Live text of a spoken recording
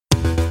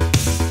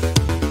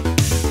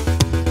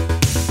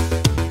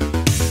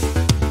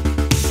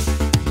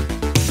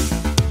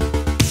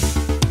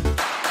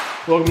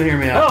Welcome to Hear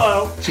Me Out.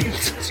 Hello.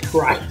 Jesus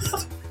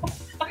Christ.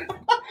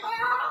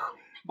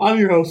 I'm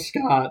your host,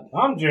 Scott.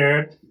 I'm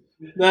Jared.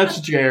 That's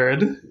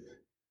Jared.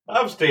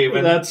 I'm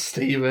Steven. That's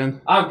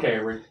Steven. I'm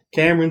Cameron.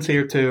 Cameron's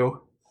here,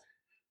 too.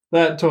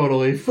 That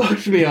totally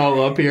fucked me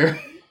all up here.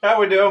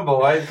 How we doing,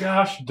 boys?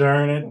 Gosh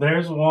darn it.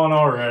 There's one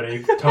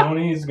already.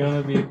 Tony's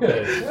going to be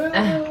pissed.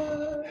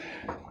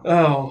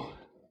 Oh,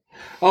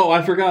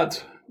 I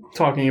forgot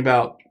talking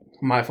about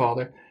my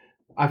father.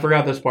 I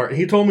forgot this part.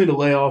 He told me to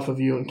lay off of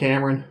you and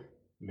Cameron.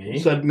 Me? He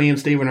said me and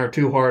Steven are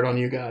too hard on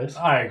you guys.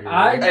 I agree.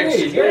 I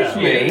agree. Excuse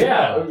me.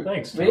 Yeah.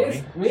 Thanks, Me Tony.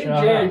 and Shut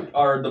up. Jared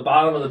are the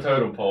bottom of the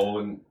totem pole,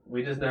 and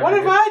we just never. What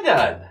have I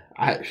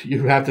done?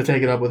 You have to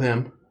take it up with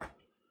him.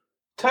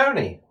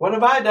 Tony, what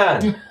have I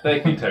done?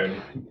 Thank you,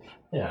 Tony.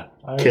 Yeah.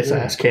 I Kiss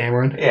agree. ass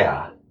Cameron.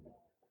 Yeah.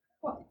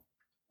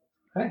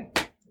 Hey,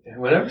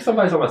 whenever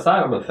somebody's on my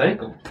side, I'm gonna thank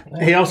them.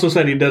 He also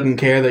said he doesn't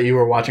care that you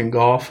were watching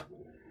golf,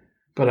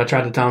 but I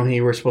tried to tell him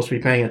you were supposed to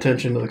be paying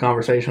attention to the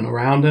conversation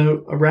around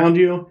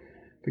you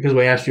because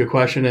we asked you a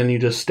question and you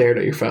just stared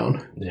at your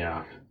phone.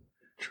 Yeah.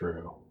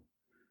 True.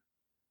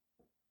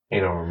 You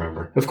don't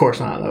remember. Of course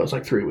not. That was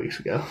like 3 weeks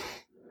ago.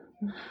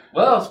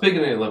 Well, speaking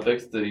of the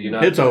Olympics, the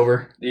It's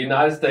over.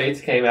 United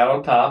States came out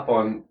on top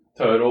on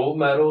total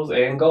medals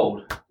and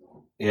gold.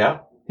 Yeah.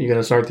 You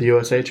gonna start the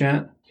USA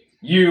chant?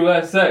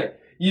 USA,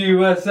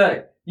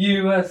 USA,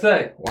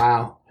 USA.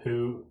 Wow.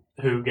 Who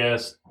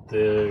guessed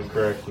the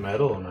correct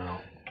medal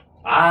amount?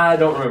 I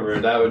don't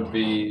remember. That would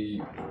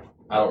be.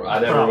 I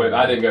never Probably. went.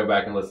 I didn't go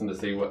back and listen to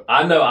see what.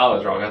 I know I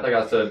was wrong. I think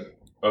I said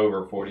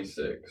over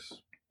 46.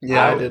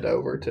 Yeah, I Wow. did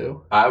over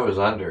too. I was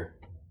under.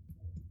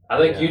 I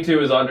think Yeah. you two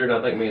was under, and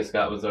I think me and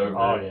Scott was over.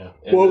 Oh, yeah.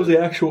 And What was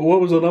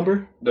the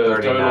number? The total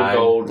 39.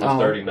 gold was Oh,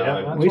 39. yeah,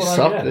 Yeah, That's We what I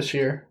suck get. this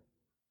year.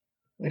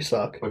 We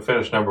suck. We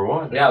finished number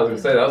one. I was gonna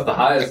say that was the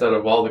highest out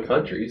of all the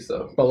countries.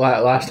 So But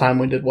last time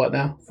we did what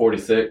now?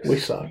 46. We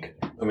suck.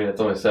 I mean,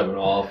 it's only 7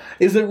 off.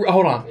 Is it?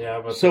 Hold on.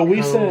 Yeah, but So the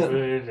we sent-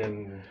 COVID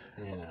and,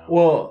 you know.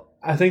 Well,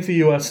 I think the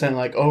U.S. sent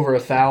like over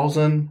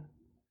 1,000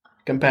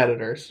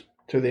 competitors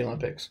to the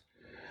Olympics.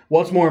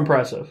 What's more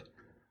impressive?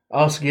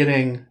 Us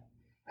getting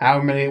how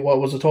many? What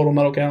was the total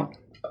medal count?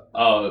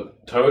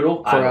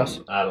 Total For us?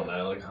 I don't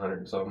know, like 100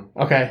 and something.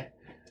 Okay.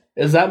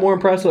 Is that more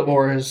impressive,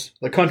 or is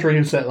the country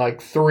who sent like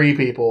 3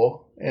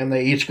 people and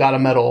they each got a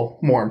medal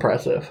more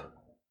impressive?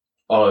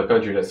 Oh, the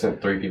country that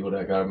sent 3 people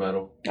that got a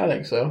medal. I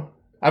think so.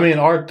 I mean,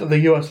 the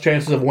U.S.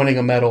 chances of winning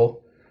a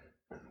medal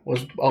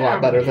was a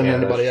lot better than Yeah,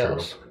 anybody that's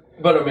else.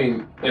 But I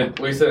mean, if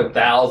we sent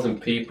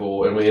 1,000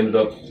 people and we ended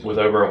up with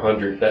over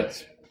 100.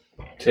 That's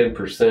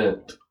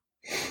 10%.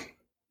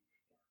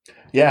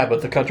 Yeah,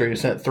 but the country who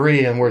sent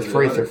 3 and we're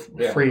free for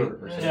Yeah, free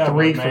 100%. Yeah,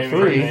 three but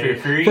for maybe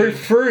free. they- for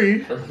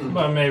free.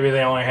 But maybe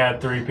they only had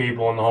 3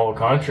 people in the whole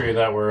country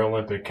that were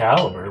Olympic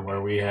caliber,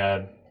 where we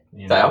had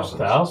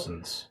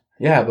thousands.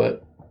 Yeah,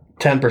 but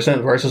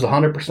 10% versus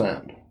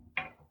 100%.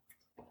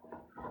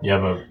 Yeah,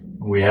 but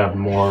we have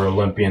more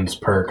Olympians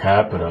per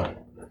capita.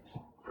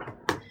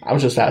 I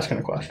was just asking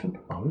a question.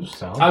 I'm just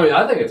telling. I mean,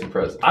 I think it's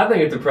impressive. I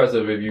think it's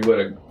impressive if you win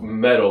a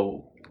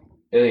medal,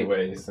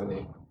 anyways, in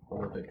the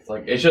Olympics.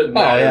 Like it shouldn't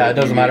Oh, matter. yeah, it if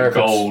doesn't you matter get if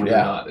it's- gold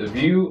yeah. or not. If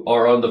you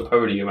are on the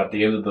podium at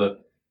the end of the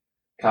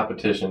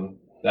competition,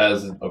 that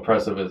is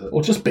impressive as it.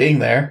 Well, just being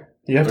there,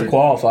 you have to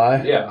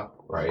qualify. Yeah,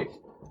 Right.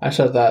 I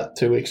said that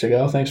 2 weeks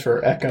ago. Thanks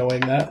for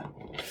echoing that.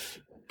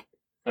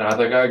 and I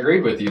think I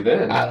agreed with you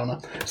then. I don't know.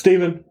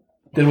 Steven,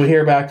 did we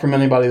hear back from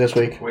anybody this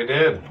week? We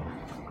did.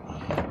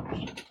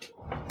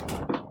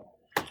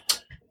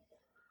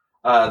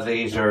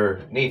 These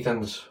are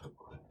Ethan's.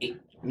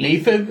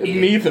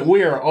 Nathan,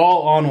 we are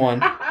all on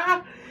one.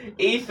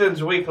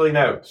 Ethan's weekly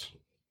notes.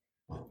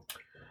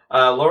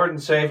 Lord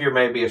and Savior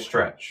may be a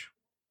stretch.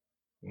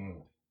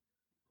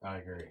 I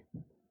agree.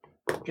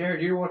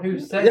 Jared, you're the one who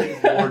said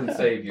he's Lord and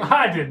Savior.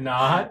 I did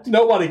not.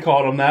 Nobody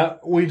called him that.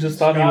 We just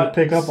thought he would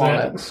pick up on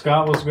it.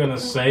 Scott was going to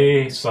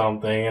say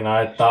something, and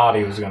I thought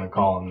he was going to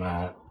call him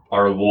that.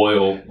 Our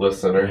loyal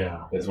listener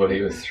Yeah. is what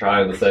he was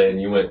trying to say,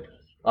 and you went.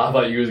 I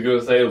thought you was going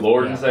to say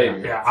Lord and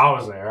Savior. Yeah, I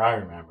was there. I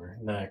remember.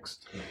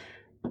 Next.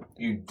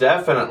 You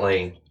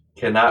definitely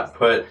cannot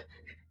put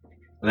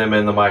them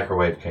in the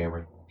microwave,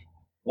 Cameron.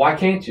 Why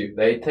can't you?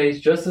 They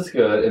taste just as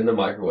good in the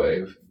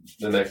microwave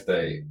the next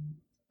day.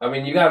 I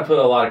mean, you got to put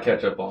a lot of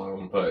ketchup on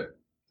them, but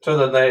So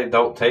that they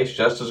don't taste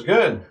just as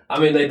good. I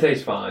mean, they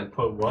taste fine.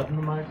 Put what in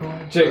the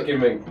microwave? Chicken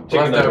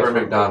Leftover nuggets.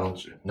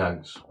 McDonald's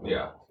nuggets.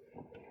 Yeah.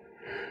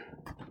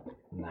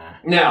 Nah.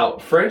 Now,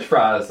 French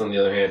fries, on the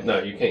other hand, no,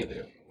 you can't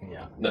do.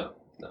 Yeah. No.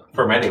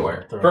 From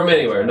anywhere. From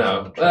anywhere,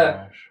 no.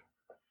 Trash.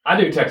 I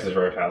do Texas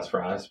Roadhouse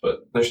fries, but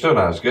They're still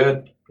not as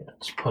good. Yeah,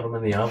 just put them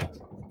in the oven.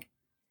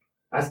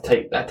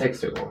 that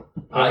takes too long.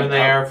 Put them in the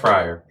air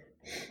fryer.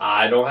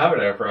 I don't have an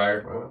air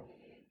fryer.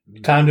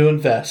 Time to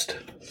invest.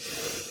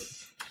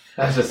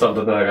 That's just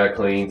something that I got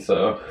clean,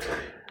 so.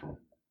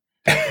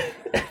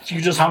 You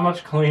just How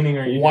much cleaning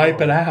are you wipe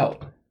doing? it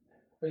out.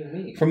 What do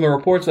you mean? From the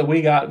reports that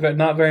we got,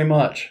 not very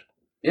much.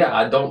 Yeah,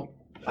 I don't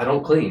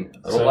clean.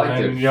 I don't So like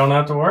then to. you don't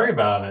have to worry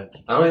about it.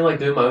 I don't even like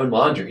doing my own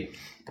laundry.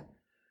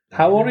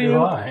 How old are you?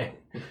 I.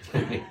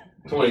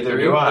 23.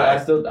 do I.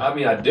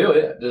 I do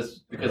it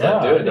just because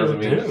I do it doesn't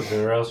mean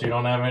or else you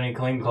don't have any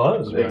clean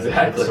clothes. Right?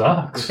 Exactly. It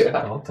sucks. Yeah.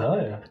 I'll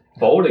tell you.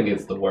 folding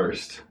is the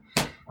worst.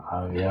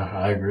 Yeah,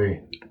 I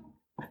agree.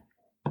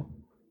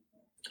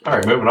 All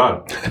right, moving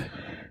on.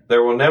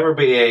 There will never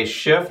be a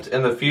shift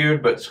in the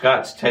feud, but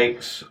Scott's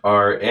takes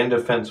are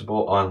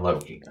indefensible on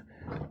Loki.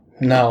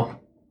 No.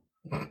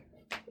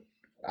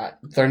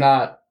 They're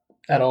not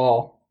at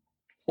all.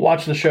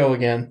 Watch the show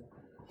again.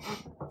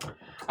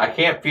 I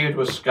can't feud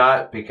with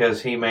Scott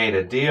because he made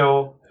a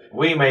deal.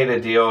 We made a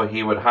deal.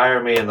 He would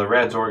hire me in the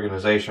Reds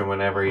organization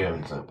whenever he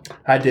owns them.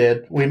 I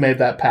did. We made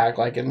that pact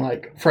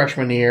in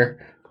freshman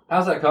year.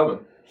 How's that coming?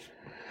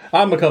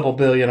 I'm a couple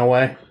billion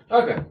away.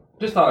 Okay,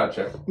 just thought I'd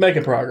check.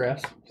 Making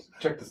progress.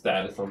 Check the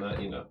status on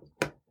that,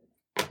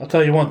 I'll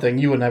tell you one thing.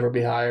 You would never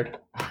be hired.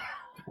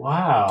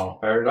 Wow.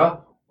 Fair enough.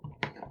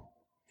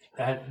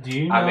 Do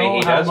you know I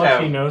mean, he how does much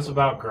have- he knows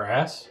about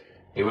grass?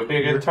 He would be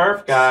a good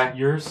turf guy.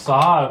 Your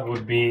sod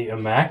would be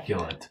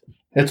immaculate.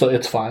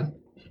 It's fine.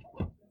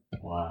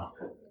 Wow.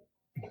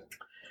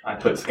 I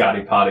put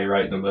Scotty Potty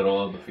right in the middle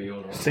of the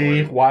field.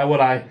 See, why would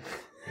I?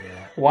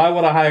 Yeah. Why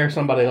would I hire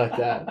somebody like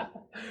that?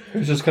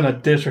 Who's just gonna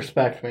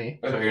disrespect me?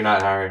 So you're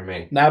not hiring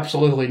me.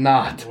 Absolutely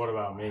not. What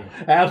about me?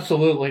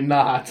 Absolutely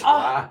not.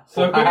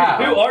 So who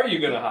Wow. are you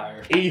going to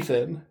hire?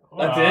 Ethan.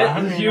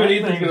 That's it? You and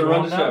Ethan's gonna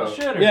run the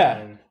show.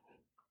 Yeah.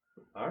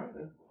 All right.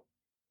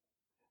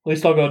 At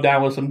least I'll go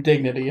down with some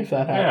dignity if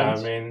that Yeah,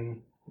 happens. I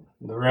mean,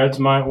 the Reds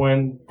might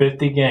win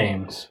 50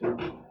 games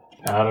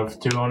out of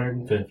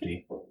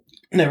 250.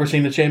 Never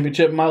seen a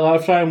championship in my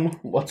lifetime.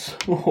 What's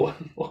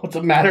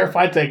it matter if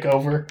I take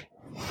over?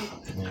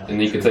 Yeah.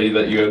 And you can say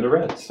that you own the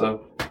Reds,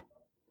 so.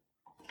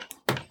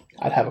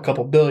 I'd have a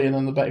couple billion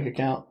in the bank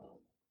account.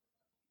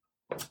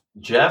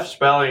 Jeff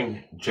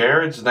spelling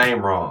Jared's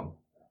name wrong.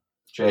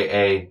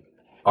 Jarrreds.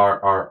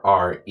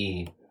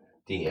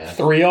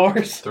 3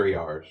 R's? 3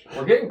 R's.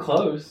 We're getting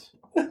close.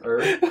 I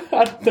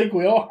don't think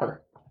we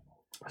are.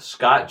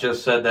 Scott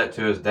just said that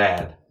to his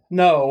dad.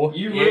 No.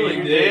 You Yeah, really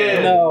you did.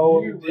 did.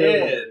 No. You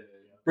did.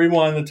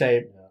 Rewind the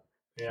tape.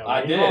 Yeah,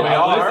 I did. We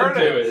all I listened heard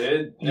to it.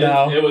 it.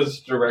 No. It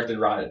was directed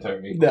right at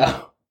Tony.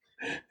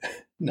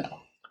 No.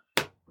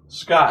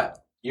 Scott,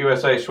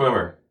 USA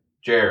swimmer.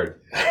 Jared.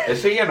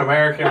 Is he an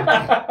American?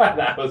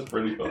 That was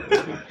pretty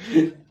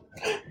funny.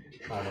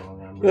 I don't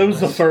remember. That was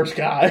the this. first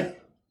guy.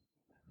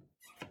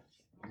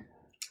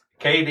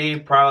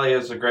 KD probably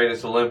is the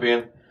greatest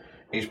Olympian.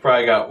 He's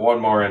probably got one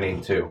more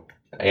inning, too.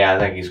 Yeah, I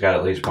think he's got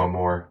at least one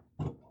more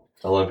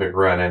Olympic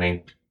run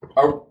inning.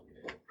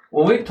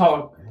 When we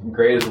talk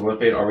greatest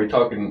Olympian, are we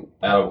talking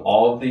out of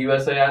all of the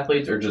USA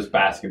athletes or just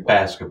basketball?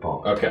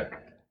 Basketball. Okay.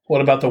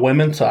 What about the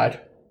women's side?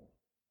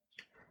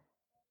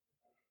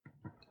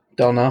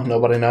 Don't know.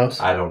 Nobody knows.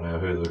 I don't know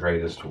who the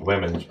greatest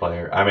women's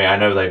player. I mean, I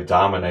know they've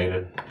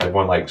dominated. They've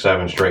won like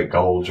 7 straight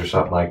golds or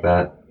something like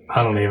that.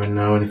 I don't even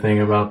know anything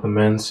about the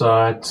men's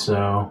side,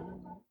 so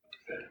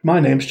My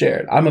name's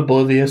Jared. I'm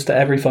oblivious to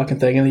every fucking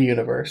thing in the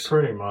universe.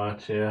 pretty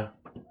much, yeah.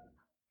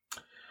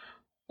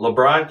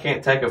 LeBron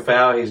can't take a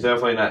foul. He's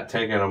definitely not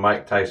taking a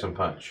Mike Tyson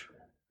punch.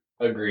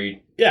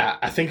 Agreed. Yeah,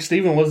 I think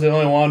Steven was the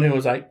only one who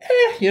was like,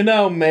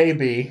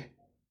 maybe.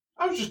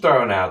 I was just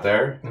throwing it out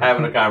there,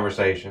 having a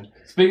conversation.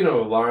 Speaking of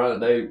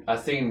LeBron, I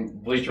seen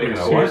Bleacher Speaking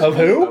of Report. what? Of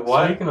who? Of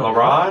what? Speaking of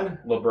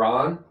LeBron?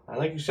 LeBron. I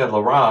think you said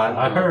LeBron.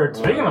 I heard,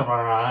 speaking of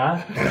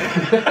Mariah,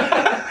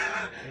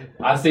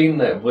 I seen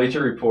that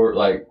Bleacher Report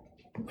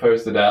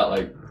posted out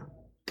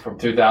from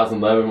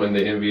 2011 when the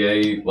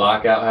NBA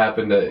lockout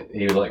happened that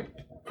he was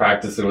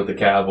practicing with the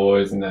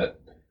Cowboys and that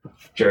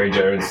Jerry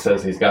Jones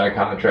says he's got a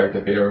contract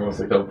if he ever wants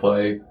to come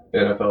play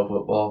NFL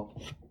football.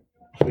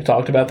 We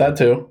talked about that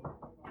too.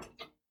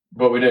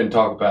 But we didn't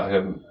talk about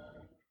him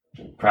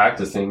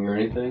practicing or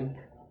anything.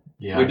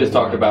 yeah, We just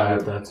talked about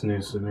that. it. That's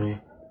news to me.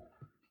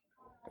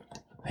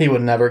 He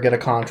would never get a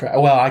contract.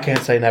 Well, I can't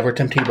say never.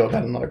 Tim Tebow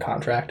got another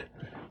contract.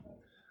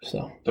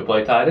 So To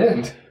play tight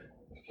end.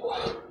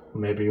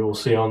 Maybe we'll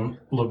see on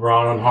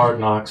LeBron on Hard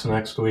Knocks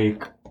next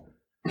week.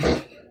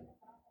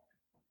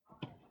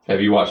 Have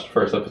you watched the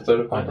first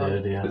episode of I Hard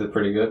Knocks? did, yeah. Is it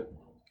pretty good?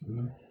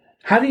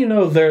 how do you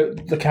know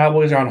the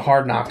Cowboys are on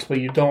Hard Knocks, but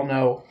you don't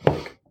know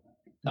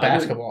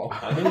basketball?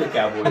 I knew the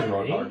Cowboys were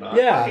on Hard Knocks.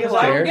 Yeah, He it's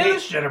likes- fair. I don't give a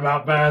shit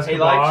about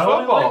basketball. He likes I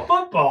only football. like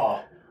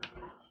football.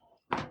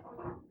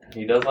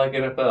 He does like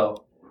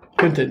NFL.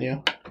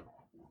 Continue.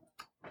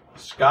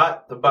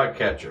 Scott the bug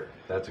catcher.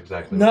 That's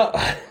exactly No.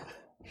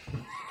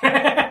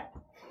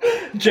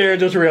 Jared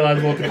just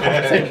realized what the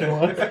conversation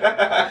was.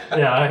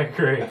 Yeah, I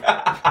agree.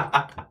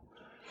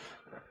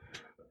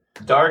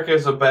 Dark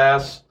is the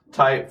best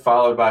type,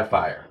 followed by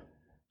fire.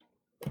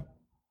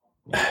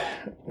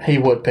 He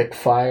would pick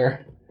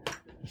fire.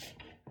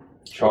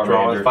 What's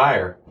wrong with Charmander.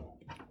 fire?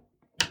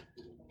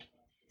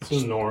 It's a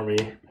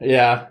normie.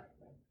 Yeah.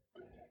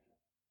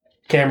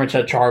 Cameron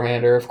said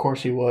Charmander. Of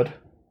course he would.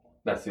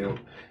 That's the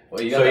only.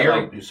 Well, you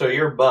got So that,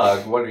 you're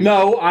bug. What are you?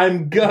 No,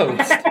 I'm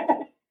Ghost.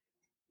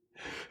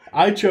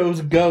 I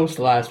chose Ghost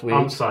last week.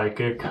 I'm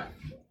psychic.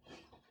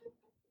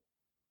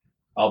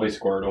 I'll be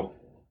Squirtle.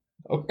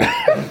 Okay.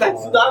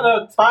 That's not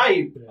a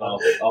type.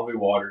 I'll be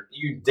water.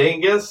 You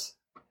dingus.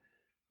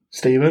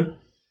 Steven?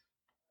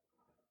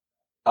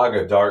 I'll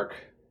go dark.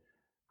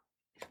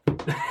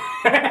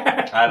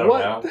 I don't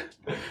know.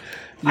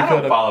 I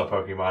don't follow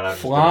Pokemon. I'm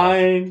just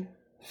flying,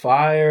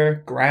 fire,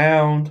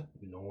 ground,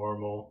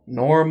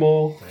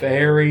 normal,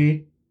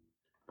 fairy,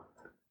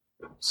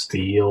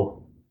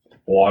 steel,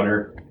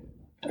 water.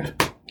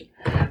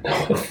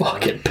 No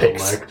fucking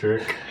picks.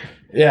 Electric.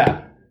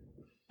 Yeah.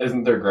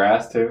 Isn't there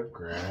grass too?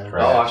 Grass.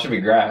 Oh, I should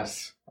be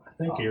grass. I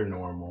think you're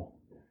normal.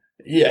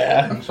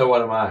 Yeah. So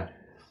what am I?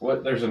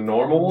 What? There's a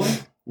normal one?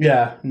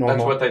 Yeah, normal.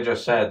 That's what they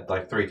just said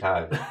like 3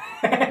 times.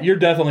 You're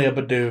definitely a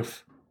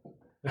Bidoof.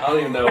 I don't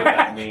even know what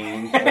that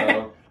means.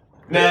 So.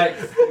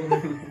 Next.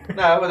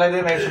 No, but they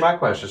didn't answer my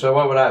question. So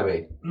what would I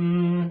be?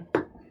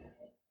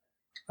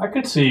 I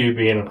could see you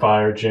being a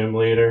fire gym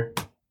leader.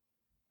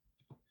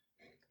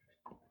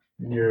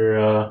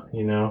 You're,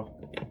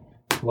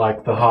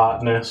 like the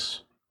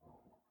hotness.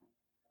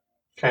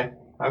 Okay,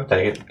 I would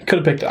take it. Could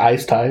have picked the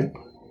ice type.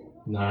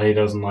 No, he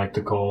doesn't like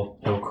the cold.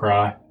 He'll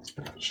cry.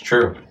 It's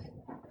true.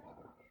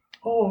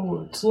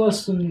 Oh, it's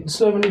less than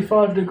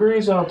 75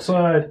 degrees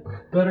outside.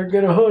 Better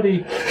get a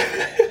hoodie.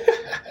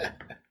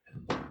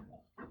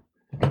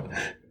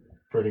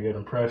 Pretty good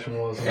impression,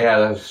 wasn't it? Yeah,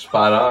 that's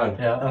spot on.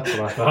 Yeah, that's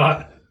what I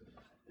thought.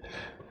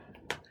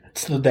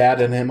 It's the dad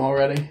in him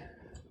already.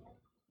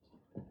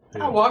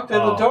 I walked in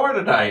the door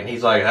tonight, and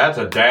he's like, "That's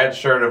a dad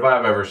shirt if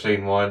I've ever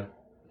seen one."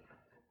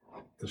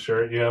 The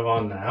shirt you have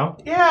on now?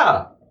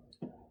 Yeah.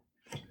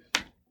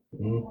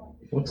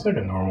 Looks like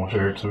a normal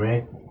shirt to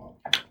me.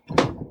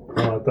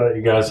 Oh, I thought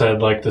you guys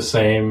had like the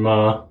same,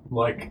 I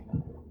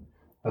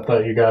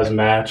thought you guys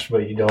matched,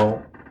 but you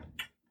don't.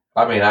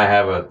 I mean, I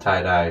have a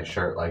tie-dye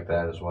shirt like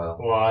that as well.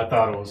 Well, I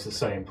thought it was the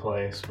same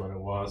place, but it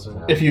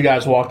wasn't. If you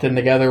guys walked in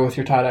together with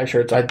your tie-dye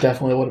shirts, I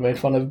definitely would have made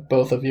fun of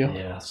both of you.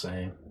 Yeah,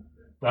 same.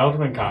 That would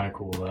have been kind of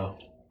cool, though.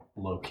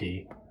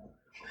 Low-key.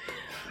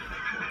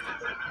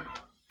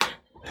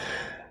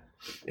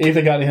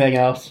 Ethan, got anything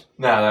else?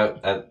 No,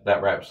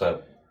 that wraps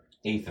up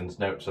Ethan's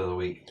notes of the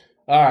week.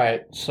 All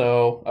right,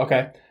 so,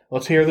 okay.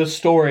 Let's hear the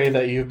story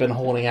that you've been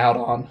holding out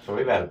on So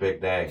we've had a big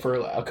day. for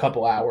a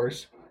couple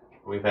hours.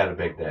 We've had a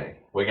big day.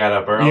 We got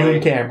up early. You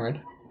and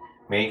Cameron.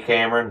 Me,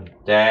 Cameron,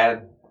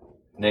 Dad,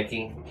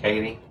 Nikki,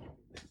 Katie.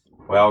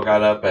 We all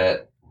got up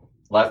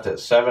left at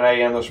 7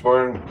 a.m. this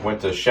morning,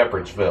 went to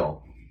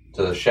Shepherdsville,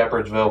 to the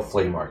Shepherdsville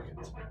flea market.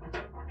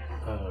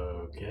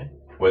 Okay.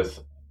 With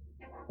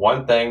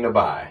one thing to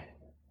buy.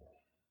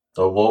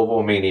 The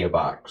Louisville Media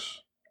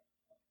Box.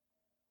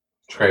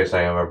 It's the greatest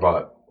thing I've ever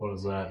bought. What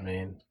does that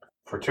mean?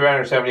 For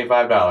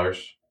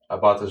 $275, I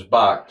bought this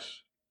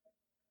box.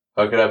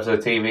 Hook it up to the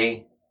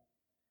TV.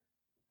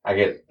 I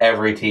get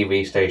every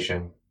TV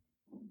station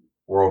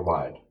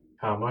worldwide.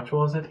 How much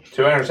was it?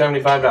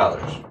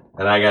 $275.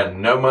 And I got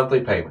no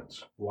monthly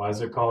payments. Why is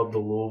it called the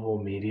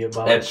Louisville Media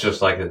Box? It's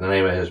just like the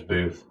name of his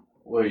booth.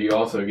 Well, you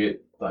also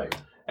get like.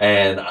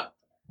 And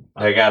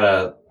they got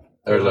a.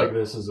 There's like a.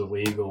 this is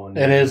illegal. And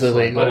It is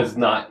illegal. But it's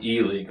not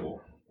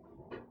illegal.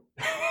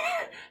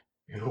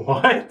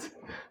 What?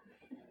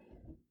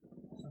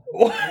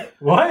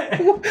 What?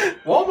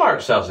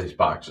 Walmart sells these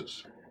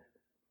boxes.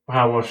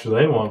 How much do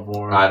they want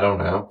for it? I don't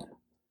know.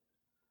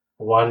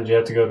 Why did you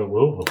have to go to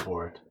Louisville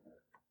for it?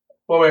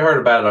 Well, we heard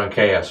about it on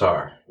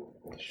KSR.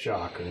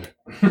 Shocker.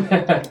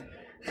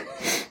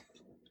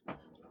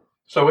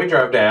 So we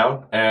drove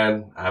down,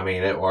 and I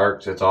mean, it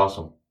works. It's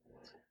awesome.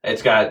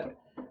 It's got.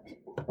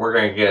 We're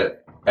going to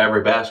get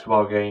every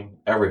basketball game,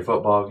 every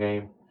football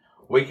game.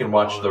 We can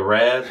watch the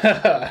Reds.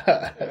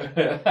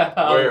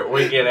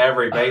 We get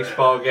every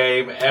baseball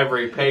game,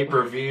 every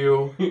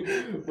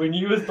pay-per-view. When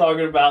you was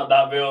talking about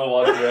not being able to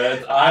watch the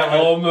Reds, I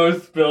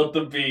almost spilled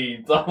the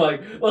beans. I'm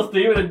like, well,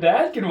 Steven and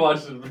Dad can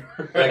watch the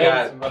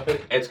Reds.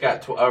 It's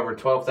got over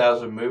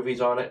 12,000 movies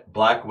on it.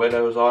 Black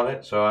Widow's on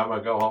it, so I'm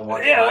gonna go home and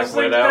watch Yeah, Black this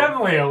thing's Widow.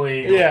 definitely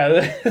illegal. Yeah,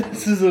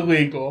 this is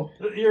illegal.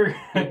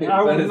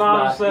 I would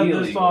not have said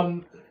this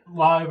on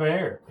live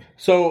air.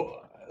 So,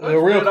 the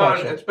real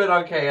question. It's been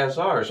on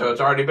KSR, so it's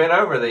already been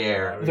over the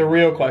air. The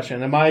real question.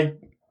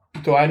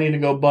 Do I need to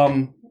go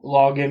bum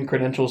login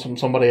credentials from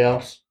somebody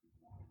else?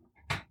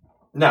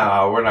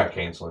 No, we're not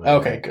canceling it.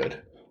 Okay,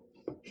 good.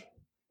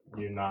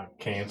 You're not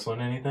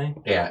canceling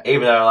anything? Yeah,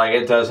 even though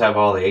it does have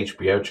all the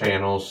HBO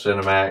channels,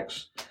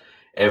 Cinemax.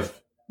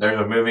 If there's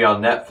a movie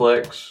on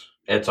Netflix,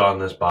 it's on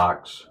this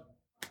box.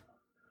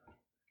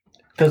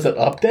 Does it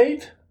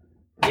update?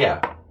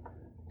 Yeah.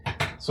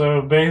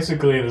 So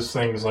basically, this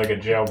thing is like a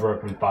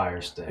jailbroken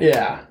Fire Stick.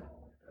 Yeah.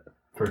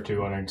 For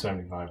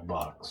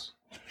 $275.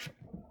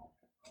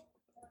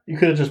 You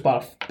could have just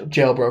bought a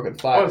jailbroken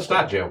fire. Well, it's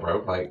not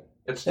jailbroke.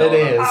 It's still It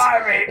is.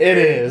 I mean, It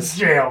is.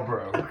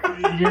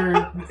 jailbroke.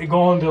 You're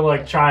going to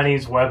like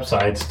Chinese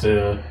websites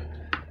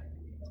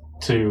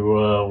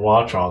to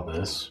watch all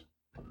this.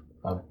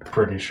 I'm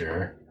pretty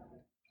sure.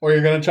 Or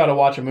you're going to try to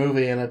watch a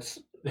movie and it's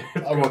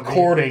a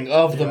recording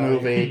of the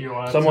movie.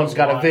 Someone's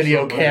got a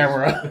video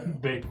camera.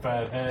 Big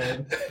fat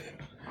head.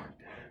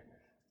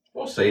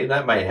 We'll see.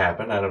 That may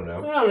happen. I don't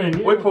know. I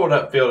mean, We pulled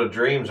up Field of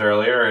Dreams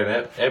earlier,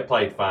 and it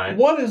played fine.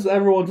 What is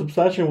everyone's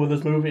obsession with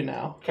this movie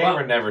now?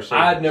 Cameron never seen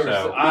I'd it, never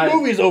so. The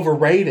movie's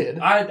overrated.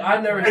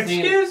 I'd never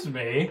seen it. excuse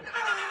me.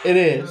 It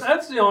is.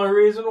 That's the only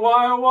reason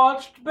why I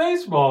watched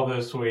baseball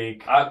this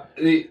week.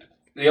 The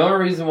only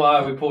reason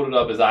why we pulled it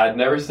up is I had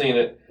never seen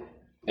it,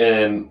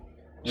 and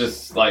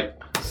just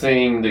like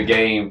seeing the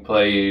game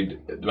played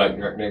like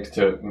right next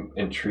to it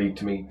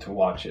intrigued me to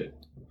watch it.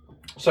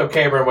 So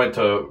Cameron went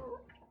to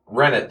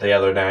rent it the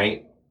other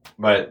night,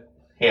 but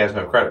he has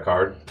no credit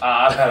card.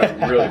 I've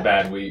had a really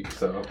bad week,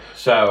 so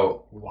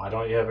So Why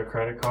don't you have a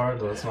credit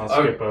card? Let's not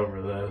skip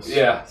over this.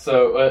 yeah.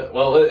 So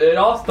it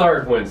all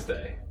started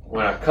Wednesday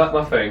when I cut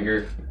my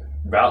finger,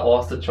 about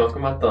lost a chunk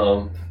of my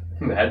thumb,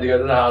 had to go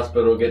to the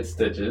hospital get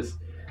stitches.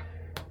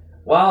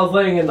 While I was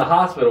laying in the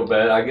hospital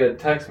bed, I get a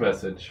text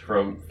message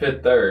from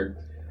Fifth Third.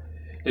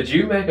 Did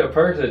you make a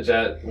purchase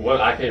at what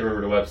I can't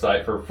remember the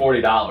website for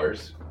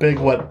 $40?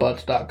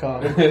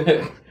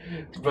 BigWetButts.com.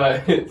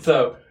 But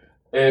so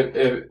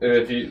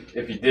if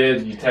you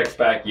did, you text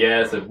back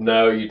yes. If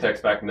no, you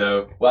text back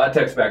no. Well, I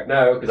text back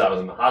no because I was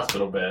in the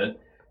hospital bed,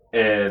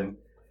 and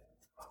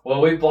well,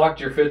 we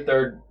blocked your Fifth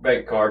Third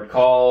bank card.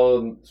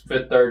 Call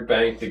Fifth Third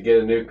Bank to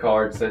get a new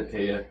card sent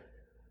to you.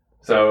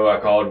 So I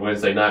called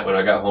Wednesday night when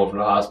I got home from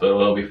the hospital.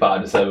 It'll be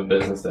 5 to 7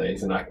 business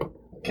days, and I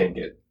can't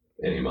get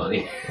any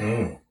money.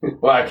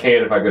 Well, I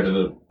can if I go to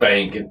the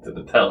bank and to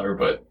the teller,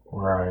 but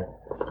Right.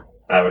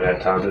 I haven't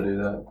had time to do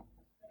that.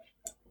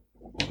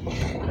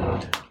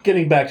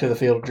 Getting back to the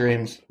Field of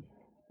Dreams,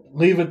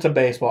 leave it to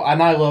baseball.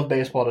 And I love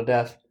baseball to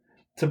death.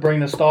 To bring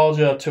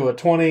nostalgia to a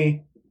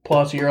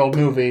 20-plus-year-old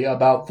movie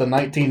about the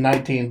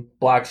 1919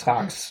 Black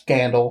Sox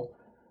scandal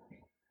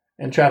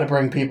and try to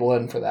bring people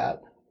in for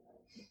that.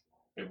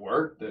 It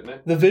worked, didn't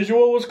it? The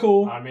visual was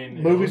cool. I mean,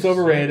 it Movie's was-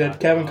 overrated.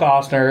 Kevin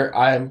Costner,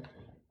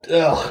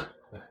 ugh.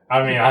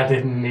 I mean, I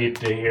didn't need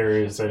to hear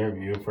his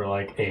interview for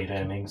like 8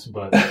 innings,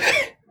 but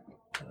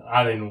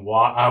I didn't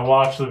I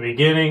watched the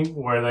beginning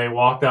where they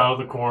walked out of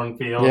the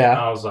cornfield. Yeah. And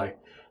I was like,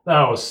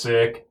 that was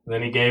sick.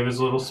 Then he gave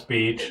his little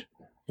speech.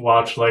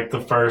 Watched like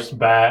the first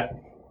bat,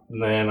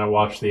 and then I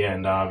watched the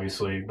end,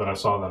 obviously. But I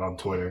saw that on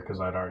Twitter because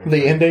I'd already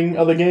The ending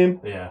of the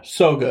game, Yeah,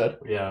 so good.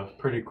 yeah,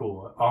 pretty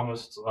cool.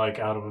 Almost like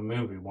out of a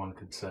movie, one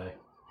could say.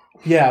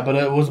 Yeah, but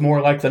it was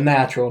more like The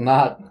Natural,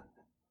 not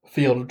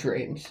Field of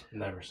Dreams.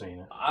 Never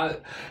seen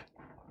it.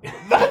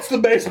 That's the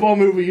baseball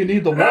movie you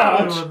need to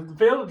watch.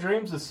 Field of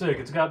Dreams is sick.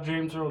 It's got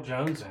James Earl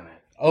Jones in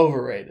it.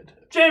 Overrated.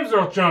 James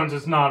Earl Jones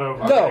is not No,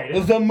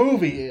 overrated. the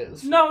movie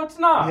is. No, it's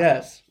not.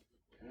 Yes.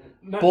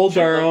 No, Bull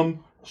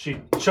Durham.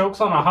 She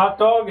chokes on a hot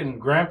dog, and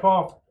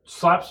Grandpa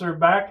slaps her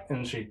back,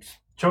 and she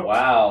chokes.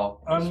 Wow.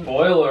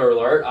 Spoiler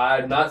alert. I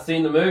had not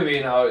seen the movie,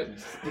 and I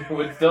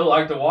would still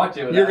like to watch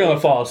it. You're going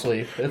to fall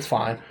asleep. It's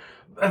fine.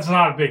 That's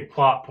not a big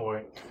plot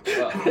point.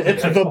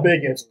 It's the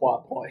biggest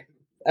plot point.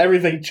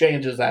 Everything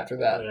changes after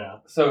that. Yeah.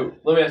 So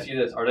let me ask you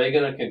this: are they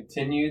going to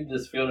continue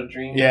this Field of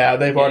Dreams? Yeah,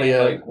 they've already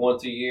like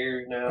once a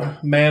year now.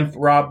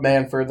 Rob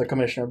Manfred, the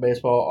commissioner of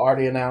baseball,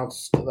 already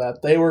announced that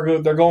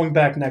they're going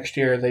back next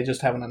year. They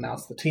just haven't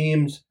announced the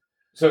teams.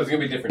 So it's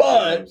going to be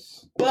different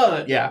teams.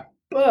 But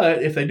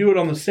if they do it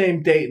on the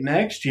same date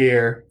next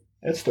year,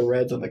 it's the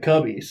Reds and the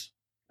Cubbies.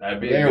 That'd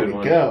be a There good we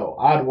one. go.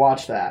 I'd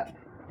watch that.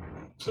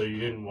 So you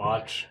didn't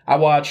watch? I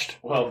watched.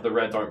 Well, if the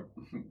Reds aren't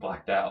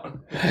blacked out.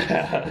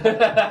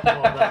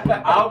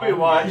 I'll be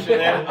watching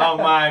it on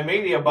my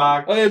media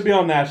box. Oh, it'd be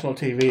on national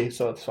TV,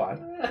 so it's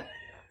fine.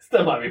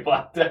 Still might be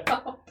blacked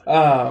out.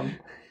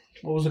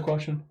 What was the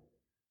question?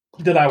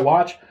 Did I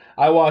watch?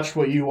 I watched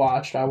what you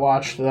watched. I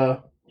watched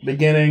the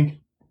beginning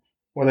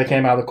where they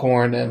came out of the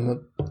corn,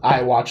 and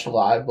I watched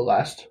live the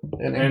last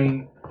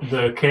inning. And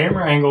the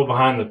camera angle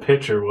behind the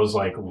pitcher was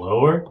like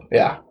lower,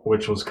 Yeah.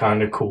 which was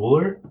kind of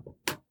cooler.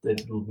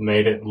 It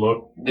made it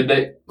look Did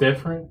they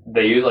different.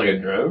 use like a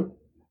drone?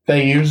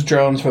 They used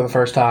drones for the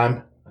first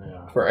time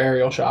Yeah. for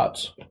aerial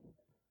shots.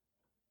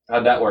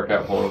 How'd that work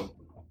out for them?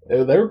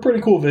 They were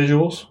pretty cool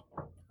visuals.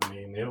 I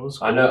mean, it was.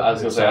 I know- I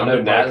was It gonna say, I know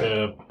sounded Nat- like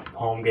a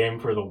home game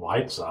for the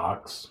White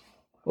Sox.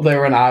 Well, they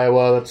were in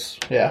Iowa. That's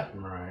yeah,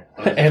 Right.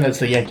 and it's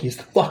the Yankees.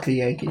 Fuck the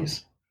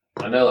Yankees.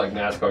 I know like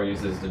NASCAR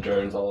uses the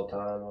drones all the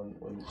time.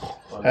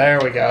 On There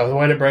we go. The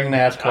way to bring I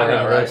NASCAR know,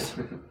 into right? this.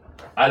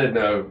 I didn't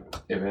know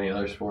if any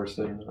other sports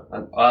did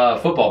or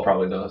not. Football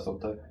probably does,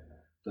 don't they?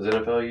 Does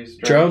NFL use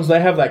Drones. They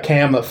have that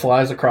cam that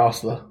flies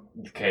across the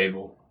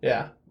cable?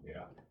 yeah.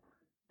 Yeah.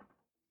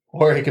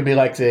 Or it could be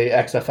like the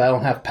XFL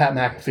and have Pat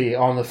McAfee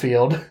on the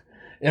field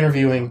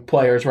interviewing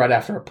players right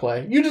after a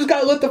play. You just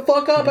got lit the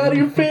fuck up. How do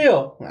you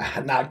feel?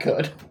 Not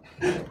good.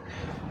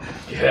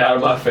 Get out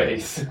of my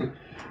face.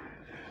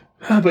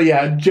 But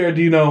yeah, Jared,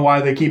 do you know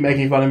why they keep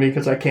making fun of me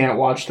because I can't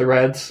watch the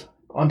Reds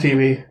on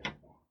TV?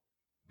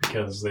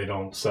 Because they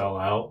don't sell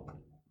out.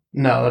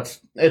 No,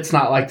 it's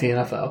not like the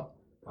NFL.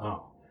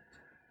 Oh.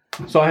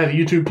 So I have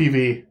YouTube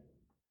TV.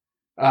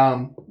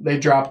 They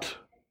dropped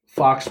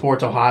Fox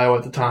Sports Ohio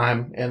at the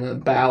time, and then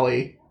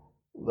Bally,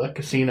 the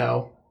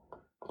casino,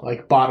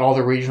 like bought all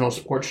the regional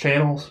sports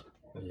channels.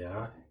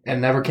 Yeah.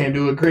 and never came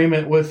to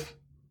agreement with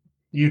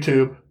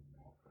YouTube.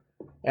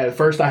 At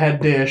first, I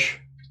had Dish,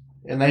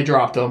 and they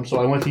dropped them, so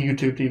I went to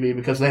YouTube TV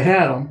because they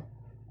had them,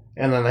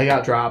 and then they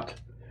got dropped.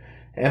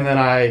 And then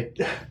I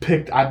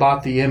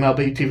bought the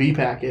MLB TV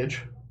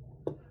package.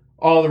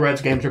 All the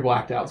Reds games are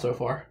blacked out so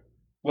far.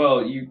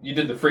 Well, you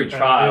did the free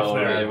trial on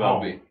the they're at MLB.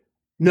 home.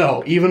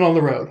 No, even on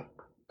the road.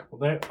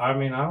 Well,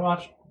 I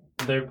watched.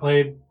 They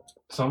played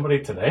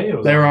somebody today. It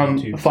was They're on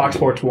YouTube Fox TV.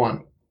 Sports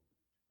 1.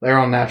 They're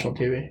on national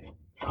TV.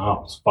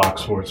 Oh,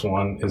 Fox Sports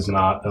 1 is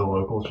not a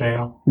local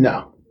channel?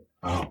 No.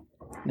 Oh.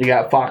 You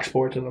got Fox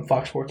Sports and then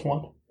Fox Sports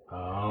 1.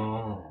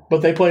 Oh.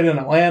 But they played in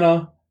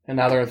Atlanta, and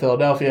now they're in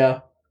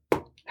Philadelphia.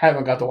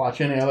 Haven't got to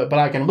watch any of it, but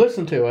I can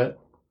listen to it.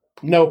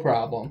 No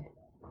problem.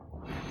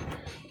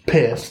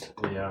 Pissed.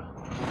 Yeah.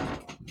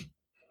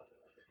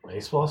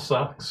 Baseball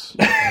sucks.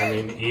 I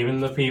mean, even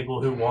the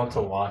people who want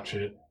to watch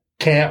it,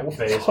 Can't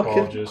baseball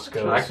fucking just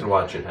goes. I can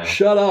watch it now.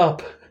 shut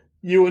up.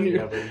 You and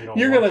Yeah, but you don't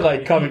you're want gonna to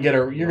like come and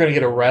you're gonna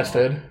get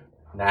arrested.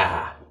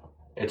 Nah,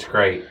 it's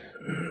great.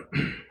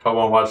 If I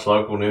want to watch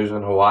local news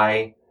in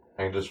Hawaii,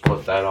 I can just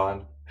flip that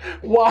on.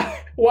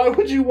 Why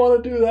would you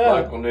want to do that?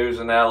 Local news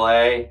in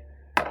LA.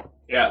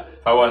 Yeah.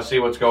 If I want to see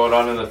what's going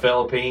on in the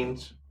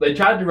Philippines. They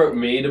tried to rope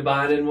me to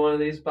buying in one of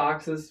these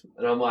boxes,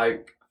 and I'm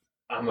like,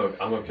 I'm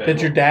okay.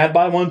 Did your dad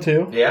buy one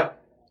too?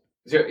 Yep.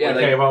 Yeah,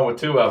 We came home with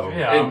two of them.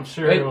 Yeah, I'm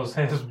sure it was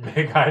his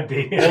big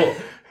idea.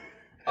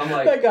 I'm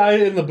like, That guy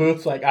in the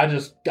booth's like, I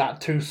just got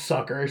two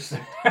suckers.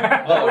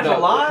 oh was a no,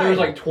 lie. there was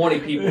like 20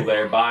 people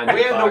there buying. We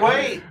these had to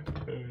boxes.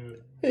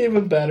 wait.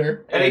 Even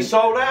better. And he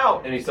sold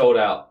out. And he sold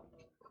out,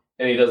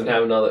 and he doesn't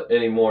have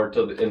any more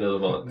till the end of the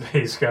month.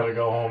 He's got to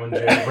go home and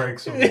jailbreak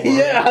some more.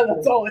 Yeah,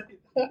 that's all he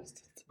does.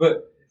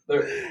 But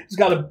He's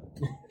got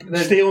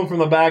to steal them from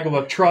the back of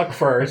a truck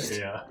first.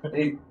 Yeah.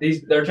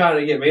 they're trying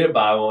to get me to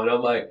buy one.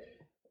 I'm like,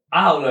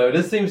 I don't know.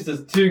 This seems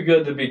just too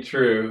good to be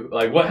true.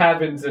 Like, what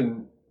happens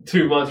in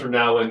 2 months from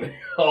now when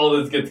all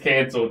this gets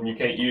canceled and you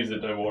can't use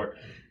it no more?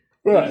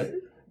 Right.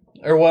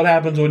 Or what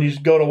happens when you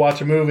go to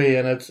watch a movie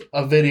and it's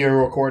a video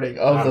recording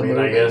of the movie?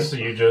 I guess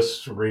you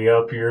just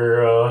re-up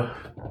your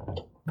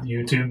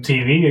YouTube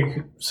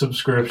TV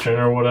subscription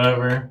or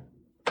whatever.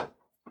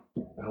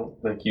 I don't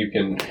think you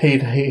can.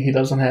 He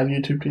doesn't have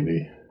YouTube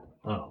TV.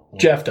 Oh. Well,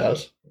 Jeff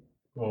does.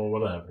 Well,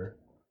 whatever.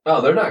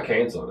 Oh, they're not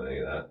canceling any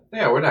of that.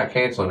 Yeah, we're not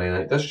canceling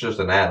anything. This is just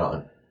an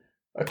add-on.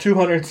 A $275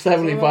 What's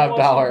the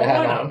point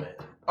add-on of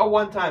it? A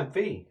one-time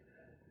fee.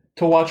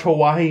 to watch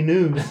Hawaii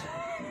news.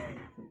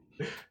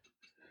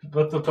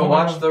 But the To point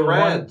watch of the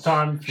Reds.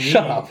 one-time fee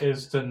Shut up.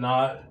 is to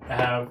not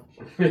have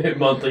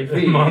Monthly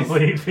fees.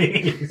 monthly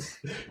fees.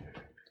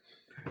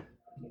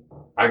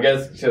 I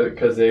guess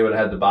because they would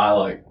have had to buy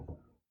like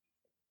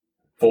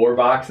 4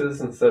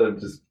 boxes instead of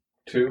just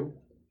 2.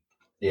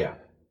 Yeah.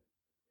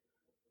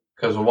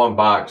 Because the one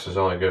box is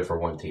only good for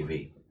one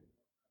TV.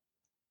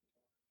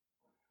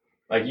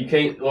 Like, you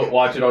can't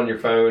watch it on your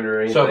phone or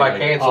anything. So if I like,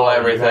 cancel Oh, you have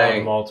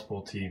everything,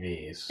 multiple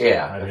TVs.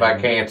 Yeah, if I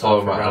didn't- cancel I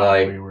them, forgot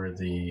like- we were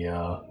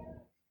the,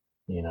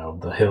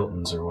 the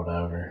Hiltons or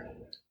whatever.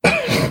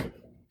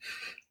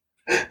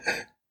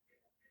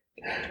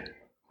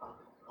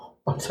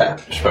 what's that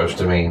supposed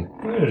to mean?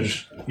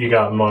 You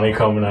got money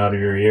coming out of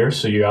your ears,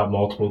 so you got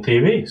multiple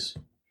TVs.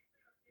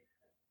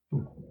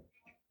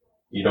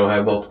 You don't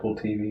have multiple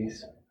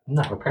TVs.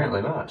 No,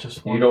 Apparently not.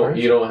 just one. You don't.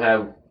 person. You don't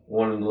have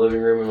one in the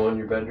living room and one in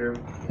your bedroom.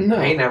 He No.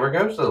 never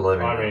goes to the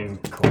living room. I mean,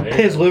 Clay.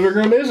 His living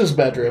room is his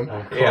bedroom.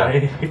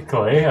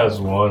 Clay has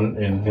one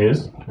in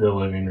the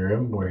living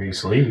room where he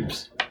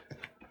sleeps.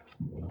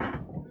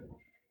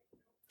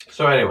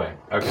 So anyway,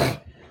 okay.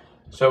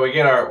 So we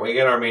get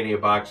our media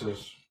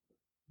boxes.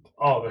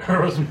 Oh,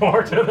 there was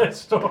more to this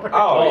story.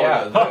 Oh,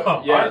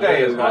 yeah. yeah, Our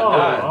day is not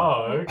done.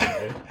 Oh,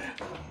 okay.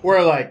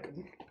 We're like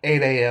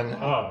 8 a.m.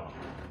 Oh,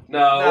 No,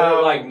 No,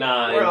 we're like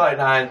 9. We're like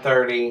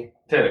 9:30,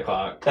 10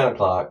 o'clock. 10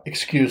 o'clock.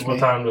 Excuse me. what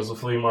time does the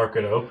flea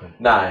market open?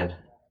 9.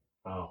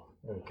 Oh,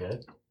 okay.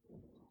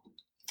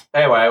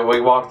 Anyway, we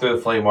walk through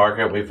the flea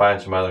market. We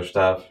find some other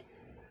stuff.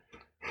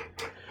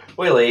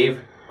 We leave.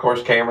 Of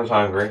course, Cameron's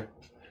hungry.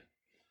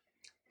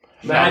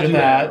 Imagine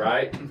that. that,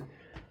 right?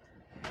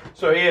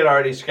 So he had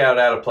already scouted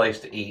out a place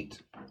to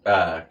eat.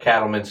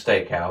 Cattleman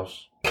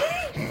Steakhouse.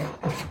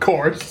 Of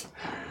course.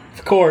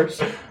 Of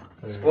course.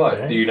 What?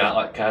 Okay. Do you not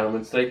like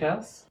Cattleman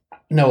Steakhouse?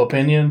 No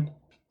opinion.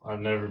 I've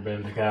never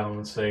been to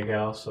Cattleman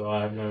Steakhouse, so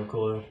I have no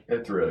clue.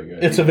 It's really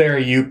good. It's a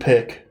very you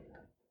pick.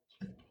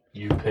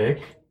 You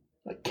pick?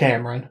 Like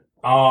Cameron.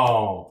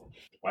 Oh.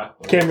 Wow.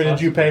 Cameron,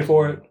 did you pay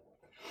for it?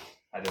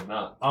 I did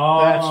not.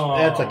 Oh.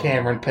 That's a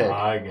Cameron pick.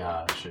 I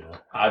gotcha.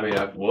 I mean,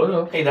 I would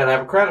have. He doesn't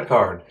have a credit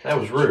card. That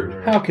was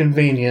rude. How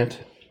convenient.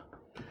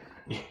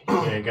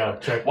 Yeah, you gotta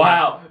check.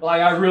 Wow.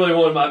 Like, I really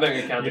wanted my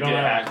bank account You to don't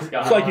get have- hacked,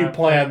 Scott. It's like you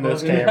planned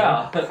this, Cameron.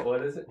 Yeah.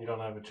 What is it? You don't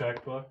have a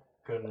checkbook?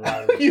 Couldn't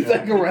write a You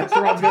check? think a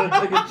restaurant's going to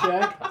take a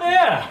check?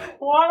 Yeah,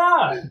 why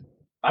not?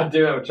 I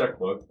do have a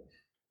checkbook.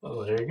 Well,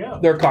 there you go.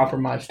 They're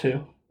compromised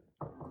too.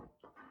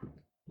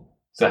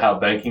 So how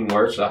banking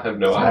works, I have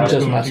no I'm Ask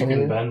just idea. them if you messing can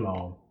with you.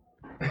 Venmo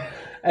 'em.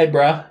 Hey,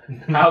 bruh.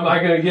 How am I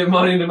going to get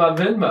money into my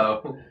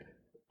Venmo?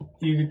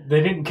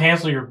 They didn't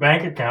cancel your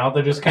bank account.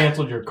 They just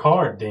canceled your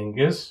card,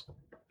 dingus.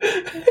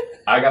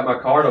 I got my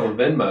card on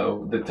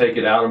Venmo to take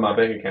it out of my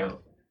bank account.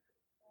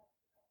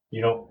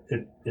 You don't.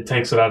 It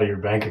takes it out of your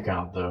bank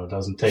account though. It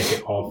doesn't take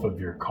it off of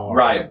your card.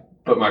 Right,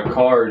 but my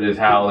card is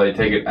how they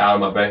take it out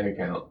of my bank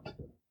account.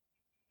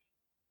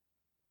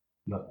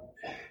 No,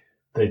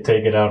 they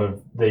take it out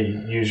of. They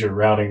use your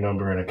routing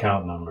number and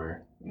account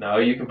number. No,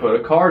 you can put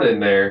a card in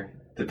there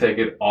to take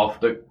it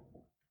off the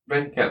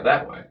bank account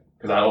that way.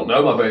 Because I don't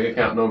know my bank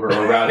account number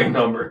or routing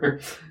number.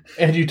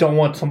 And you don't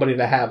want somebody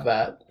to have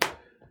that.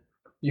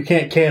 You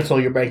can't cancel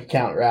your bank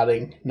account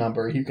routing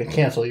number. You can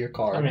cancel your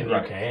card. I mean,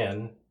 Right. you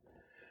can.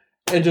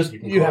 and just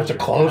you have can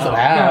to close close your it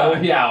account.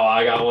 out. Yeah, well,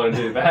 I got one to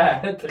do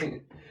that.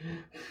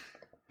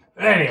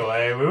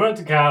 Anyway, we went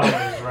to Kyle's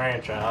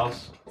ranch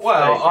house.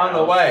 Well, on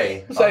the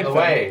way. Same On the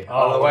way.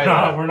 On the way.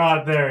 no, we're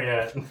not there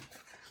yet.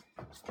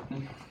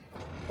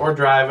 We're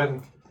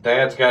driving.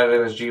 Dad's got it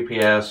in his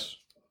GPS.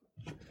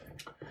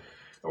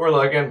 We're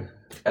looking,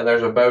 and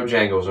there's a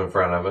Bojangles in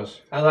front of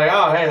us. I was like,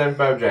 oh, hey, there's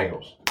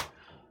Bojangles.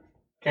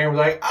 Cameron's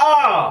like,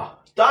 oh,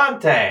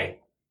 Dante.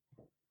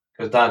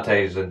 Because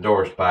Dante's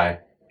endorsed by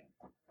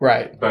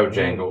Right.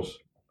 Bojangles.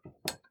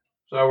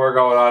 So we're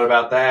going on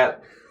about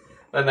that.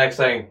 The next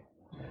thing,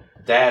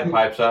 Dad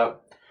pipes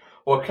up.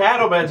 Well,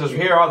 Cattleman's is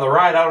here on the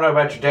right. I don't know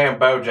about your damn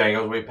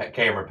Bojangles.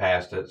 Cameron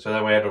passed it. So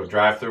then we had to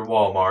drive through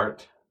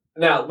Walmart.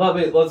 Now,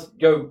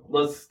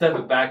 let's step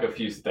it back a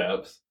few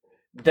steps.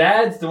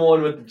 Dad's the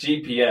one with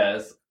the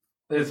GPS.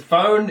 His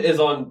phone is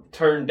on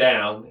turned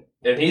down,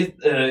 and he's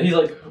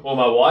like, well,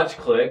 my watch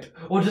clicked.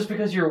 Well, just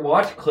because your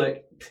watch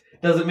clicked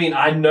doesn't mean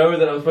I know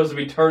that I'm supposed to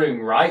be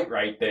turning right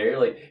there.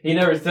 Like, he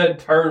never said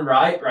turn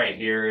right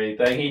here or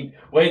anything. He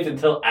waits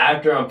until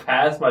after I'm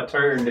past my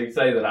turn to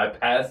say that I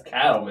passed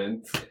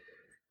Cattleman's.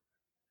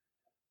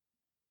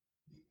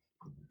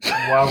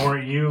 Why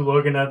weren't you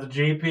looking at the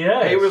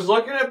GPS? He was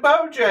looking at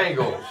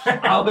Bojangles.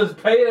 I was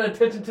paying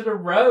attention to the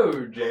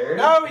road, Jared.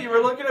 No, you were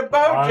looking at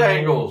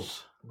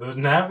Bojangles. The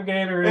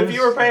navigator is... If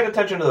you were paying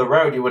attention to the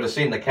road, you would have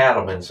seen the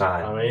Cattleman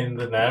sign. I mean,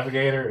 the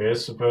navigator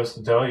is supposed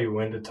to tell you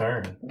when to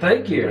turn.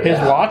 Thank you. His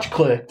watch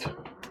clicked.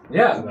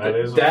 Yeah, That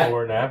is a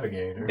poor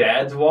navigator.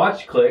 Dad's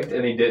watch clicked,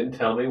 and he didn't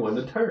tell me when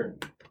to turn.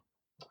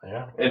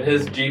 Yeah. And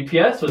his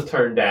GPS was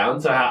turned down,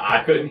 so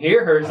I couldn't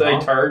hear her say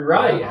turn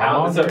right. I'm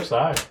on their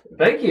side.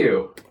 Thank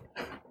you.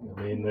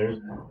 I mean, there's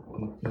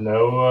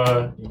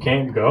no... you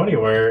can't go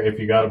anywhere if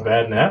you got a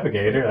bad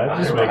navigator. That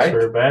just makes Right.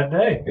 for a bad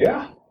day.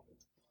 Yeah.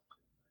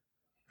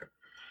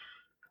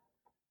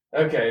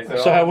 Okay,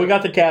 So we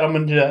got the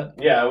Cattleman jet.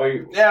 yeah,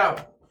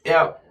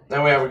 Yeah.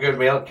 Then we have a good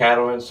meal at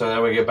Cattleman, so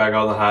then we get back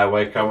on the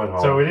highway coming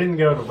home. So we didn't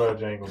go to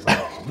Bojangles at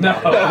all. No.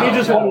 He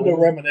just wanted to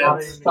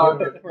reminisce.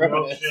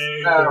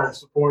 Milkshake or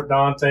support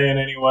Dante in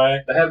any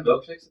way. They have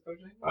milkshakes at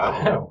Bojangles? I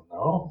don't know.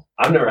 No.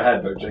 I've never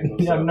had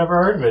Bojangles. I've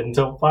never heard of it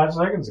until 5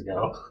 seconds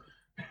ago.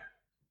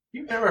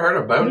 You've never heard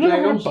of You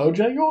never heard of Bojangles?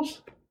 Bojangles?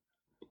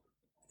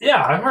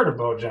 Yeah, I've heard of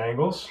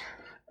Bojangles.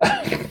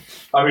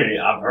 I mean,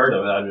 I've heard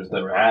of it. I just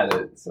never had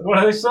it. So. What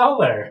do they sell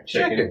there?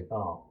 Chicken.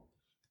 Oh.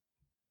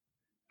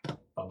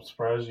 I'm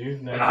surprised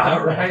you've never.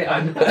 All right,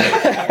 I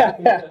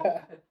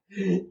know.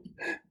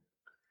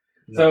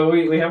 So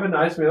we have a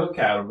nice meal at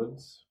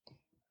Cattleman's.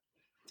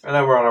 And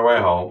then we're on our way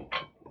home.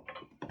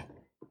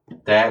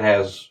 Dad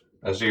has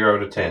a 0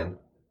 to 10.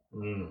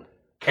 Mm.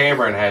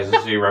 Cameron has a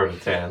 0 to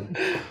 10.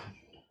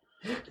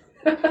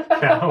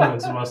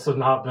 Cattleman's must have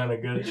not been a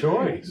good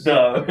choice.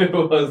 No, it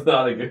was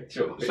not a good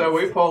choice. So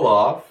we pull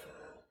off.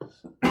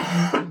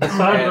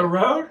 Side of the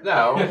road?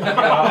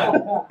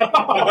 No.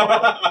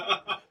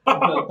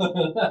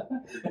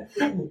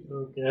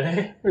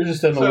 Okay. We're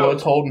just in the So-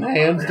 woods holding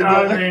hands I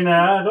together. mean,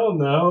 I don't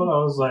know.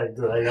 I was like,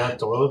 do they got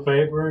toilet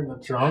paper in the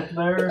trunk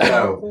there?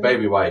 No,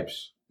 baby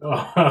wipes.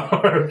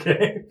 Oh,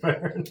 okay.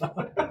 Fair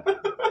enough.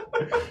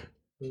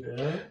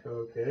 Yeah,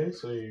 okay.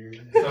 So you.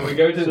 So we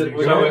go to the.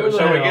 We So, go to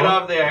so we the- get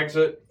off the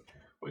exit.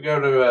 We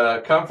go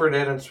to Comfort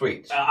Inn and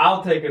Suites.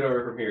 I'll take it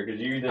over from here because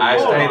you didn't. I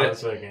Hold stayed on at- a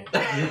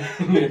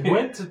second. You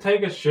went to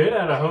take a shit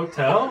at a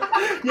hotel?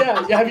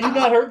 Yeah, have you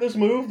not heard this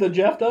move that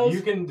Jeff does?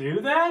 You can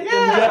do that?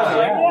 Yeah.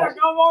 Yeah,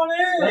 come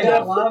on They in.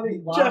 got lobby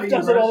Jeff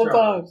does it all the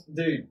restaurants.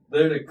 Dude,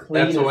 they're the cleanest.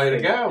 That's the way to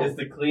thing. go. It's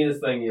the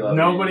cleanest thing you'll ever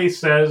Nobody eat.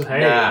 says, hey,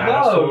 Nah.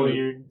 asshole, No.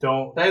 you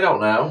don't. They don't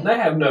know. They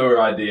have no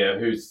idea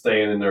who's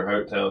staying in their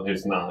hotel and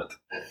who's not.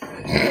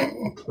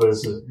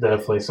 This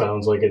definitely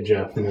sounds like a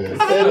Jeff move.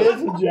 It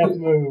is a Jeff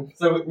move.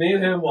 So me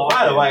and him walk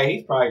By the in. way,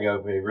 he's probably going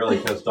to be really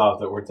pissed off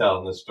that we're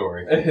telling this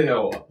story.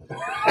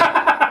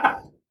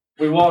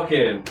 We walk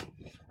in.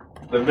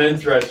 The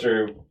men's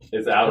restroom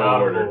is out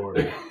of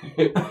order.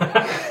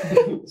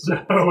 So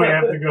we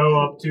have to go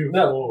up 2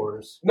 No.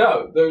 floors.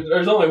 No,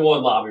 there's only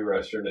one lobby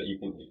restroom that you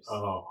can use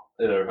Oh.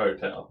 in a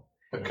hotel.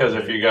 Because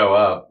if you go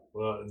up,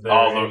 Well,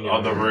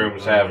 all the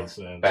rooms have makes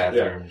sense.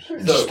 bathrooms.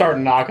 Just start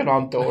knocking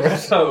on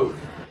doors. So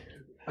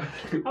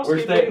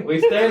Housekeeping. we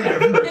stand there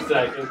for a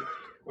second.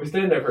 We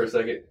stand there for a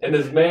second, and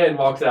this man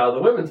walks out of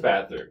the women's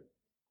bathroom.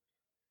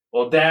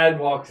 Well, Dad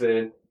walks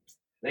in,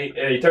 and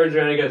he turns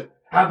around and he goes,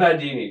 "How bad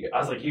do you need it?" I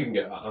was like, "You can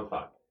go. I'm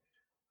fine."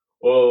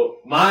 Well,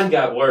 mine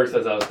got worse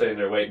as I was standing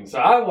there waiting, so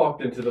I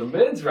walked into the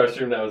men's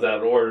restroom that was out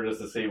of order just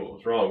to see what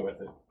was wrong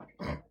with it.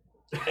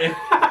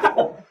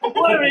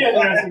 Let me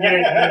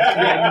investigate this shit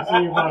and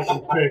see if I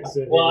can fix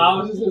it. Well, I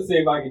was just gonna see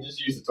if I could just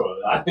use the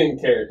toilet. I didn't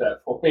care at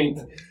that point.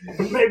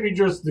 Maybe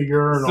just the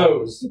urinal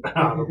was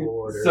out of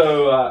order.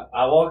 So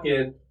I walk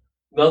in,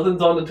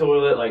 nothing's on the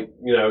toilet. Like,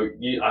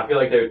 I feel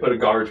like they would put a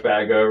garbage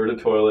bag over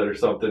the toilet or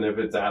something if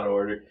it's out of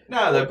order.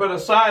 No, they put a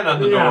sign on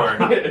the door.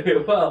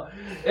 Well,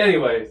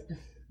 anyways,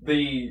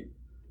 the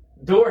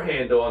door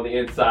handle on the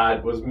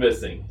inside was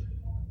missing,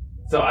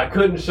 so I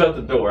couldn't shut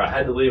the door. I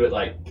had to leave it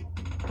like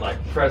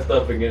pressed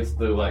up against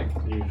the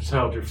You just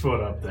held your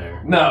foot up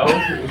there. No.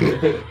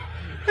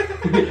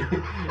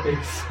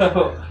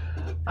 So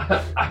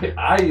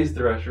I used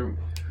the restroom.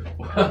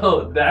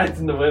 Well, that's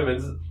in the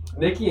women's.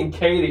 Nikki and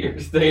Katie are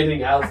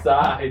standing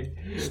outside.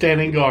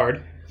 Standing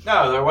guard.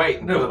 No, they're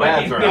waiting for the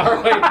bathroom.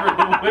 They're waiting for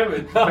the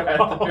women's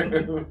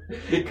bathroom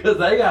because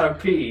they gotta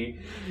pee,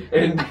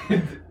 and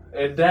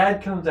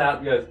Dad comes out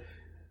and goes,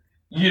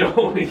 "You don't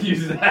want to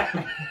use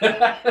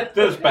that.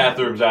 This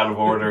bathroom's out of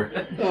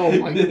order." Oh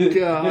my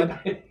god.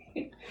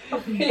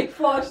 He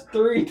flushed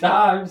 3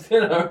 times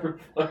and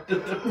overflowed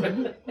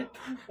the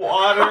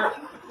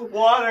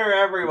Water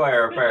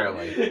everywhere,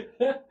 apparently. He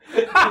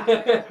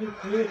said,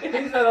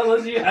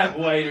 "Unless you have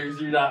waiters,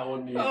 you're not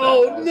wanting to use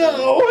Oh that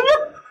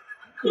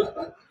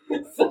bathroom."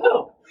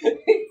 So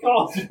he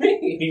calls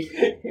me.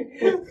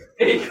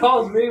 He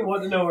calls me,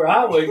 wanting to know where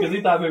I went because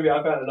he thought maybe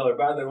I found another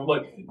bathroom. I'm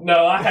like,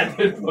 no, I had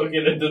to book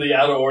it into the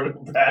out of order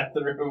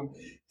bathroom.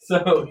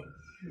 So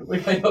we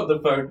hang up the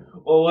phone.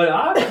 Well, when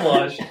I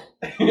flushed,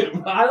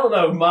 I don't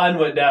know if mine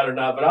went down or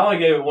not, but I only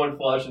gave it one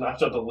flush and I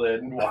shut the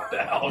lid and walked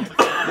out.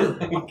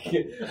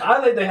 I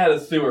think they had a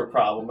sewer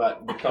problem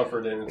at the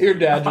Comfort Inn. Your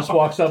dad just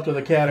walks up to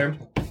the counter.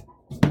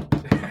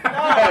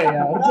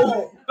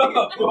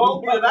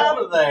 Don't get out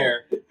of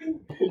there.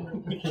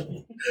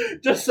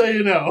 Just so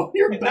you know,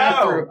 your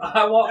bathroom.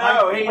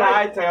 He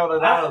hightailed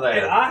it out of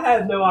there. And I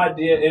had no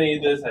idea any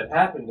of this had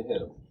happened to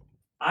him.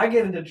 I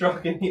get in the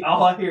truck and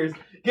all I hear is,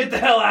 "Get the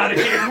hell out of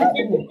here."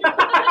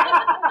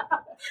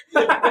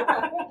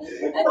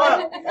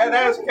 And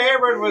as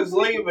Cameron was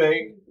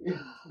leaving,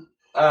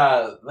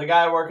 the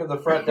guy working the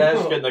front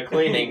desk and the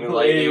cleaning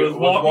lady was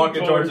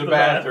walking towards the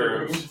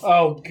bathroom.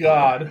 Oh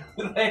god.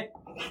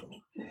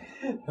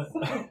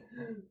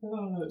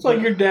 It's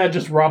like your dad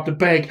just robbed a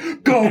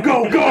bank. Go,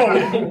 go,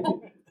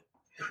 go!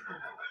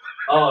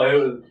 Oh, it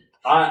was.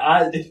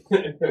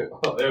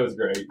 It was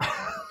great.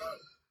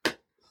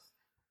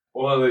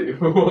 One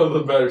of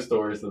the better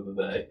stories of the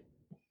day.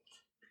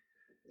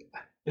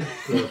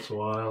 That's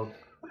wild.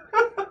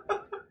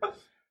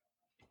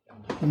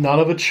 None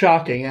of it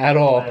shocking at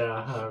all.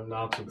 Yeah, I'm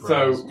not surprised.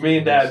 So me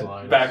and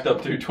Dad backed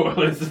up 2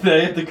 toilets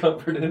today at the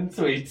Comfort Inn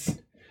Suites.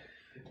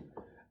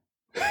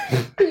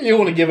 You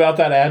want to give out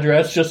that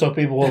address just so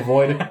people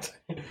avoid it?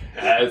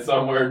 It's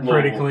somewhere in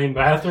Pretty Louisville. clean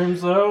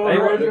bathrooms, though,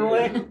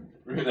 originally.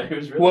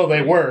 Well,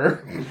 they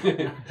were.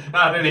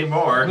 Not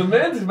anymore. The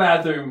men's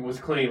bathroom was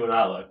clean when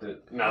I left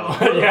it. No.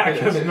 Yeah,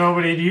 because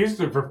nobody had used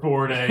it for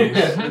 4 days.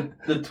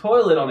 The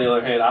toilet, on the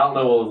other hand, I don't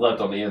know what was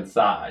left on the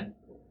inside.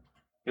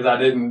 Because I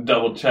didn't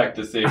double check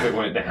to see if it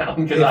went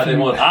down. Because I didn't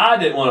want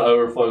to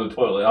overflow the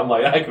toilet. I'm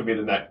like, that could be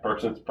the next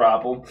person's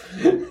problem.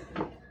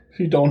 If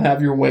you don't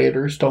have your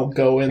waiters, don't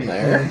go in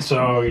there.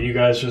 So you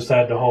guys just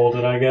had to hold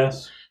it, I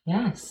guess?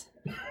 Yes.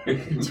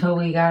 Until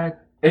we got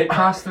to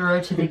cross the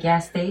road to the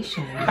gas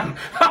station.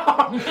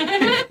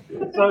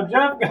 So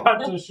Jeff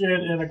got to shit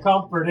in a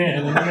Comfort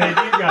Inn and made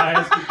you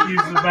guys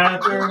use the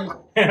bathroom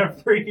in a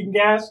freaking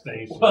gas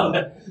station. Well,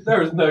 there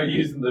was no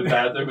use in the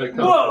bathroom.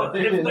 Well,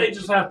 if they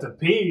just have to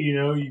pee,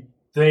 you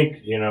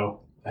think,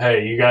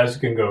 hey, you guys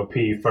can go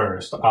pee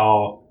first.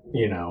 I'll,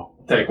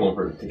 take one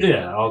for the team.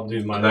 Yeah, I'll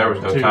do my There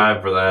was no 2.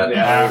 time for that.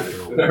 Yeah,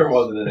 there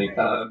wasn't any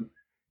time.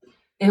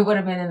 It would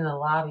have been in the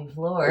lobby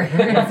floor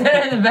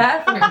instead of the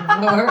bathroom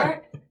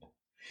floor.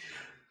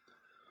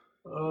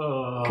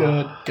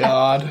 Good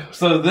God.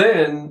 So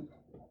then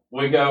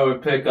we go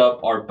and pick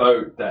up our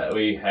boat that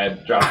we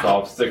had dropped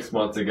off 6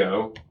 months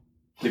ago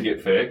to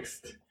get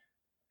fixed.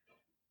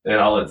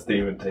 And I'll let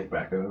Steven take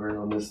back over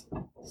on this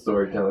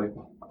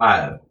storytelling. I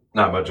have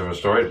not much of a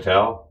story to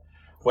tell.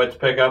 Went to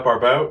pick up our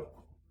boat.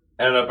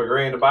 Ended up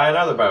agreeing to buy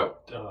another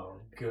boat. Oh,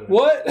 good.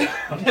 What?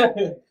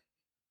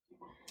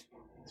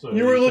 So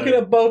You were looking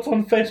at boats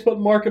on Facebook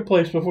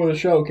Marketplace before the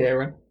show,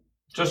 Cameron.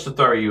 Just to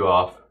throw you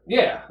off.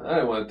 Yeah, I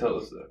didn't want to tell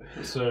the story.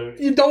 So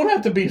You don't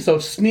have to be so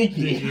did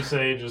sneaky. you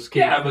say just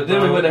keep Yeah, but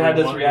then we would have had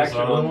this want reaction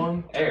other on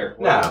one? air.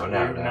 No.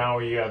 Now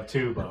you have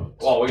 2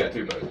 boats. Well, we got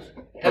 2 boats.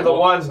 And the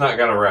one's not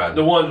going to run.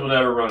 The ones will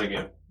never run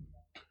again.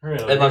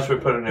 Really? Unless we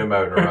put a new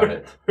motor on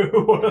it.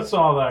 Who would have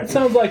saw It that?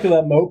 sounds like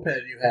that moped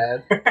you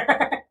had.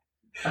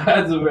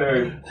 That's a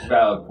very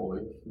valid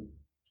point.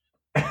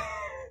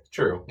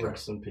 True.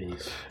 Rest in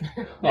peace.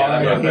 Yeah,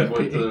 I got that R.I.P..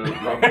 went to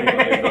Rocky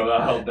Lane, so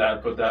I helped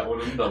Dad put that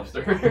one in the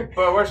dumpster.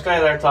 But we're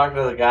standing there talking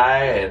to the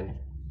guy, and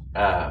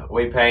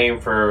we pay him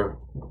for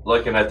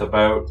looking at the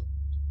boat,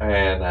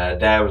 and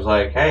Dad was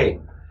like, "Hey,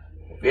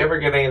 if you ever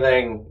get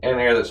anything in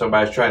here that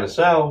somebody's trying to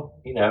sell,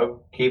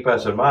 keep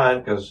us in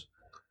mind, because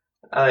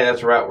I think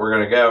that's the route we're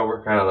going to go.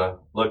 We're kind of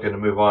looking to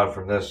move on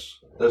from this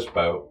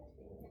boat."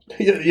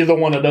 You're the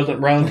one that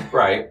doesn't run.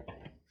 Right.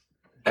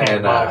 Can't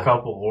And buy a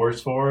couple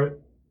oars for it.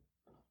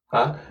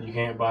 huh? You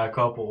can't buy a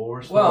couple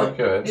oars for Well, We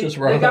could. Just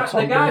the run guy, up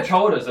some the guy bitch.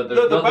 told us that The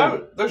there's nothing,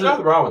 boat. There's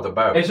nothing wrong with the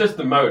boat. It's just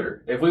the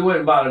motor. If we went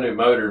and bought a new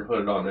motor and put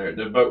it on there,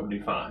 the boat would be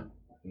fine.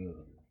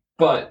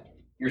 But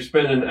you're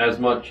spending as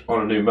much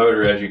on a new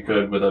motor as you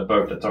could with a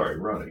boat that's already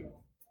running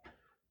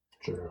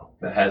True.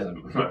 that has a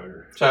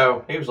motor.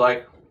 So he was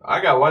like,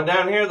 "I got one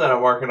down here that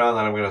I'm working on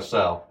that I'm going to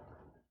sell.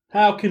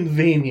 How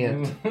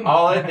convenient.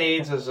 All it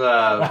needs is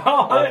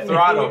a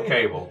throttle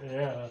cable.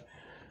 Yeah.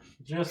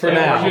 Just For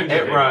now.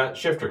 It runs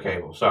shifter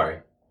cable. Sorry,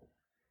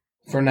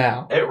 For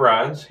now. it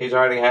runs. He's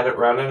already had it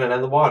running and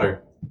in the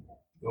water.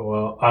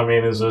 Well, I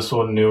mean, is this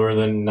one newer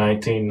than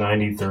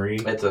 1993?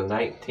 It's a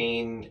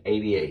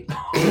 1988.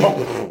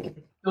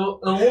 The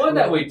one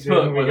that we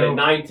took was in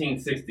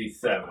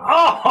 1967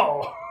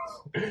 Oh!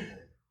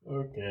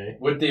 Okay.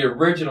 with the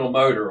original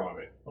motor on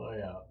it. Oh,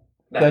 yeah.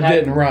 That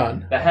didn't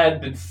run. That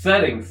had been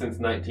setting since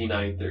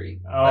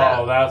 1993.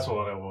 Oh, that's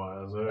what it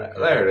was. Okay.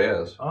 There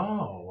it is.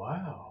 Oh,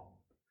 wow.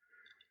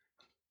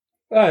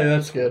 Oh,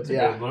 that's good. It's a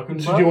Yeah. good-looking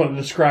Did boat. you want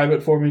to describe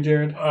it for me,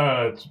 Jared?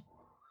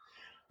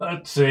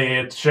 Let's see.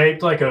 It's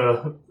shaped like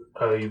a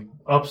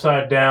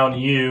upside down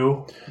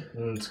U,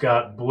 and it's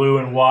got blue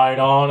and white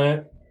on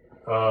it.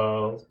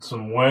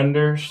 Some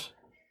winders.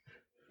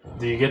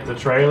 Do you get the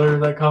trailer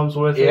that comes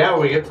with it? Yeah,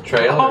 we get the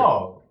trailer.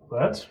 Oh,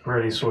 that's a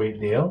pretty sweet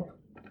deal.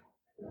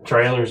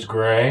 Trailer's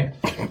gray.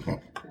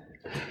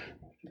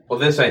 Well,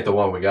 this ain't the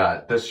one we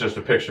got. This is just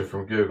a picture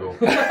from Google.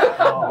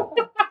 Oh.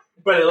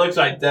 But it looks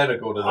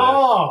identical to this.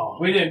 Oh.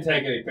 We didn't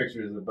take any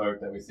pictures of the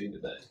boat that we see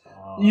today.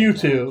 You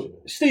two.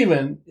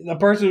 Steven, the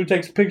person who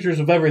takes pictures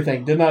of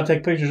everything, did not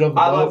take pictures of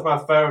the I boat. left my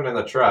phone in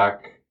the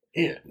truck.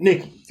 Yeah,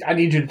 Nick, I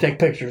need you to take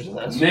pictures of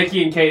this.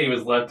 Nikki and Katie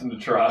was left in the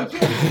truck.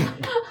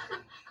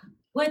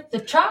 With the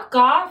truck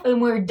off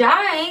and we're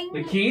dying.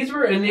 The keys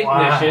were in the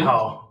ignition.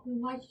 Wow.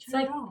 It's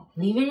like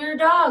leaving your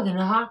dog in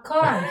a hot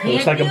car. You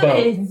Looks can't like a do boat.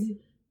 it.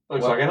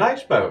 Looks like a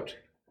nice boat.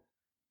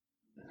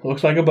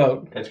 Looks like a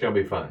boat. It's going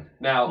to be fun.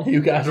 Now,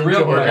 You guys the real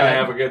enjoy We're Right. going to that.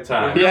 have a good the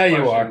time. real Yeah,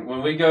 you question, are.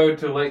 when we go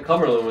to Lake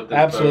Cumberland with this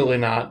Absolutely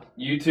boat, not.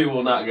 you two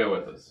will not go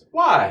with us.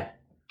 Why?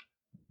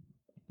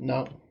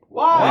 No.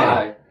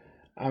 Why?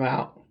 I'm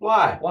out.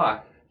 Why?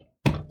 Why?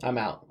 I'm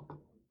out.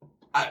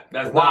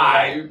 That's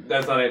Why? Not,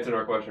 that's not answering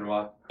our question.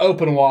 Why?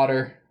 Open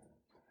water.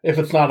 If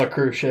it's not a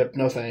cruise ship,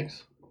 no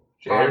thanks.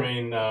 I Jared?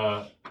 mean,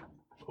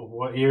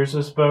 what year's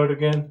this boat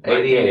again?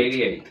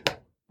 1988.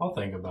 I'll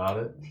think about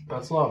it.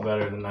 That's a lot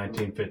better than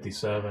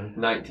 1957.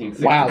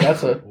 1960. Wow,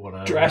 that's a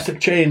Whatever. drastic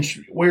change.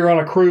 We were on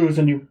a cruise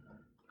and you.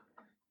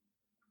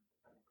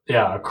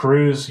 Yeah, a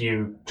cruise,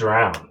 you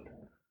drown.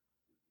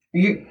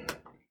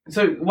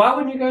 So why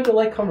wouldn't you go to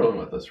Lake Cumberland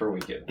with us for a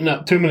weekend?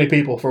 No, too many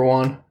people for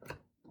one.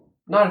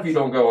 Not if you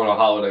don't go on a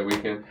holiday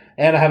weekend.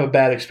 And I have a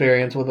bad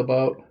experience with a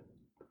boat.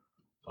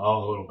 Oh,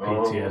 a little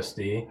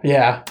PTSD.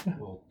 Yeah.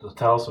 Well,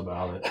 tell us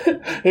about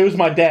it. It was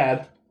my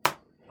dad.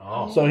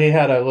 Oh, So he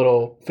had a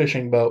little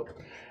fishing boat.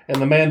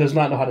 And the man does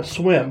not know how to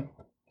swim.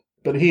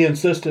 But he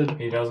insisted.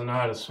 he doesn't know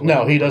how to swim.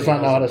 No, he does but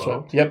not know how to has a swim.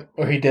 boat. Yep.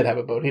 Or he did have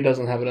a boat. He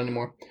doesn't have it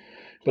anymore.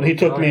 But he I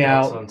feel took like me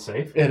that's out.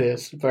 unsafe. It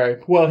is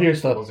very. Well,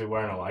 here's the. Was he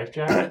wearing a life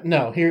jacket?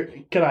 No, here.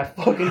 Can I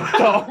fucking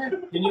talk?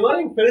 Can you let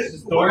him finish the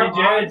story, What-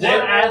 Jared? Then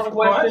what- ask what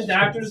questions questions?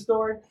 after the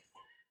story?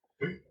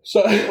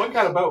 So, What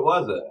kind of boat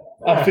was it?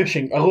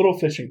 a little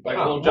fishing boat. Like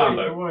a little John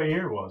boat. What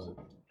year was it?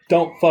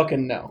 Don't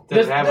fucking know. Did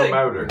it This have a thing-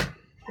 motor?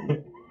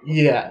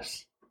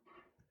 Yes.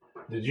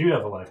 Did you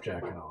have a life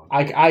jacket on?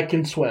 I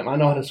can swim. I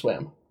know how to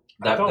swim.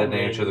 That don't didn't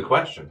mean- answer the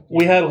question.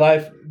 We had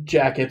life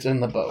jackets in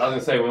the I was boat.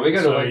 gonna say when we go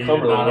to So Lake you did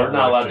Cumberland, not we're have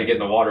not allowed life to get in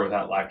the water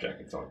without life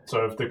jackets on.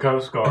 So if the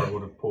Coast Guard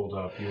would have pulled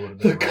up, you would have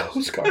The been arrested.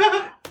 Coast Guard.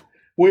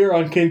 We were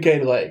on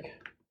Kincaid Lake.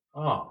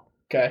 Oh,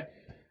 Okay.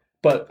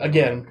 But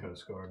again,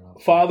 Coast Guard.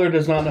 father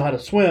does not know how to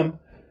swim.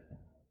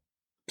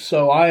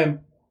 So I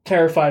am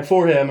terrified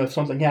for him if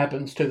something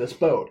happens to this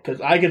boat.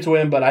 Because I can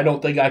swim, but I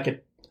don't think I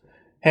could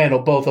handle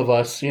both of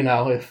us,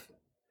 if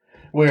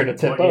we were to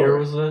tip What year over.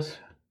 was this?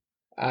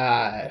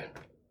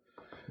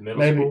 Middle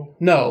Maybe school?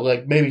 no,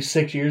 like maybe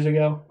 6 years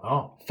ago.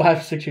 Oh,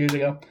 5, 6 years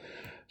ago.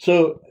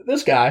 So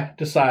this guy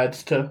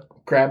decides to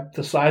grab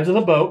the sides of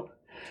the boat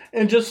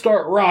and just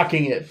start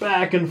rocking it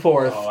back and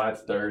forth, Oh,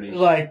 that's dirty.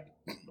 like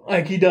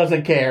he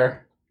doesn't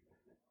care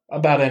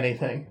about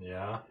anything.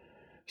 yeah.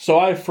 So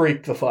I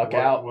freaked the fuck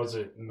out. Was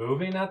it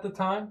moving at the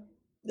time?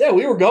 Yeah,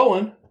 we were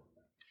going,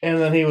 and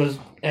then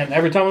and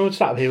every time we would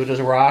stop, he would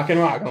just rock and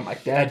rock. And I'm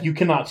like, Dad, you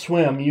cannot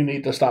swim. You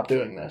need to stop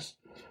doing this.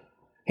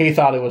 He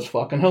thought it was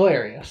fucking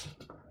hilarious.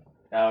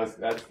 That's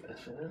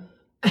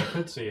I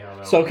could see how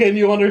that. So can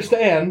you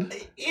understand?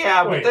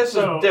 Yeah, but Wait, this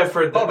so- is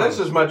different. hold This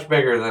on. is much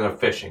bigger than a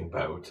fishing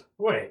boat.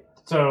 Wait.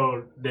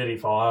 So, did he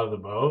fall out of the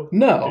boat?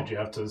 No. Did you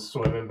have to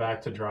swim him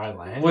back to dry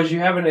land? Was you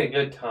having a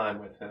good time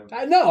with him?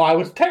 No, I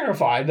was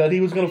terrified that he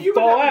was going to You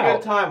would fall have a out.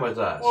 good time with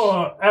us.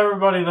 Well,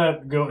 everybody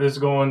that is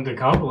going to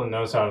Cumberland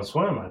knows how to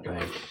swim, I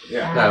think.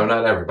 Yeah. No,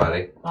 not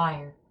everybody.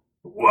 Liar.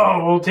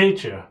 Whoa, we'll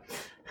teach you.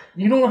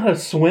 You don't know how to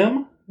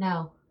swim?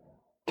 No.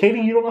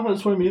 Katie, you don't know how to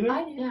swim either?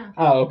 I do not.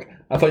 Oh, okay.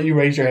 I thought you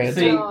raised your hand.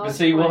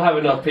 See, we'll have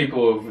enough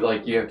people of,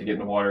 like, you have to get in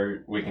the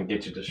water, we can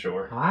get you to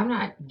shore. Oh, I'm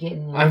not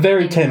getting. I'm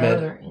very in the timid.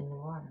 boat or in the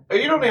water.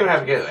 You don't even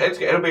have to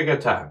get. It'll be a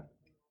good time.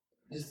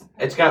 Just,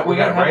 It's got we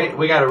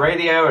got a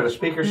radio and a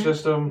speaker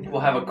system. we'll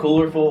have a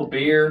cooler full of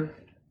beer.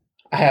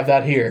 I have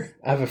that here.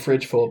 I have a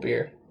fridge full of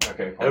beer.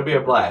 Okay. It'll be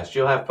a blast.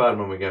 You'll have fun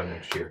when we go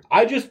next year.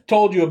 I just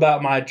told you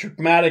about my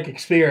traumatic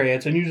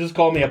experience, and you just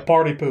called me a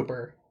party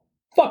pooper.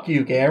 Fuck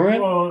you,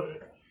 Cameron. Well,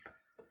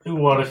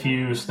 what if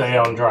you stay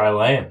on dry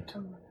land?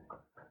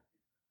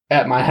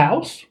 At my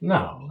house?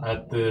 No,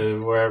 at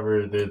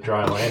wherever the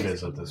dry land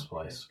is at this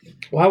place.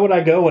 Why would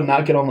I go and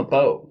not get on the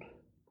boat?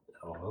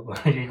 Oh,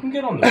 you can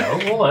get on the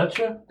boat. We'll let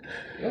you.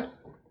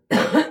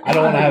 I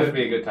don't want to It have would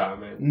be a good time,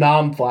 man.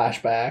 nom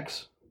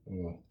flashbacks.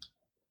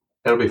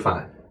 It'll be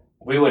fine.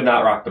 We would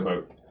not rock the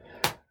boat.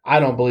 I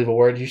don't believe a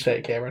word you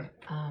say, Cameron.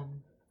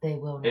 They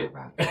will not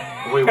rock. the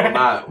boat. We will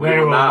not. We They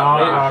will will not.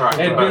 not rock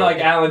the It'd be boat. like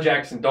Alan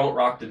Jackson, don't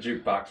rock the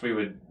jukebox. We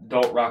would,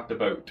 don't rock the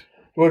boat.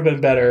 It would have been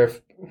better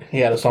if he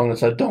had a song that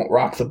said, "Don't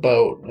rock the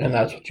boat," and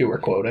that's what you were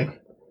quoting.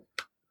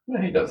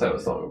 Yeah, he does have a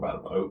song about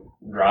a boat.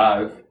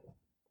 Drive.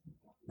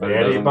 But it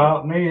Daddy doesn't-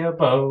 bought me a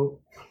boat.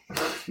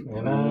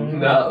 And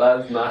No,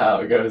 that's not how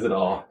it goes at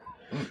all.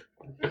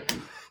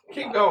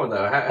 Keep going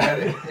though.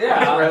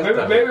 Yeah, Rest of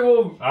it. maybe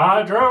we'll.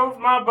 I drove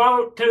my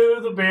boat to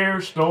the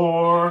beer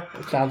store.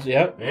 It sounds,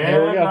 yep.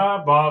 There we And go. I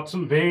bought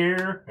some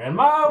beer. And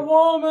my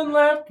woman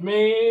left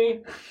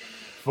me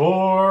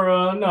for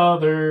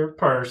another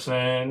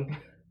person.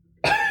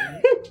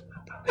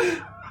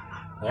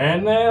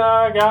 And then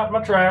I got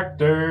my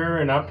tractor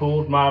and I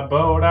pulled my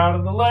boat out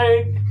of the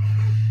lake.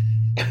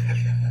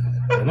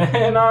 And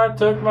then I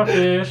took my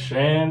fish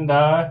and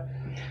I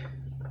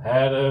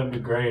had a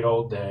great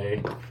old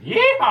day.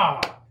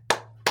 Yeah!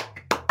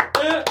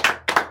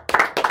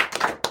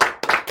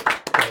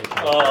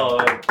 Oh,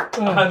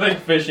 I think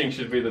fishing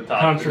should be the top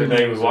Country of the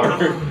name of our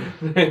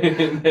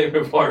music. name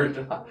of our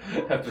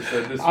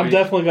episode this I'm week.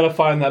 definitely going to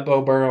find that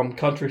Bo Burnham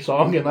country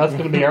song, and that's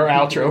going to be our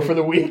outro for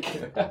the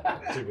week.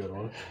 That's a good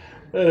one.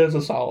 It is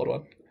a solid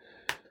one.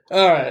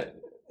 All right.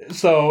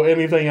 So,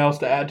 anything else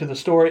to add to the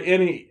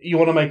story? You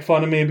want to make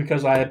fun of me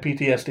because I had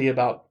PTSD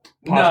about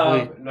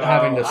possibly No,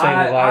 having to save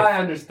I, a life? I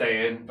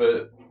understand,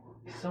 but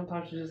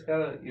sometimes you just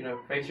gotta,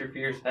 face your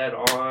fears head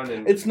on.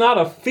 And It's not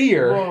a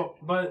fear. Well,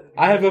 but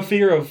I have a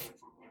fear of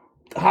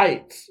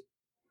heights,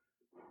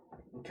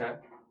 okay,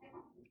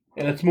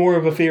 and it's more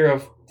of a fear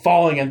of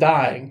falling and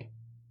dying.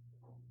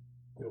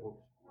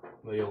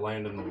 you'll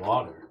land in the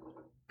water.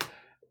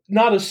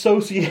 Not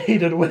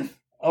associated with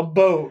a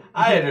boat.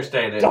 I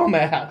understand it.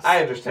 Dumbass.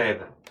 I understand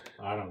it.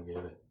 I don't get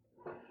it.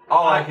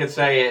 All I can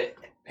say is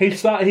He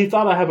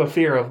thought I have a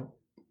fear of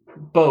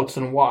boats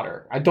and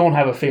water. I don't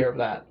have a fear of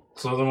that.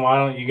 So then why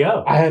don't you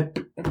go? I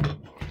had.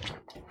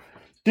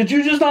 Did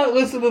you just not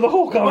listen to the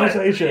whole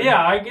conversation? But,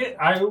 yeah,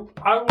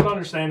 I would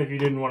understand if you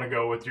didn't want to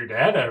go with your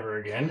dad ever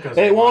again. Cause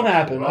It won't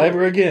happen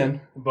ever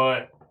again.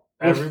 But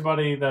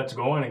everybody that's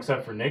going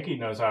except for Nikki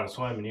knows how to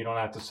swim, and you don't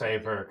have to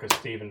save her because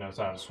Steven knows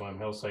how to swim.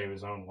 He'll save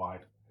his own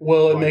wife.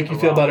 Will it Like make you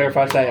the feel better rock. if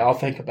I say I'll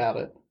think about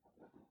it?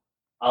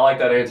 I like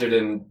that answer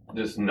than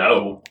just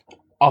no.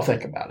 I'll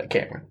think about it,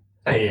 Cameron.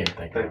 He ain't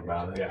thinking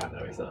about it. Yeah,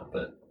 no, he's not.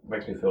 But it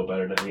makes me feel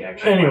better that he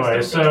actually. Anyway,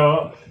 wants to go.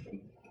 so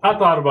I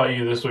thought about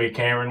you this week,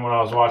 Cameron, when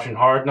I was watching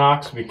Hard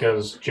Knocks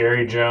because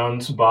Jerry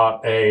Jones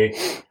bought a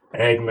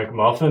Egg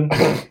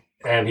McMuffin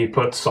and he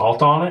put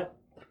salt on it.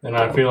 And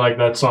I feel like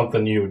that's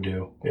something you would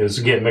do, is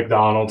get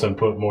McDonald's and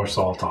put more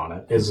salt on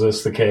it. Is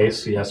this the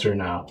case, yes or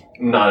no?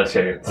 Not a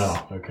chance.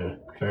 Oh, okay.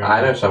 Fair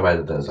I know enough. somebody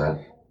that does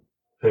that.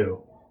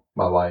 Who?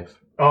 My wife.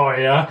 Oh,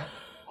 yeah?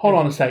 Hold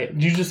on a second.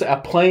 Did you just say a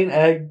plain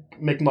egg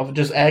McMuffin,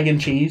 just egg and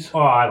cheese? Oh,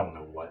 I don't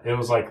know what. It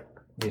was like,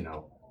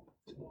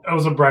 it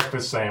was a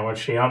breakfast sandwich.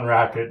 She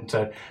unwrapped it and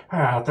said,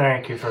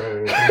 thank you for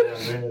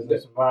doing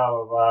this, blah,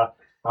 blah, blah.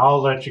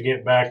 I'll let you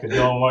get back to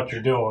doing what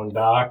you're doing,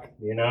 Doc.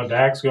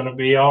 Dak's going to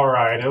be all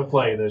right. He'll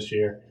play this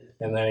year.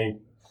 And then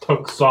he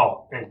took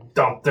salt and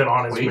dumped it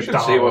on his Well, you should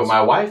McDonald's. see what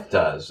my wife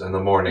does in the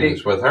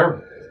mornings with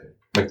her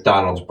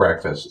McDonald's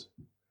breakfast.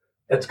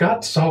 It's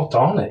got salt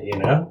on it,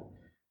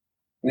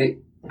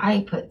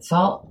 I put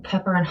salt,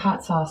 pepper, and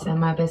hot sauce in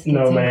my biscuits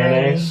No and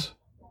mayonnaise. gravy.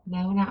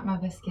 No, not my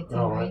biscuits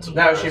Oh, and that's- gravy.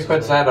 No, she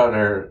puts that on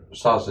her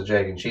sausage,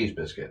 egg, and cheese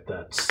biscuit.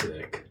 That's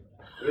sick.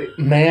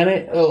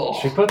 Mayonnaise? Ugh.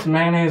 She puts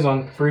mayonnaise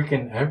on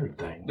freaking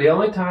everything. The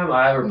only time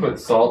I ever put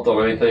salt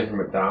on anything from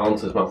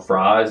McDonald's is my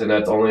fries, and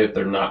that's only if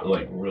they're not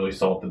like really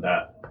salted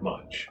that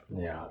much.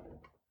 Yeah.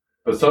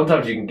 But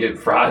sometimes you can get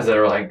fries that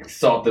are like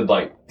salted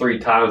like 3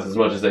 times as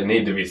much as they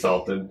need to be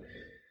salted.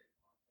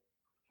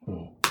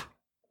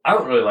 I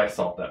don't really like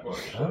salt that much,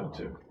 Oh.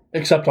 too.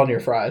 Except on your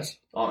fries.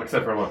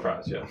 Except for my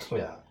fries, yeah.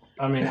 Yeah.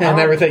 I mean, And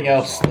everything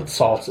else that's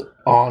salt's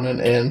on and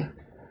in.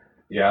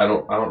 Yeah, I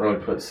don't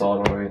really put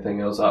salt on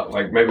anything else.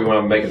 Like maybe when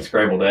I'm making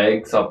scrambled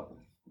eggs, I'll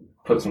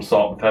put some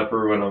salt and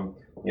pepper when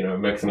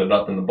I'm mixing it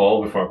up in the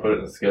bowl before I put it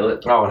in the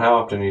skillet. Oh, and how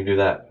often do you do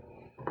that?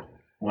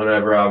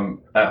 Whenever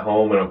I'm at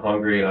home and I'm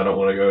hungry and I don't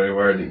want to go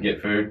anywhere to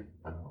get food.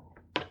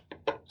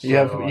 You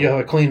have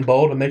a clean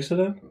bowl to mix it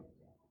in?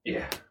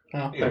 Yeah.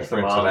 Oh. You Thanks just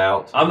rinse to Mom. it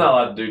out. I'm not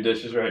allowed to do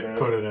dishes right now.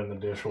 Put it in the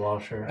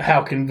dishwasher.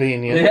 How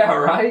convenient. Yeah,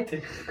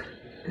 right?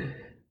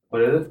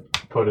 What is it?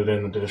 Put it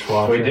in the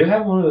dishwasher. We do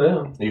have one of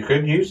them. You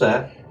could use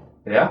that,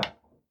 Yeah.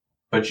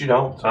 but you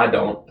don't. I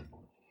don't.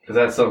 Because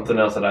that's something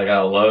else that I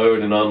gotta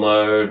load and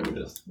unload. We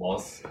just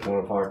lost one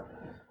of our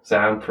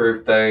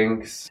soundproof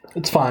things.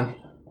 It's fine.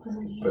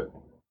 But-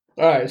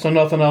 Alright, so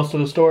nothing else to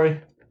the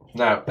story?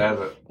 No, that's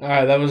it.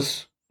 Alright, that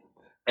was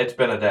It's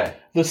been a day.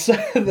 the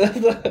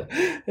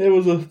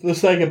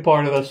second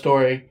part of the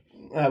story.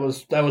 That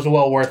was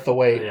well worth the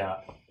wait. Yeah.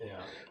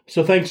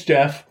 So thanks,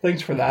 Jeff.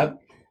 Thanks for that.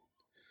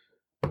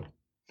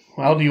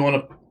 Well, do you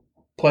want to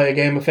play a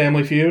game of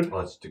Family Feud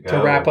Let's go.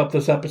 to wrap up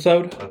this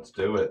episode? Let's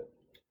do it.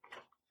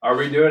 Are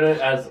we doing it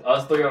as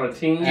us three on a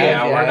team?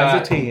 Yeah, we're as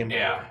not- a team.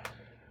 Yeah.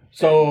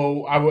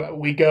 So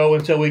we go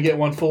until we get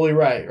one fully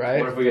right, What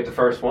right? if we get the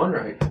first one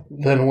right?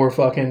 Then we're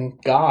fucking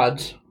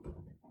gods.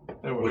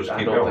 Then we'll Which just I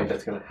keep don't going. think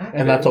that's gonna happen.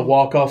 And that's a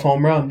walk-off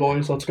home run,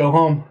 boys. Let's go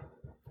home.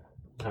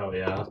 Oh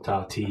yeah,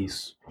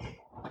 Tatis.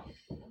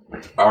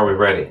 Are we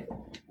ready?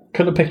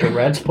 Could have picked a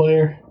Reds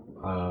player.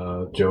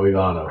 Joey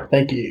Votto.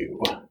 Thank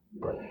you.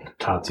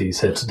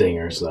 Tatis hits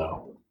dingers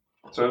though.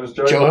 So it was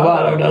Joey Joe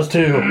Votto. Votto does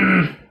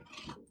too.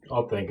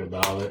 I'll think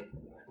about it.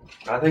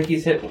 I think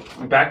he's hit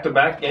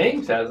back-to-back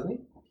games, hasn't he?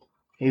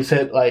 He's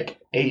hit like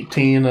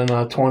 18 in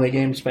a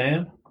 20-game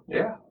span.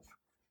 Yeah.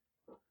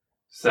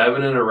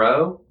 7 in a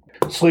row.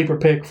 Sleeper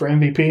pick for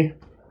MVP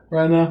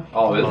right now.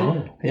 Oh,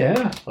 is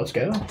Yeah, let's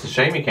go. It's a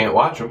shame you can't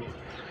watch them.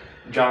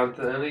 he?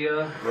 Jonathan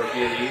India,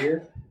 Rookie of the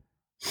Year.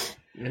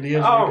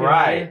 India's All looking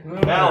right,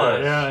 good.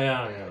 fellas.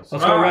 Yeah.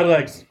 Let's go Red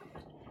Legs.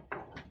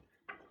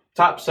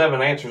 Top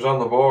 7 answers on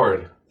the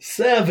board.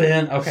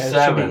 7. Okay, that should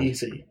 7. be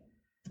easy.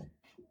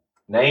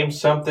 Name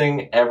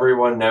something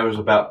everyone knows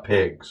about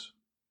pigs.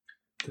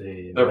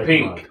 They're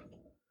pink.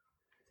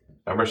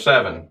 Number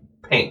 7,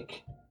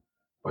 pink.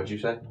 What'd you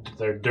say?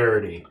 They're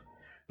dirty.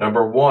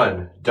 Number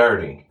 1,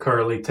 dirty.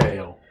 Curly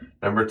tail.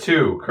 Number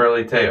 2,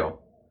 curly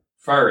tail.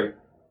 Furry.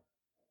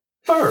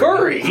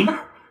 Furry?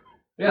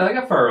 Yeah, they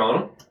got fur on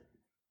them.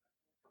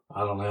 I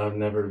don't know. I've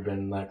never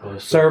been that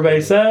close. to Survey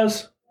it.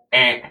 says.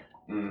 Eh.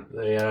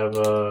 They have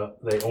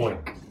they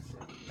oink.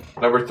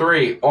 Number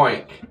 3,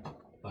 oink.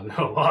 I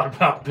know a lot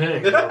about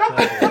pigs. I'll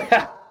tell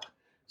you.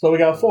 So we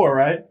got 4,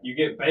 right? You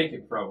get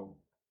bacon from them.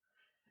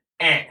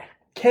 Eh.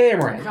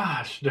 Cameron.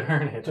 Gosh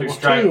darn it! Two,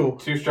 Two.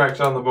 two strikes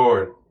on the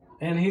board.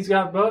 And he's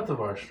got both of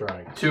our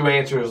strikes. 2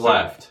 answers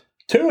left.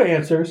 2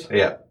 answers.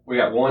 Yeah. We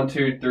got 1,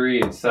 2,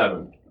 3, and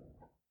 7.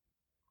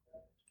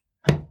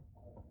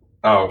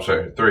 Oh, I'm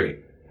sorry. 3.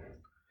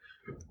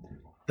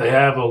 They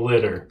have a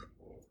litter.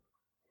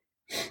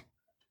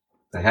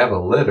 They have a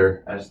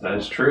litter. That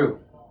is true.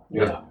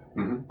 Yeah.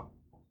 Mhm.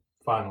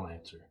 Final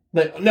answer.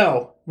 They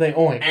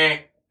oink. Eh.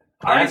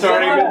 That's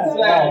already been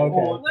said.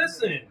 Oh, okay.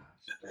 Listen.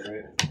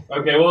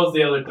 Okay, what was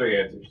the other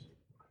 3 answers?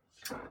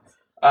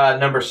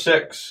 Number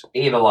 6,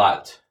 eat a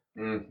lot.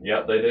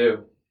 Yep, they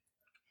do.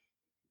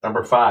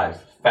 Number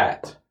 5,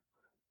 fat.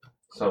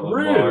 Some of them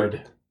are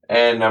Rude.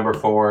 And number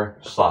 4,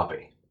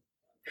 sloppy.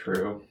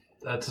 true.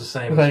 That's the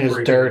same. I think as it's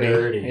freaking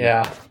dirty.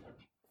 Yeah.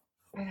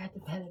 I got the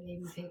pet a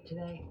baby pig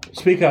today.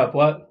 Speak up.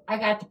 What? I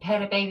got the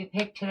pet a baby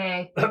pig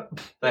today.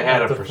 They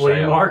had At them the for flea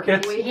sale.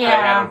 market. They had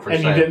Yeah. them for And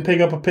sale. you didn't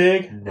pick up a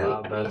pig?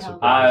 No. That I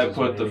surprises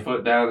put me. the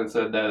foot down and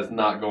said that is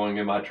not going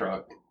in my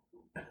truck.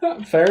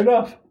 Fair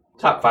enough.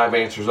 Top 5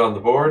 answers on the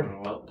board.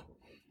 Well,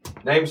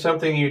 Name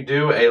something you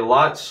do a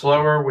lot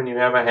slower when you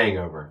have a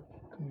hangover.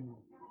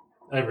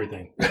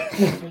 Everything.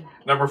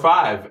 Number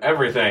 5,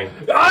 everything.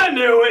 I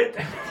knew it.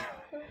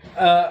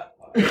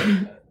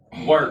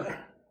 work.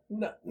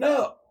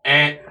 No.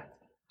 And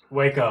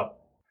Wake up.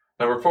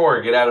 number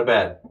 4, get out of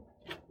bed.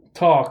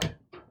 Talk.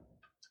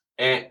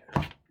 And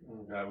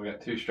Oh God, we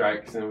got 2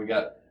 strikes and we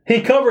got.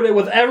 He covered it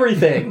with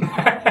everything.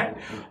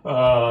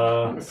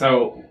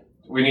 So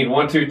we need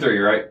 1, 2, 3,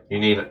 right? you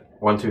need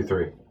 1, 2,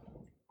 3.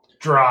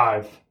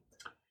 Drive.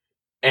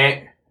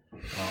 And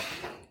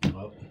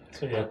Well,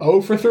 so yeah.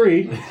 0 for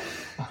 3.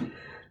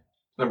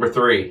 number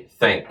 3,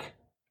 think.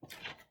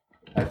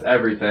 That's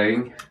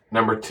everything.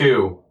 Number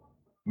 2,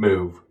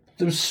 move.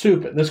 It was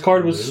stupid. This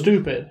card was Move?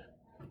 stupid.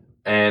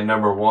 And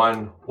number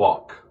 1,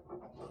 walk.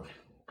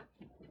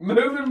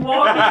 Move and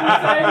walk is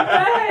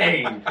the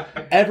same thing.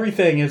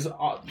 Everything is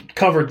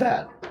covered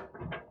that.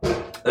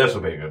 This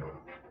will be a good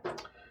one.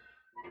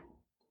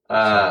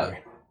 Sorry.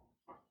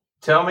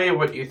 Tell me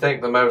what you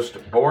think the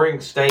most boring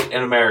state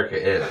in America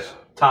is.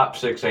 Top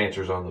 6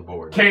 answers on the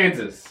board.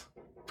 Kansas.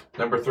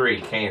 Number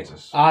 3,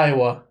 Kansas.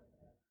 Iowa.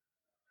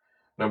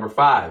 Number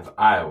 5,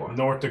 Iowa.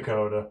 North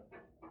Dakota.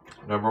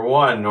 Number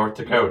 1, North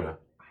Dakota.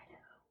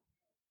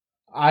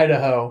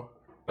 Idaho.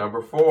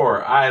 Number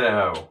 4,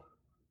 Idaho.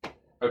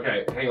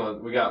 Okay, hang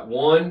on. We got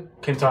 1.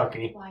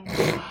 Kentucky.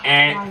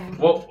 And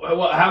Well,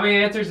 how many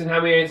answers and how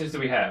many answers do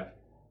we have?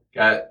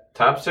 got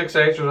top 6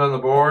 answers on the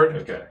board.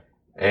 Okay.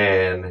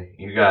 And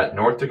you got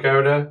North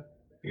Dakota,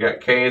 you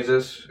got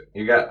Kansas,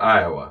 you got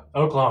Iowa,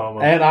 Oklahoma.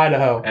 And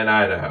Idaho. and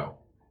Idaho.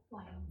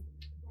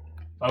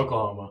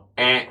 Oklahoma.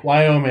 And,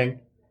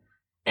 Wyoming.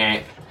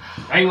 and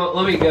Hang on.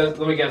 Let me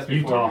guess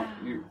before.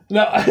 Utah.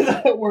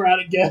 No, we're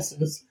out of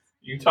guesses.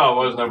 Utah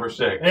was number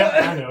 6. Yeah,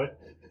 I knew it.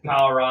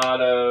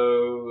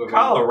 Colorado.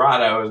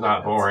 Colorado is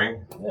not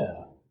boring.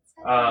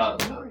 Yeah.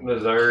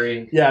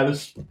 Missouri. Yeah,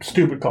 this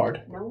stupid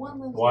card. No one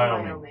lives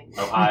Wyoming. in Wyoming.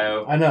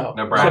 Ohio. I know.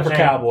 Nebraska. Except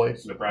for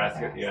Cowboys.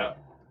 Nebraska. Yeah.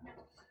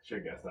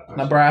 Should guess that.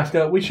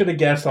 Nebraska. We should have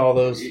guessed all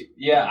those.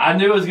 Yeah, I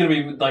knew it was gonna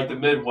be like the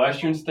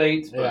Midwestern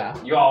states, but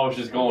Yeah. you all was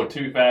just going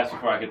too fast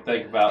before I could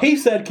think about. He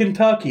said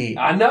Kentucky.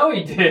 I know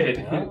he did.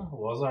 Yeah,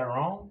 was I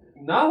wrong?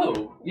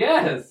 No.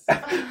 Yes.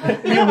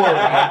 You were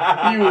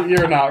wrong.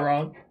 You're not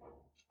wrong.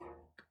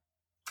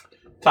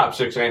 Top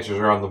 6 answers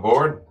are on the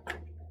board.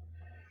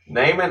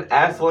 Name an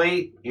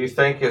athlete you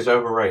think is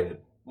overrated.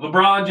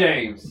 LeBron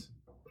James.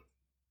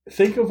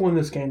 Think of when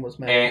this game was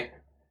made. And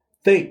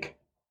Think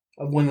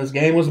of when this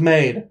game was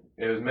made.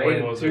 It was When made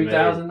in was it made?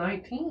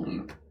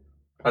 2019.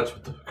 that's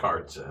what the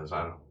card says.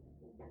 I don't.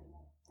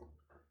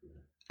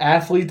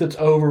 Athlete that's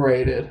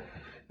overrated.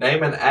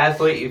 Name an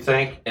athlete you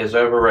think is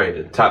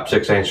overrated. Top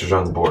 6 answers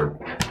on the board.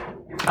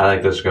 I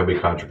think this is going to be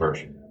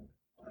controversial.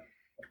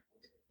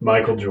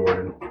 Michael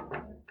Jordan.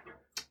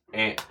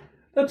 And,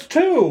 That's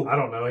 2. I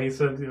don't know. He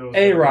said it was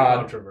A-Rod.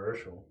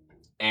 controversial.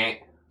 and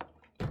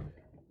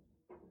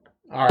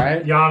All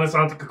right. Giannis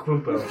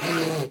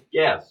Antetokounmpo.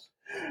 yes.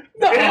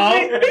 No,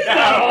 he's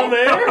not on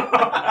there.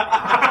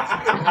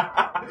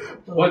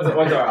 What's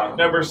our option?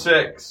 Number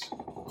 6,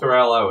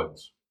 Terrell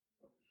Owens.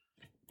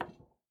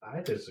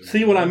 I disagree.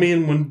 See what I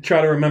mean when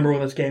try to remember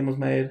when this game was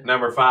made?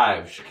 Number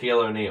 5,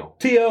 Shaquille O'Neal.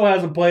 T.O.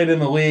 hasn't played in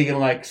the league in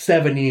like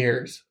 7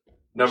 years.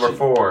 Number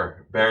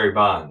 4, Barry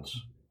Bonds.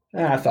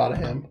 I thought of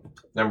him.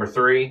 Number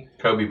 3,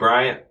 Kobe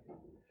Bryant.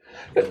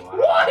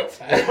 What?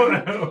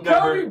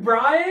 Kobe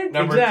Bryant?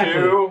 Number Exactly.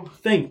 2,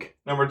 Think.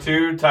 number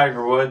 2,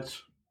 Tiger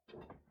Woods.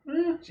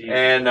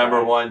 And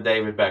number 1,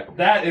 David Beckham.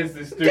 That is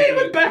the stupid.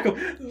 David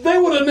Beckham. They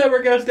would have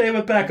never guessed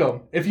David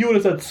Beckham. If you would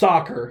have said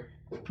soccer,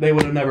 they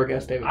would have never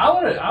guessed David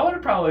Beckham. I would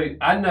have probably.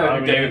 I know I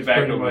who mean, David he's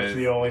pretty Beckham much is.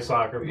 the only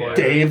soccer player.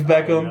 Dave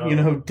Beckham. I know. You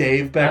know who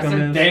Dave I Beckham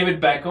said is?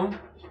 David Beckham.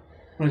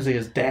 What is he,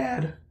 his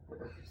dad?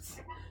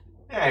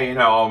 Yeah, you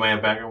know, old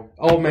man Beckham.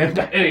 Old man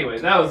Beckham. Anyway,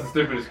 that was the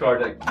stupidest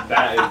card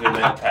that is in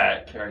that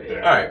pack right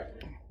there. All right.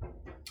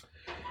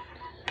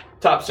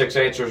 Top 6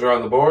 answers are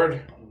on the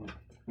board.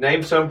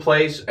 Name some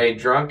place a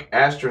drunk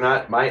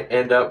astronaut might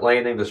end up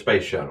landing the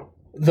space shuttle.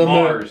 The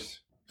Mars.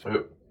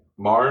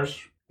 Mars.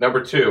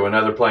 Number 2,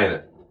 another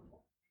planet.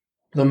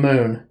 The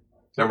moon.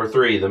 Number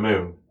 3, the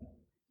moon.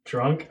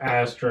 Drunk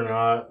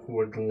astronaut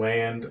would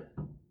land.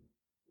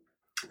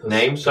 the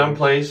Name space- some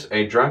place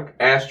a drunk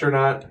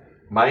astronaut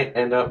might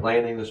end up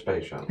landing the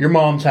space shuttle. Your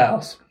mom's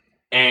house.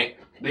 And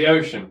The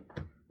ocean.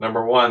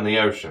 number 1, the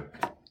ocean.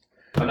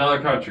 Another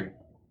country.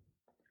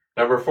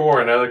 Number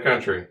 4, another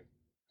country.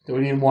 Do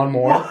we need one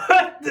more?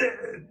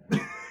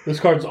 This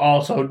card's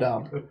all so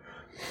dumb.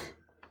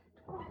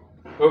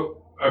 Oh,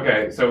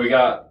 okay, so we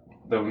got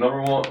the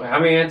number 1. How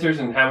many answers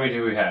and how many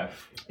do we have?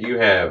 You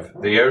have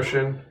the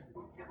ocean,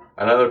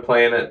 another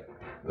planet,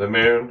 the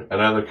moon,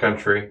 another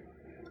country.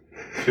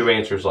 2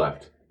 answers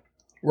left.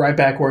 Right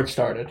back where it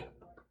started.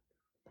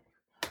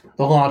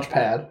 The launch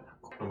pad.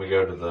 Let me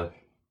go to the.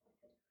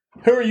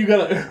 Who are you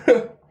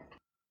gonna...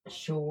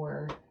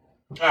 Sure.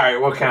 All right,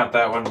 we'll count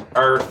that one.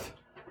 Earth.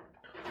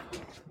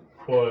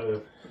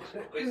 What?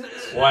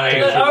 1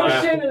 answer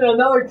left. in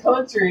another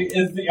country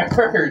is the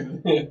Earth.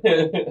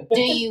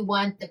 Do you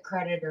want the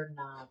credit or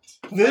not?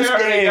 This We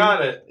already game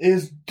got it.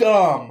 is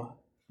dumb.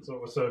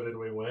 So did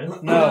we win? No, we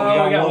we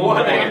got got One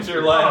more.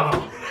 answer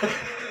left.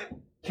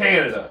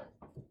 Canada.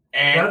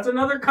 And That's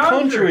another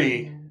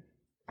country.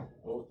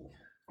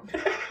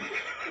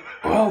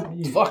 Well,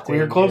 You fuck, we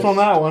were dingus. close on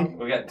that one.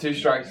 We got 2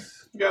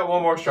 strikes. you got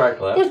 1 more strike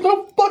left. There's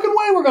no fucking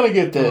way we're gonna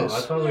get Oh, this.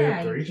 I thought we Yeah,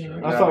 had 3 you strikes.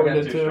 can. I thought we got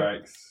did 2 too.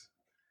 strikes.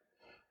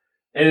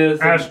 It is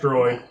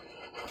Asteroid.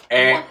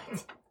 And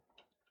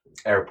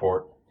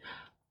airport.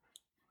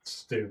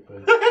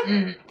 Stupid.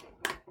 Mm.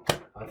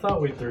 I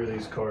thought we threw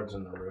these cards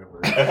in the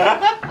river.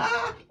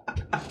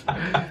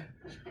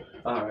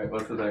 All right,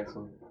 what's the next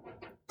one?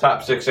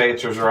 Top 6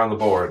 answers are on the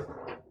board.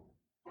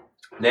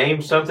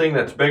 Name something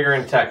that's bigger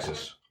in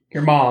Texas.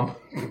 Your mom.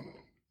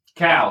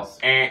 Cows.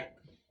 And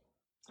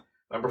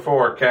number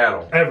 4,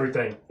 cattle.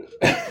 Everything.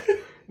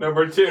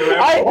 Number 2,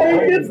 I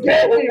hate this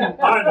game!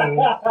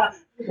 I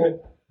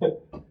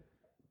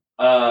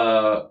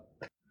know.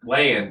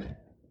 Land.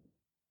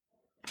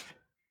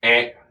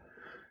 and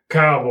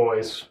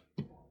Cowboys.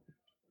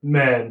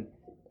 Men.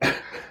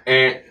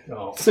 and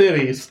Oh.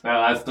 Cities.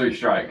 No, that's 3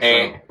 strikes.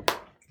 And- So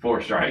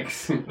 4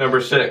 strikes.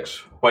 number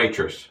 6,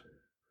 waitress.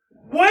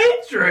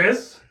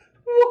 Waitress?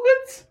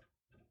 What?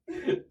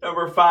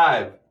 Number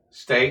 5,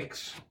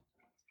 steaks.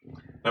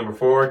 Number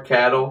 4,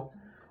 cattle.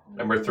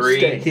 Number 3,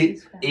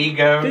 Steak.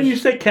 egos. Didn't you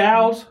say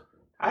cows?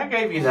 I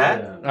gave you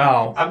that.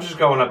 Oh, I'm just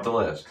going up the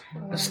list.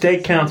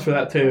 steak counts for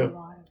that too.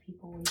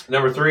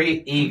 Number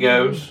 3,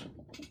 egos.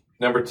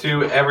 Number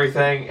 2,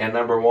 everything. And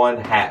number 1,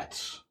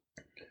 hats.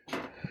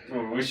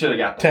 We should have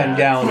got the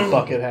 10-gallon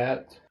bucket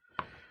hat.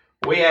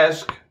 We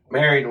ask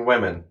married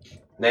women,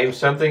 name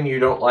something you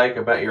don't like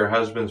about your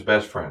husband's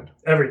best friend.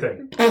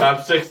 Everything.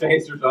 Top 6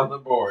 answers on the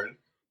board.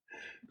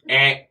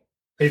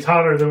 He's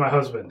hotter than my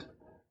husband.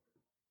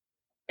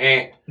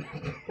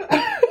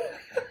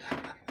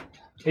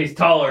 He's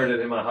taller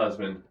than my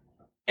husband.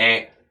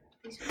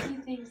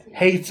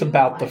 Hates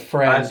about the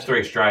friend. That's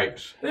 3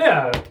 strikes.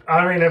 Yeah,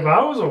 I mean, if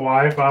I was a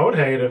wife, I would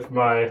hate if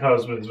my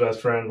husband's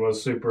best friend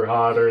was super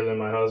hotter than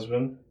my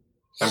husband.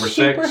 Number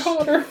Super 6,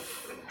 hotter.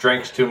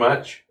 drinks too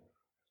much.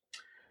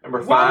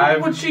 Number Why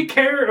 5, would she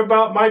care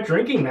about my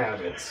drinking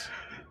habits?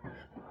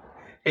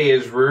 he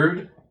is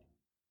rude.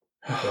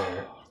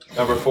 Fair.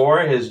 Number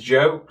 4, his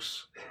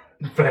jokes.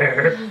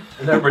 Fair.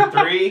 Number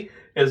 3,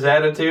 his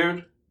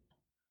attitude.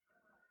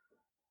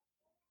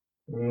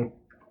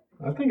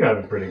 I think I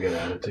have a pretty good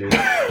attitude.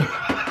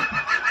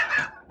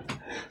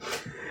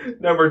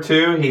 Number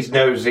 2, he's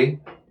nosy.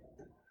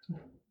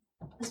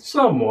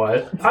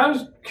 Somewhat. I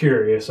was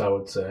curious, I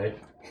would say.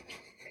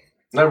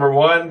 Number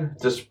 1,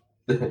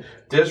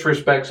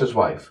 disrespects his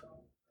wife.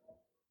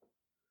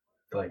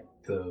 Like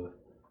the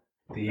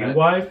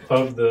wife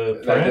of the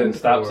That friend? didn't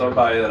stop or-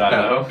 somebody that I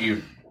know.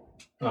 You,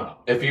 Oh.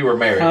 if you were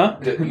married, Huh?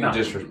 you No.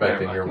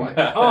 disrespecting your wife.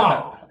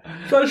 Oh.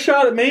 Is that a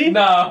shot at me?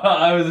 No,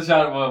 I was a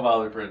shot at one of my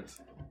other friends.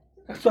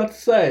 That's what to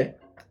say.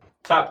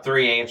 Top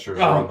 3 answers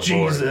are on Oh, the board.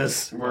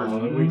 Jesus. We're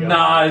we got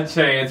not a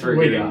chance for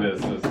We getting got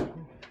this.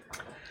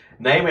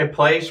 Name a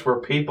place where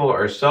people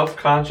are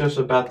self-conscious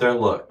about their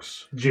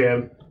looks.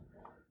 Jim.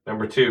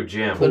 Number 2,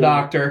 gym. The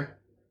doctor.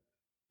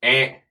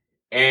 Eh,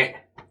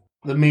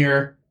 The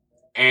mirror.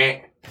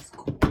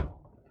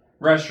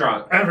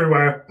 Restaurant.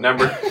 Everywhere.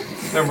 Number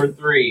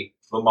 3,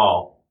 the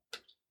mall.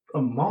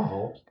 A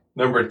mall?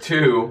 Number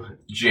 2,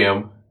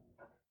 gym.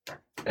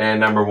 And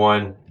number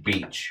 1,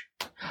 beach.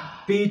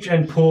 Beach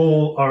and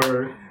pool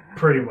are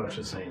pretty much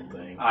the same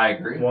thing. I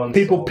agree. One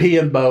People solid- pee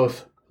in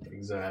both.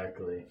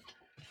 Exactly.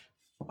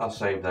 I'll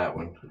save that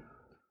one.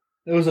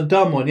 It was a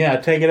dumb one. Yeah,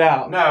 take it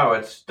out. No,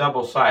 it's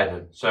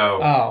double-sided.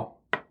 So,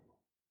 Oh.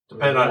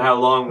 depending on how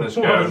long this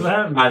What does goes,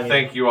 that mean? I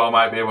think you all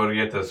might be able to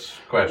get this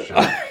question.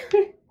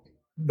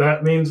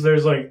 That means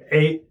there's like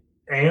 8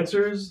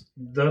 answers?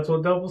 That's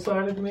what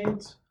double-sided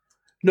means?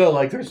 No,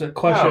 like there's a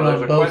question No,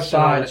 there's on a both question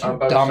on- sides, on you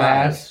both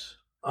dumbass. sides.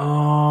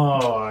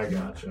 Oh, I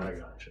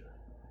gotcha.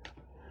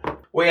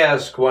 We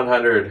ask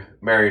 100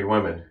 married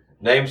women,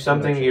 name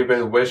something No you've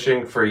been chance.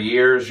 wishing for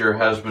years your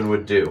husband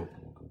would do.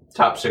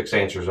 Top 6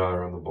 answers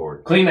are on the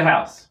board. Clean the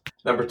house.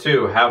 Number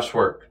 2,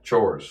 housework,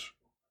 chores.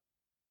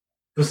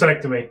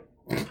 Vasectomy.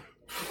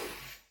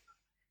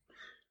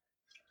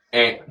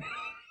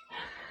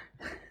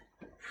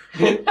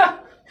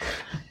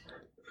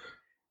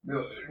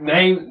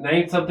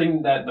 Name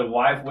something that the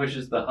wife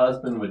wishes the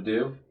husband would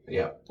do.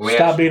 Yeah.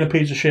 Stop being a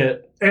piece of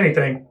shit.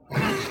 Anything.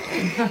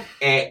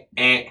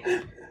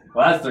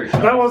 Well, that's 3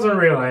 shots. That wasn't a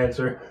real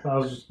answer. I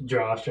was just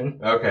joshing.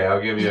 Okay,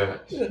 I'll give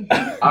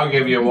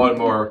you one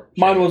more.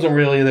 Mine wasn't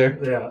real either.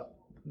 Yeah.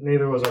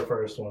 Neither was our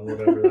first one,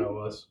 whatever that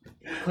was.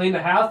 Clean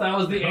the house. That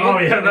was the answer. Oh,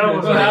 yeah, that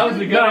was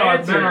the good no,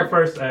 it's been answer. our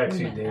first X,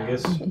 you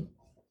dingus.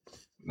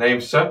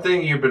 Name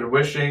something you've been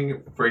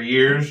wishing for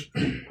years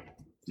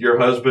your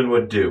husband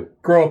would do.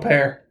 Grow a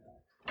pair.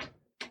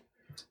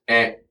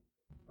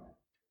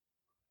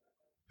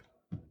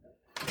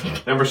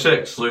 Number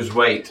 6, lose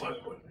weight.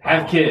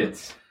 Have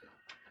kids.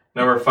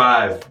 Number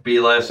 5, be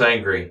less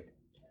angry.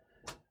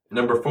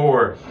 Number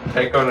 4,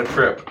 take on a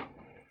trip.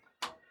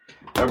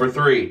 Number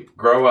 3,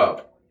 grow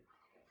up.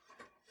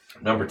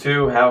 Number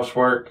 2,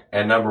 housework.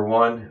 And number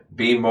 1,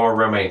 be more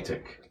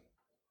romantic.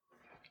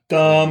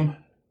 Dumb.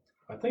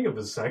 I think a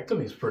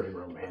vasectomy is pretty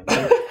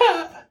romantic.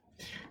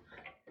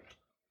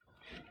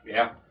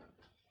 Yeah.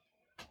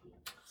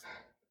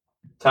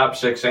 Top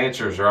 6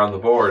 answers are on the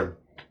board.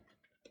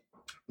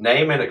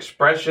 Name an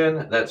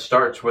expression that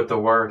starts with the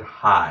word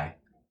hi.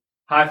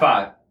 High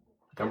five.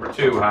 Number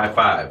 2, high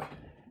five.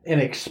 An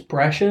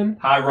expression?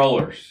 High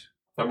rollers.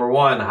 Number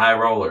 1, high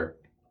roller.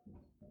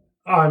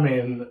 I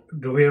mean,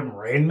 do we have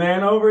Rain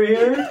Man over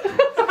here?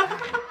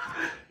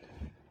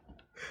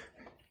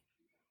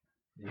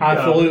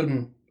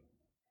 Highfalutin.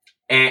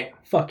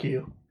 Fuck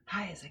you.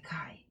 High as a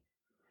kite.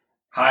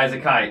 High as a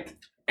kite.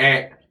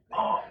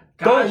 Oh,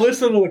 Don't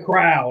listen to the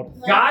crowd.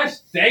 Gosh,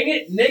 dang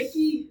it,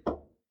 Nikki.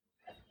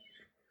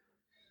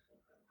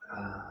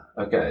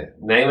 Okay.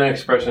 Name an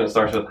expression that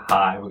starts with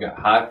high. We got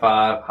high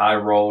five, high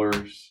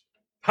rollers.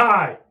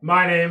 Hi,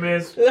 my name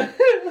is.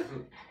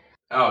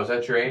 Oh, is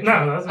that your answer?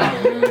 No, that's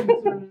not. There's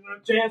no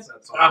chance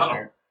that's on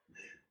there.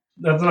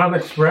 That's not an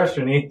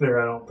expression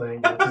either. I don't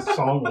think it's a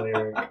song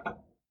lyric.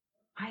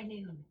 High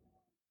noon.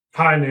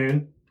 High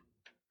noon,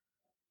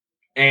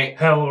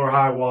 hell or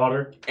high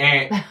water.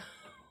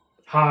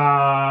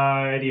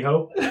 Heidi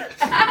Ho.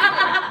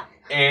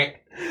 Eh.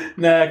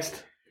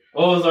 Next.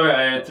 What was our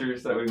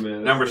answers that we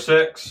missed? Number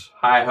 6,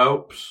 high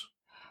hopes.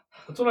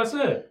 That's what I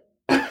said.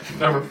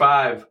 Number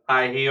 5,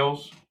 high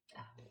heels.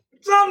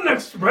 It's not an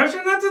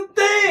expression. That's a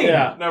thing.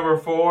 Yeah. Number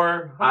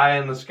 4, high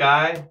in the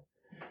sky.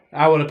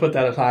 I would have put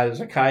that as high as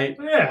a kite.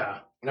 Yeah.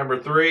 Number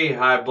 3,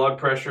 high blood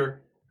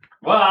pressure.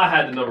 Well, I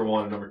had the number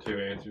 1 and number 2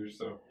 answers,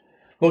 so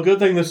Well, good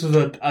thing this is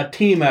a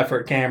team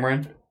effort,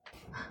 Cameron.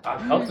 I'm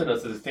helping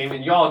us as a team,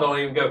 and y'all don't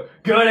even go,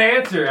 good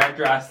answer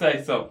after I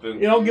say something.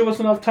 You don't give us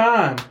enough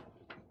time.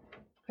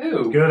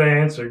 Who? Good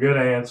answer. Good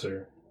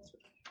answer.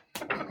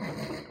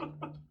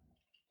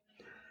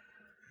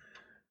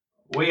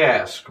 We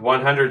ask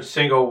 100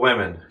 single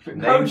women.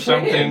 No Name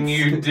something chance.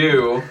 you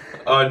do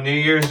on New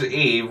Year's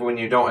Eve when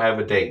you don't have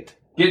a date.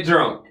 Get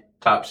drunk.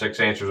 Top 6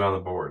 answers on the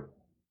board.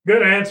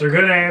 Good answer.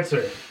 Good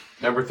answer.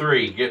 Number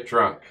 3, get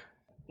drunk.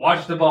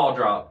 Watch the ball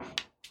drop.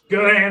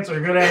 Good answer.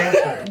 Good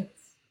answer.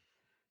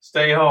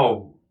 Stay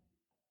home.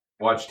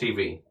 Watch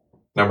TV.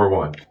 Number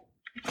 1.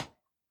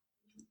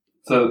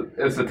 So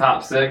it's the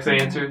top 6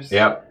 answers?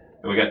 Yep.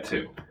 And we got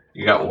 2.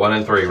 You got 1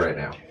 and 3 right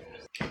now.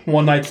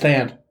 One night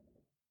stand.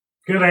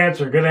 Good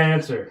answer. Good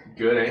answer.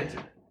 Good answer.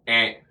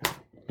 Eh.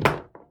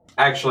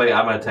 Actually,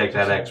 I'm going to take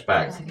that X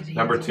back.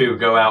 Number 2,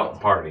 go out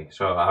and party.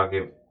 So I'll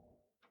give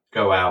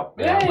go out.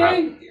 Yeah.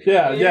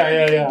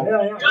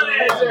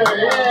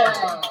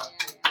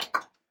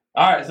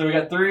 All right, so we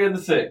got 3 of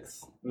the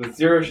 6 with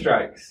 0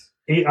 strikes.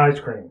 Eat ice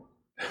cream.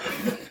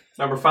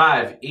 Number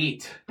 5,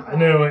 eat. I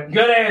knew it.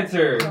 Good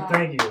answer.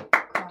 Thank you.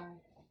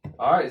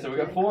 All right, so we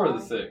got 4 of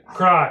the 6.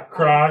 Cry.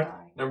 Cry.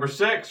 Number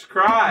 6,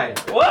 cry.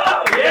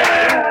 Whoa!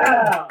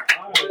 Yeah!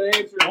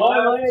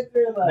 One answer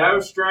left. No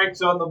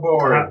strikes on the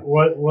board.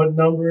 What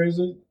number is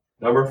it?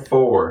 Number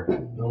 4.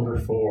 Number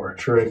 4.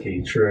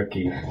 Tricky.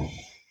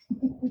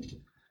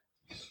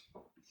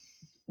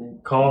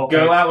 Call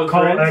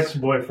friends?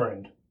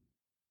 ex-boyfriend.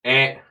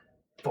 Eh.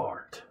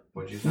 Fart.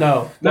 What'd you say?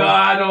 No. No,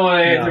 I don't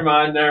want to answer No.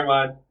 mine. Never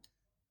mind.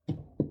 You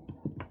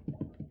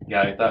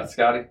got any thoughts,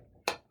 Scotty?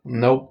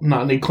 Nope.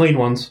 Not any clean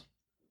ones.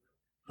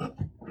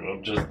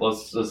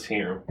 Let's just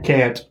hear them.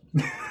 Can't.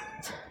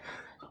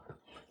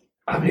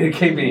 I mean, it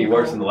can't be any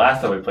worse than the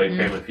last time we played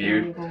Family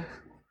Feud.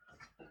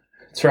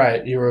 That's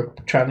right. You were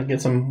trying to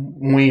get some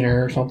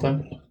wiener or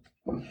something.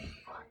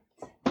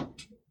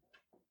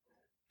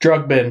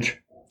 Drug binge.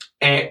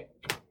 Eh.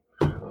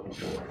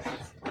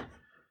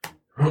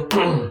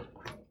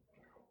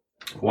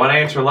 1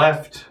 answer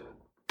left.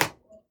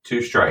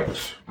 2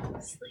 strikes.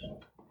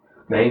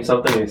 Name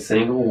something a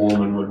single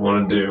woman would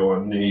want to do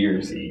on New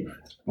Year's Eve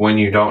When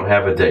you don't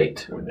have a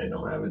date. when they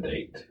don't have a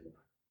date.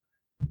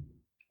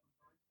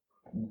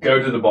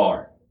 Go to the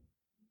bar.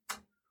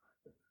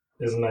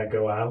 Isn't that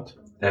go out?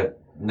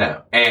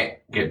 No. Eh.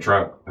 Get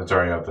drunk. That's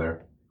already up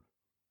there.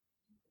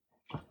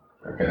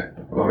 Okay.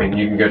 Well, I mean,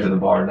 you can go to the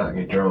bar and not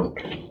get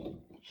drunk.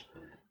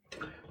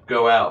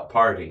 Go out.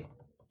 Party.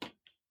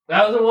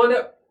 That was the one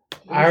that...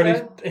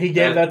 He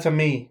gave that to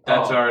me.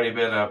 That's Oh. already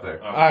been up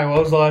there. All right, what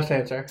was the last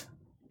answer?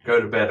 Go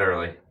to bed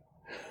early.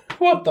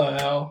 What the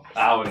hell?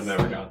 I would have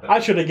never got that. I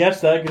should have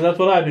guessed that because that's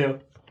what I do.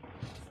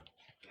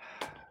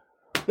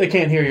 They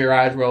can't hear your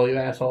eyes roll, you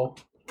asshole.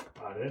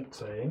 I didn't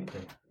say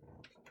anything.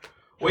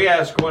 We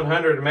ask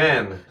 100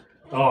 men.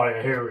 Oh,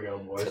 yeah, here we go,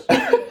 boys.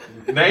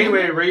 Name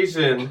a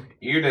reason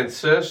you'd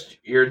insist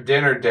your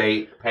dinner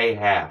date pay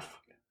half.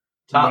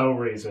 No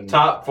reason.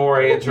 Top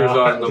 4 answers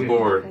on the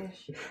board.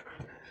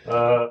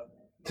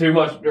 Too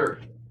much...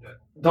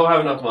 Don't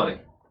have enough money.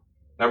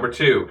 Number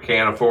 2,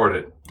 can't afford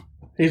it.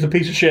 He's a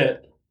piece of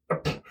shit.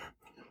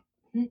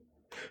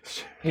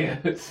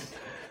 Yes.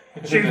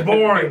 She's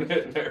boring.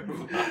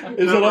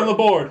 Is it on the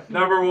board?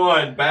 Number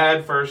 1,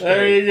 bad first There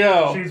date. you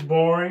go. She's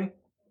boring.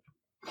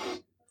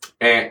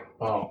 Eh.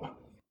 Oh.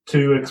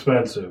 Too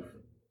expensive.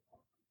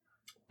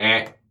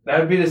 Eh. That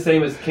would be the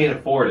same as can't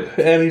afford it.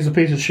 And he's a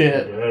piece of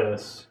shit.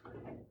 Yes.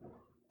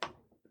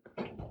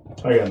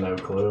 I got no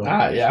clue.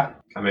 Yeah.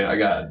 I mean, I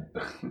got a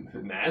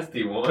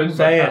nasty one.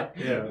 Say it.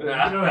 Yeah.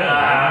 Go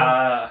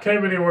ahead.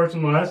 Can't be any worse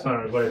than last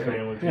time we played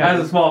Family Feud. Has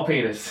a small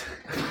penis.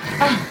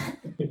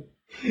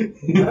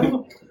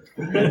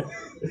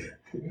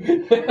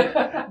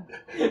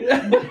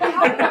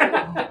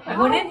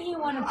 Wouldn't he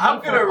want to pay I'm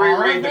going to for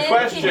all reread of the it?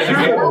 question You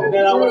again, know? and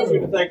then I want you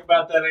to think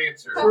about that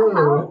answer. How do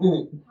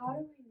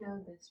we know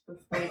this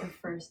before the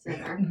first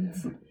dinner?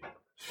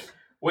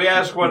 We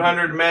ask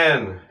 100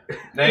 men.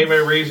 Name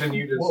a reason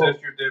you'd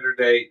insist your dinner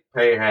date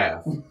pay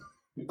half.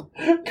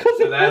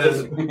 So that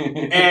is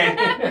eh.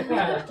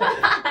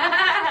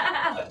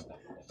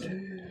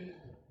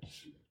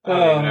 I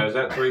don't even know. Is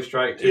that 3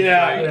 strikes? 2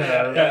 strikes?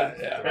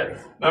 Yeah.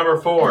 Number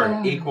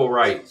 4, equal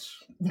rights.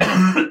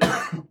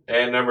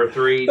 And number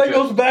 3, That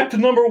goes back to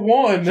number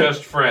 1.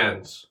 just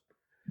friends.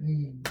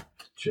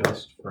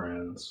 Just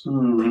friends.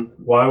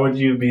 Why would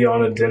you be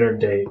on a dinner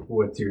date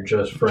with your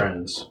just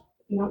friends?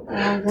 You don't go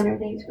on dinner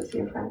dates with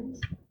your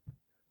friends.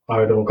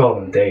 I don't call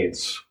them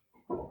dates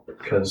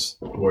because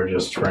we're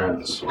just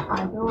friends.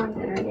 I go on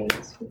dinner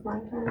dates with my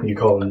friends. You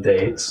call them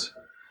dates.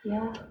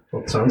 Yeah.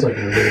 Well, it sounds like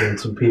you're leading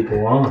some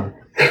people on.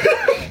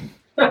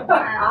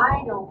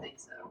 I don't think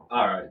so.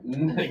 All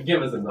right,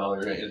 give us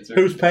another answer.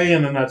 Who's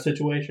paying in that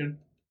situation?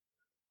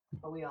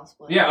 But we all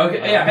split. Yeah,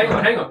 okay, yeah,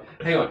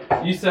 hang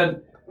on. You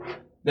said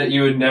that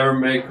you would never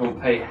make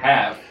them pay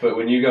half, but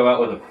when you go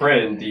out with a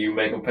friend, do you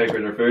make them pay for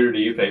their food or do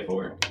you pay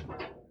for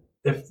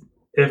it?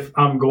 If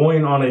I'm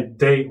going on a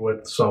date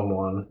with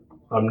someone,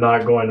 I'm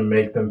not going to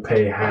make them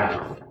pay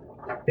half.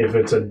 If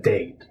it's a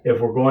date. If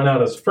we're going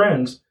out as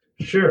friends,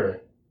 sure,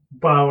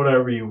 buy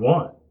whatever you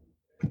want.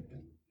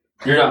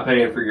 You're not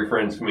paying for your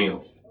friend's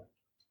meal.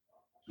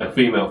 A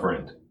female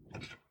friend.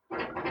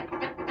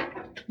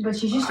 But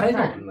she's just a I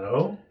friend. don't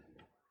know.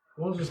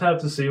 We'll just have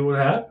to see what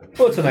happens.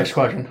 What's the next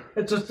question?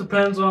 It just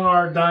depends on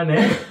our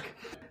dynamic.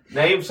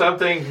 Name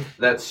something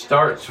that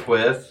starts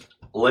with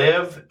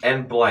live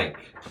and blank.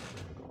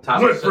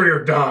 Live free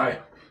or die.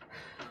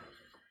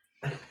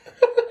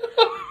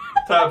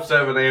 Top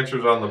 7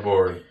 answers on the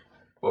board.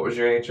 What was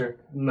your answer?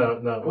 No.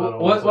 I don't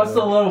want What's to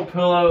the know. little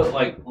pillow,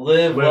 like,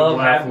 live, love,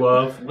 laugh, happy-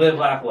 love. Live,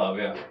 laugh, love,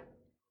 yeah.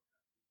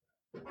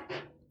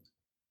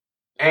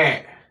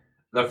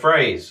 The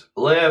phrase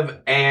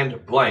live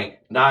and blank,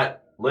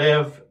 not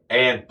live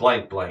and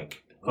blank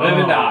blank. Live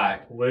and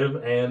die. Live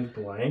and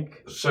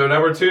blank. So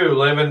number 2,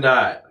 live and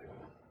die.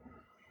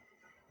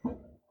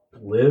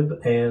 Live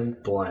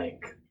and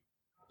blank.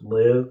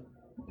 Live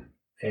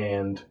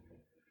and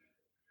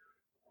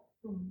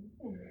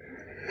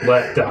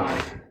let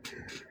die.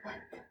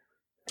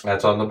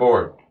 That's on the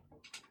board.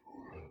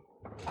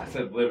 I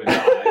said live and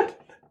die.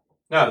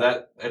 No,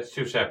 that's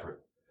 2 separate.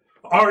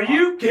 Are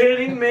you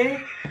kidding me?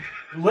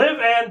 Live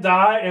and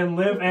die and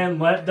live and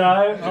let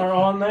die are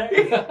on there?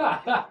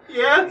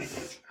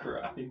 Yes.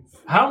 Christ.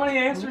 How many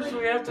answers do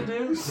we have to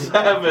do?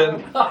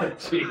 7. Oh,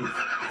 jeez.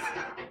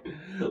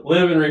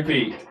 Live and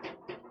repeat.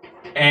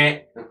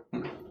 And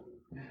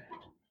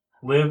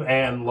Live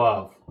and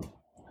love.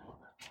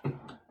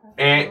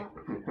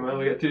 Well,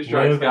 we got 2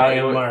 strikes, Live guys.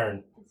 and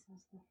learn.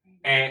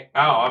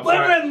 I'm Live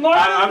sorry. and learn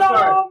I'm is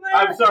sorry. on there?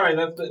 I'm sorry.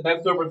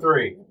 That's number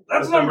 3.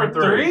 That's number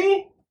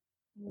 3?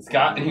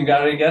 Scott, you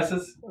got any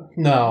guesses?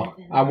 No,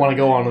 I want to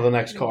go on to the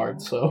next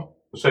card. So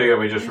So you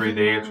want me to just read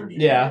the answers?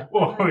 yeah,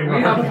 Whoa, we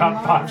already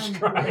got 5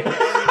 strikes.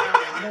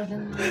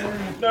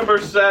 Number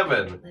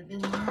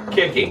 7,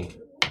 kicking.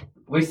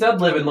 We said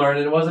live and learn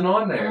and it wasn't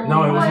on there.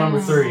 No, it was number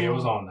 3. It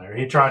was on there.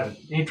 He tried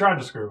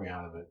to screw me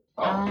out of it.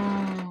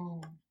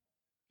 Oh.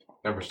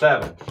 Number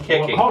 7,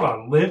 kicking. Well, hold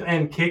on. Live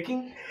and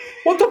kicking?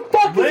 what the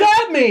fuck does Live-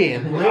 that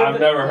mean? I've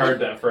never heard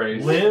that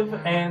phrase. Live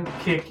and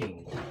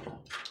kicking.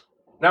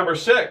 Number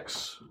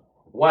 6,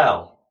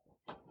 well.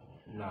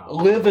 No.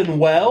 Living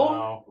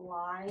well?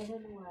 Live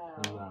and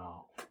well.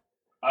 No.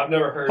 I've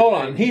never heard. Hold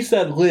on, he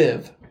said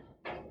live.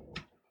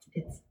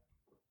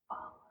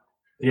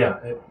 Yeah,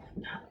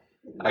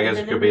 I guess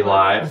it could be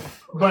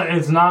live. but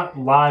it's not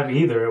live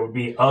either. It would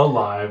be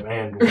alive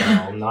and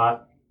well,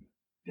 not.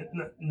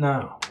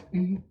 No.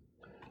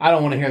 I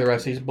don't want to hear the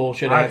rest of these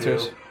bullshit I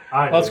answers. do.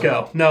 I Let's do.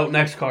 go. No,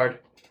 next card.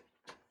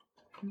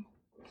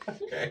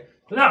 Okay.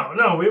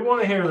 No, we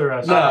want to hear the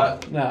rest.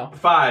 No.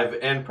 5,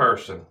 in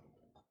person.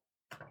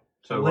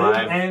 So Live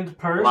live. and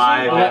person.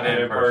 Live Live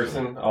and in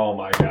person. Oh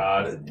my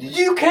god.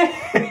 You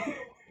can't.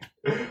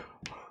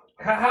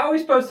 How are we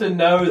supposed to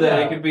know that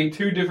Yeah. it could be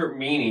 2 different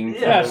meanings?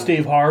 Yeah,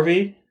 Steve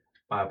Harvey.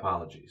 My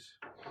apologies.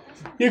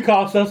 You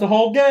cost us a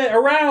whole get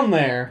around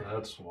there.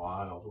 That's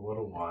wild. What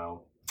a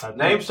wild.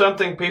 Name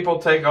something people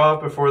take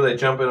off before they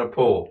jump in a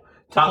pool.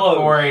 Top Clothes.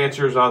 4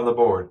 answers on the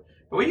board.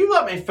 Will you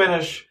let me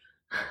finish?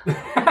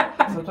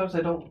 Sometimes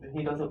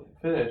he doesn't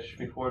finish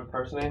before the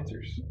person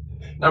answers.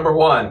 Number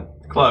 1,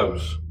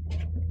 clothes.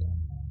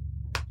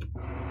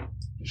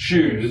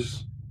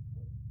 Shoes.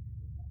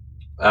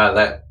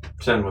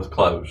 That's in with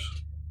clothes.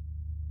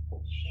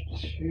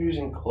 Shoes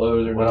and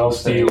clothes are What not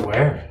else the do you same.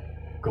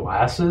 wear?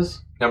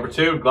 Glasses? Number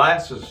 2,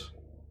 glasses.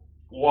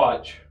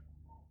 Watch.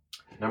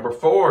 Number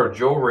 4,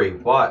 jewelry.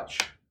 Watch.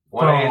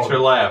 One Phone. answer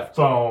left.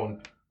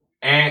 Phone.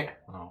 And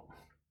Oh.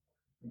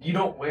 You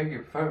don't wear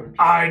your phone.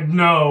 I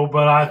know,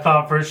 but I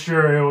thought for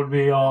sure it would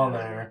be on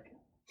there.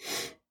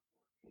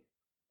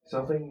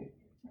 Something.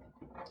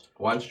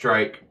 1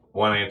 strike.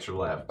 1 answer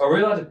left. Are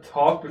we allowed to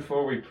talk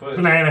before we put?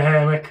 Banana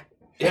hammock.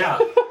 Yeah.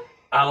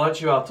 I'll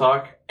let you all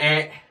talk.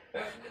 And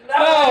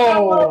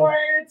No.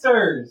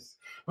 answers.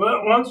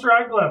 But 1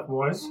 strike left,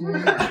 boys.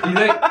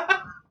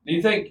 Do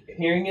you think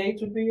hearing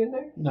aids would be in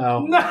there?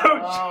 No. No.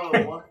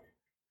 Oh.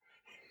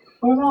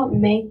 What about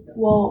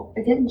Well,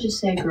 it didn't just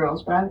say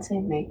girls, but I would say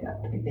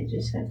makeup if it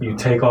just said. You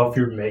girls. take off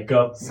your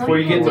makeup Some before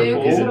you get people in the do,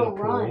 pool? 'cause In the it'll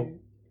pool. run.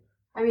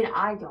 I mean,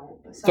 I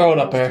don't. But some Throw it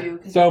up girls there. do,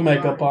 'cause Throw it'll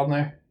makeup run. on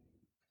there.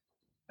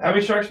 How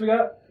many strikes we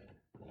got?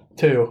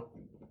 2.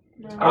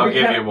 No. I'll we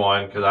give count- you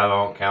 1 because I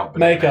don't count.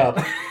 banana. Makeup.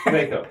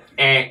 Makeup.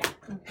 And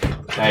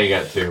now you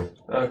got 2.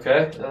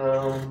 Okay.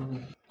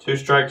 2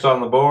 strikes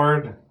on the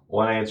board.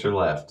 1 answer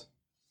left.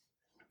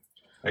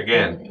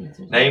 Again,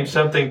 name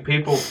something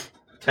people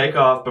take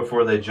off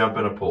before they jump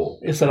in a pool.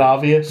 Is it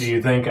obvious? Do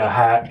you think a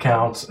hat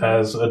counts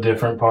as a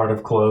different part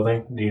of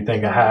clothing? Do you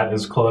think a hat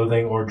is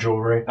clothing or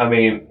jewelry? I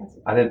mean,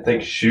 I didn't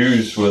think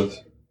shoes was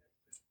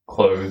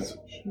clothes.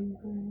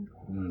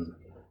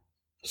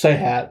 Say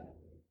hat.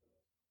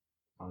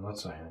 I'm not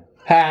saying it.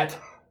 Hat.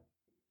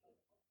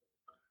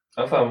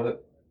 I'm fine with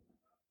it.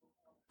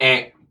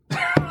 Eh.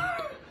 I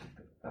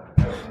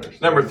don't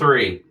understand. Number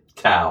 3,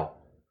 towel.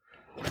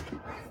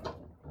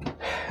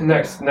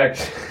 Next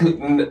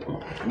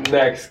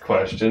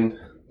question.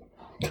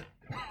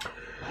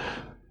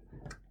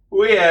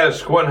 We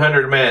ask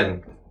 100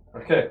 men,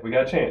 Okay, we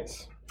got a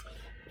chance.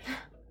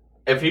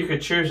 if you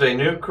could choose a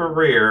new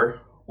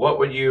career, what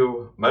would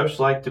you most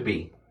like to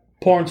be?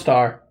 Porn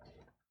star.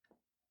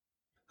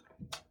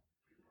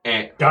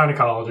 Eh.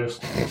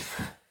 Gynecologist.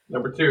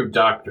 Number 2,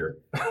 doctor.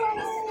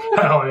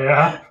 Hell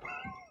yeah.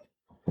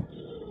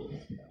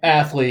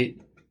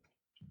 Athlete.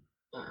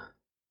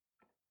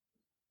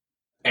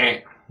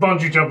 Eh.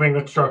 Bungee jumping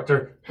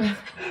instructor.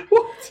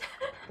 What?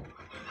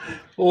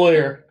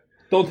 Lawyer.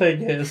 Don't take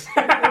his.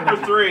 Number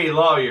 3,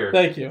 lawyer.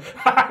 Thank you.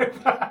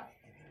 I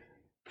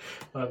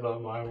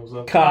thought mine was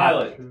a Cop.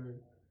 Pilot.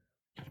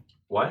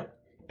 What?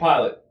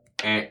 Pilot.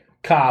 Eh.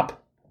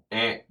 Cop.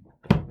 Eh.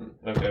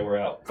 Okay, we're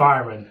out.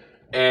 Fireman.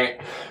 Eh.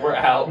 We're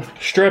out.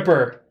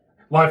 Stripper.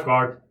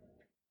 Lifeguard.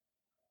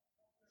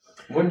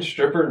 Wouldn't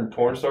stripper and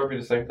porn star be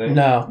the same thing?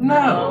 No.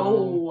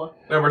 No.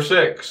 Number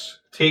 6,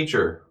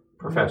 teacher,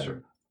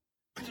 professor.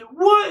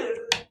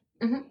 What?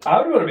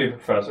 I would want to be a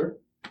professor.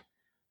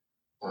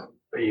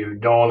 You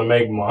don't want to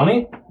make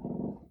money?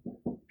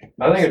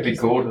 I think it'd be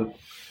cool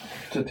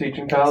to teach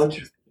in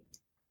college.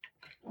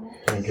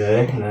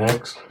 Okay,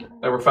 next.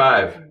 Number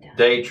 5,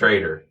 day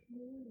trader.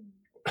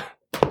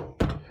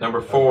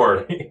 Number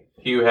 4,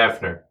 Hugh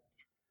Hefner.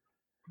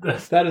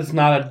 That is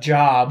not a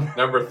job.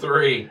 Number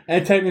 3,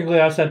 And technically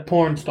I said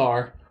porn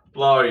star.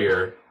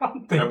 lawyer. I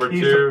don't think Number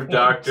he's 2, a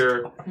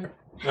doctor.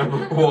 Number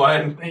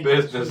 1,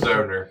 business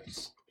owner.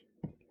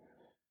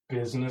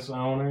 business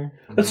owner.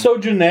 That's so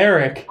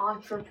generic.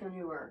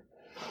 Entrepreneur.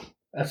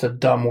 That's a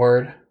dumb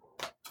word.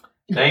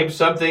 Name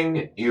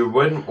something you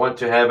wouldn't want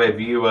to have a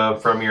view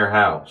of from your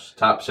house.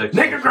 Top 6.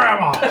 Nigga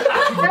grandma.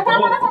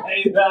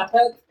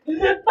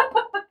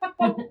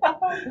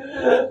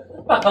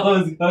 I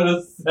was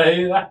gonna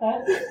say that.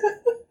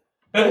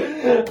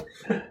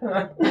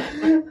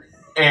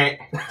 Eh.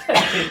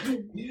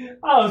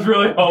 I was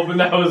really hoping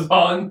that was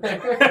on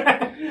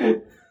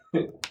there.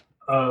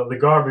 The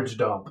garbage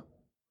dump.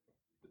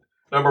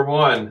 Number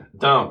 1,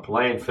 dump,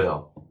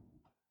 landfill.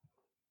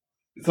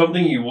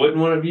 Something you wouldn't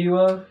want a view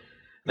of?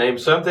 Name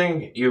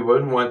something you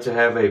wouldn't want to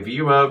have a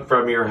view of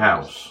from your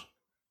house.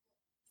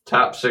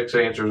 Top 6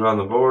 answers on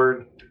the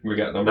board. We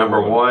got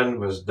Number 1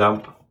 was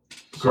dump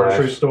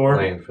Grocery / store.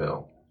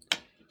 landfill.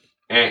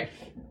 Eh.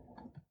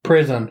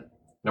 Prison.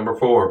 Number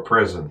 4,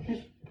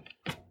 prison.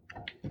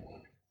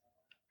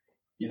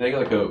 You think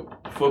like a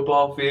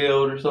football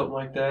field or something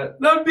like that?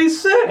 That'd be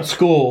sick. A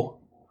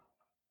school.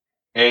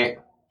 Eh.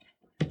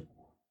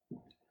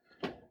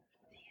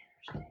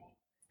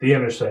 The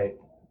interstate.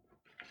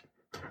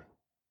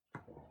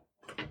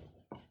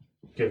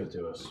 Give it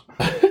to us.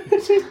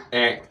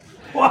 Eh.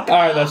 All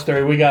right, that's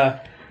 3. We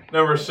got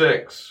Number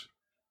 6,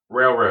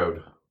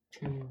 railroad.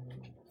 The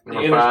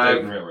Number interstate 5,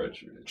 and railroad.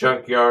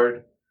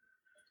 junkyard.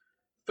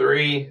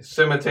 3,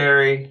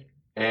 cemetery.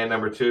 And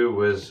number 2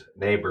 was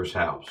neighbor's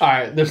house. all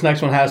right. This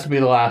next one has to be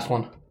the last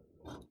one.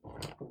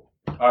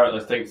 All right,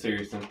 let's take it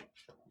seriously.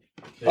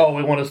 Oh,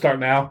 we want to start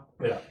now.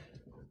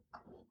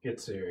 Get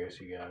serious,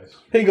 you guys.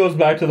 He goes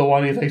back to the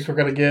one he thinks we're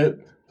gonna get.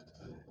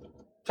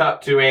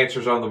 Top 2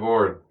 answers on the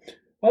board.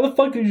 Why the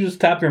fuck did you just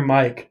tap your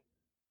mic?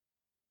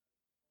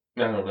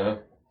 I don't know.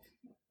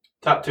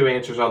 Top 2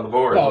 answers on the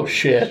board. Oh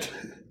shit!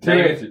 Two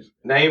answers.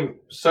 Name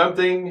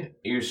something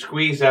you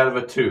squeeze out of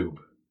a tube.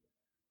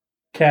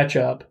 Catch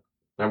up.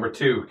 Number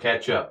 2,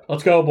 ketchup.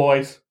 Let's go,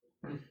 boys.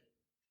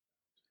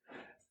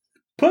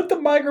 Put the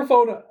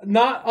microphone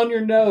not on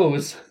your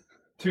nose.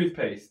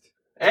 Toothpaste.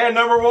 And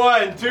number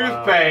 1,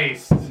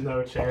 toothpaste.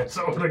 No chance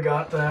I would have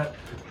got that.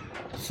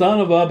 Son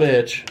of a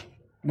bitch.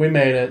 We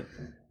made it.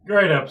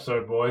 Great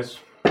episode, boys.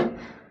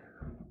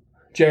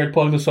 Jared,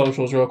 plug the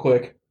socials real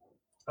quick.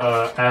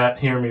 At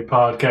Hear Me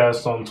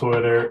Podcast on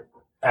Twitter.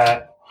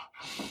 At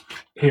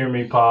Hear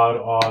Me Pod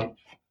on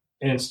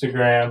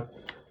Instagram.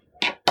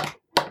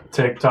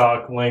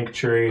 TikTok,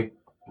 Linktree,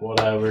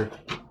 whatever.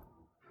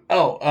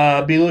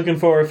 Oh, be looking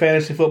for a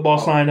fantasy football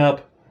sign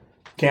up.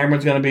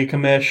 Cameron's gonna be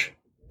commish.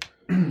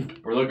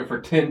 We're looking for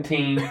 10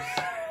 teams.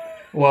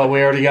 Well,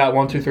 we already got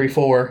 1, 2, 3,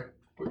 4.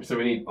 So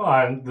we need,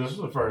 This is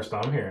the first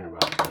time hearing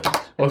about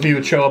this. Well, if you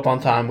would show up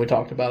on time, we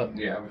talked about it.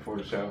 yeah, before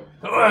the show.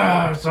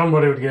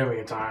 Somebody would give me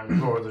a time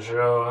before the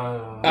show.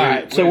 All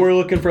right, so we're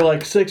looking for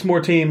like 6 more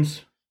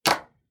teams.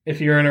 If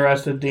you're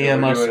interested,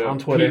 DM We're us doing a on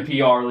Twitter.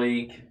 PPR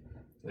league.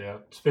 Yeah,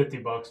 it's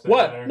 $50 down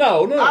What? there.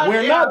 No,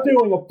 we're Yeah. not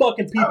doing a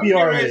fucking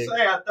PPR league.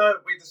 I thought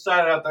we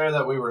decided out there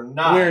that we were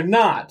not. We're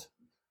not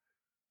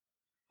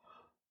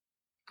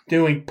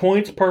doing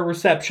points per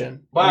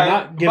reception. But- we're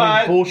not giving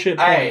but- bullshit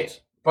hey,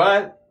 points.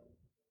 But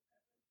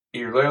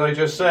you literally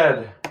just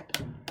said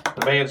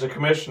the man's a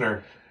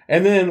commissioner.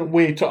 And then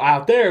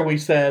out there we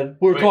said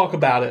we'll Wait. talk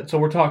about it, so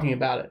we're talking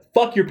about it.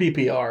 Fuck your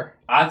PPR.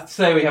 I'd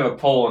say we have a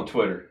poll on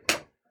Twitter.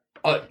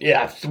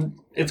 Yeah,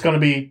 it's going to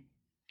be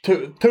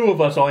two of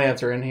us will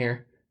answer in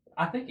here.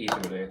 I think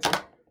Ethan would answer.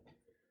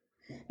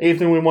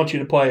 Ethan, we want you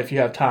to play if you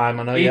have time.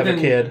 I know you have a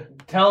Ethan,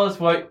 kid. Tell us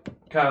what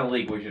kind of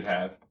league we should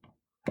have.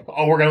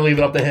 Oh, we're going to leave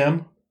it up to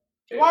him?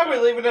 Why are we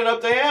leaving it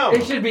up to him?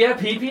 It should be a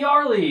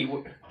PPR league.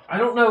 I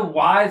don't know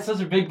why it's such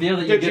a big deal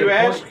that you Did get you a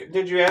ask? point.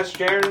 Did you ask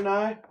Jared and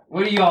I?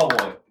 What do y'all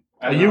want?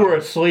 You were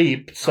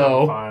asleep, I'm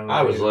so... fine with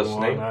I was either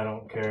listening. one. I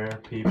don't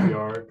care.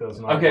 PPR does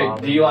not Okay,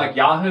 bother do you me. like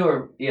Yahoo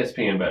or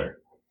ESPN better?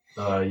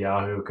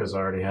 Yahoo? Because I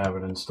already have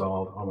it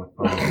installed on my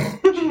phone.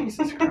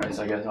 Jesus Christ,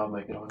 I guess I'll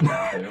make it on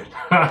Yahoo.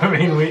 I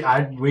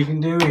mean, we can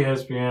do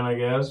ESPN, I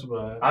guess,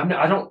 but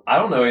I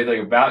don't know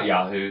anything about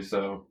Yahoo,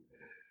 so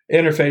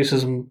Interface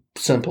is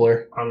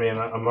simpler. I mean,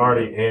 I'm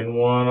already in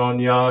one on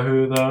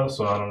Yahoo though,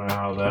 so I don't know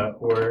how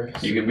that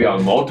works. you can be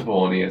on multiple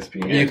on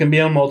ESPN. You can be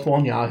on multiple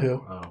on Yahoo.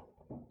 Oh.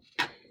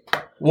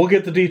 We'll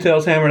get the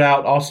details hammered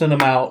out. I'll send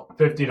them out.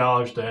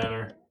 $50 to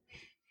enter.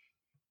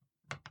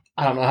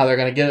 I don't know how they're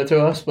going to get it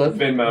to us, but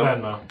Venmo.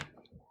 Venmo.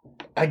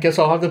 I guess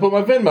I'll have to put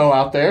my Venmo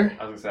out there.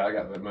 I was gonna say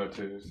I got Venmo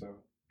too, so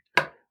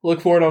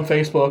Look for it on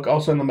Facebook. I'll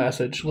send the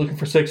message. Looking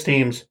for 6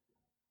 teams.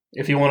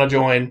 If you want to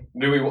join,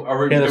 do we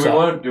Hit us up.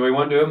 want to do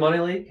a money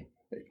league?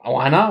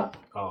 why not?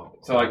 Oh,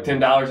 So like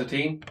 $10 a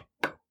team?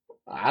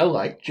 I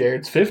like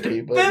Jared's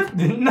 50, but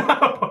 50?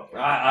 No.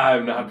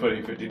 I'm not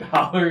putting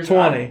 $50.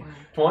 20.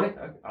 20?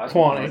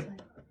 20.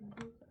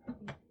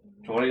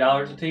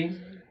 $20 a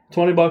team?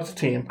 $20 a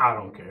team. I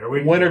don't care. We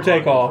can Winner go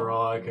take hunting all. For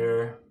all I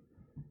care.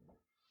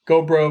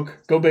 Go broke.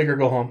 Go big or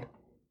go home.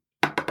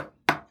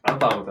 I'm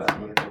fine with that.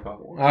 I'm gonna take off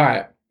one. All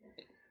right.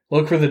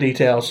 Look for the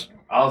details.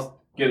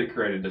 I'll get it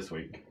created this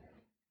week.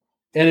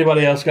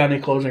 Anybody else got any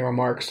closing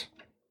remarks?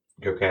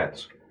 Go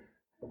Cats.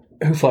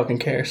 Who fucking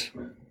cares?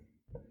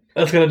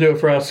 That's going to do it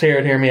for us here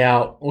at Hear Me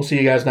Out. We'll see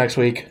you guys next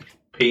week.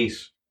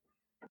 Peace.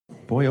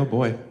 Boy, oh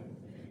boy.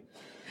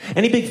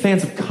 Any big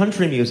fans of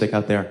country music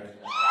out there?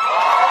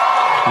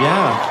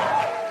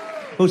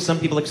 Yeah. Oh, some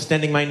people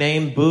extending my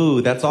name.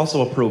 Boo, that's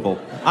also approval.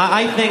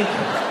 I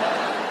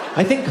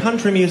think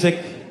country music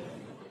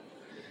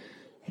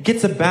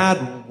gets a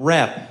bad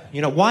rep.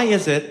 You know, why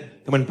is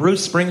it that when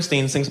Bruce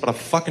Springsteen sings about a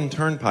fucking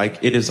turnpike,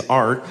 it is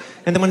art,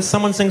 and then when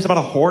someone sings about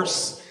a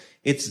horse,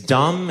 it's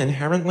dumb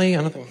inherently?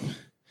 I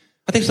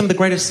think some of the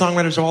greatest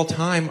songwriters of all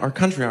time are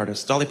country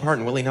artists. Dolly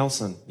Parton, Willie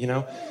Nelson, you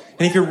know?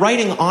 And if you're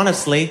writing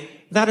honestly,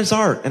 that is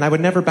art, and I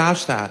would never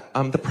bash that.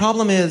 The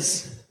problem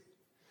is,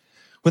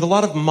 with a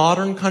lot of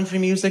modern country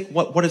music,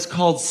 what is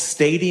called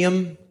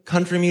stadium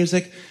country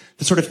music,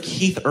 the sort of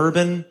Keith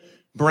Urban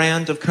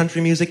brand of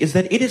country music, is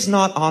that it is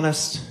not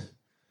honest.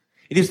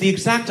 It is the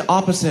exact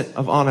opposite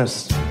of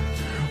honest.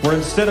 Where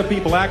instead of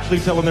people actually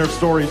telling their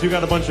stories, you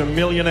got a bunch of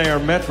millionaire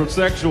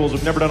metrosexuals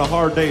who've never done a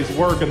hard day's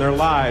work in their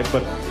lives,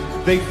 but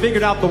they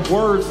figured out the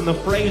words and the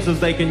phrases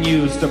they can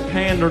use to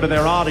pander to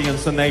their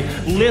audience, and they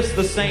list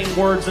the same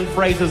words and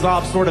phrases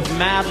off sort of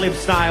Mad Lib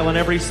style in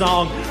every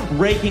song,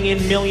 raking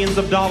in millions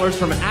of dollars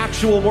from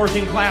actual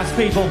working class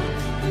people.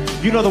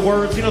 You know the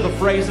words, you know the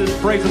phrases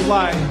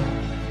like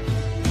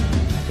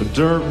a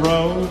dirt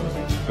road,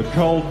 a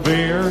cold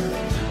beer,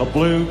 a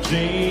blue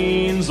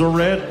jeans, a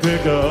red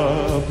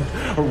pickup,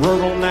 a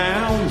rural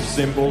noun,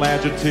 simple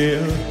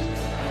adjective.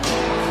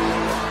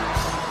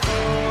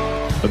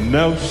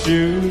 No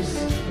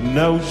shoes,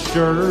 no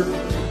shirt,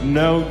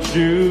 no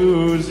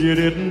Jews, you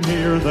didn't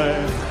hear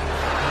that.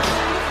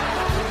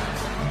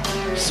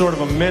 Sort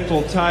of a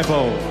mental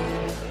typo.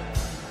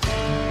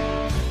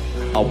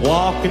 I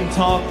walk and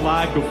talk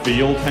like a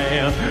field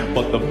hand,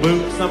 but the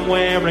boots I'm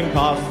wearing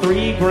cost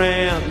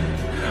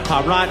 $3,000.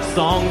 I write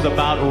songs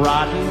about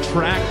riding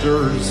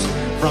tractors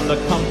from the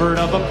comfort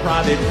of a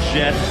private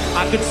jet.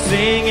 I could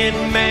sing in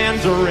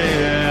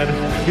Mandarin,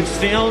 you'd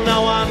still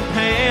know I'm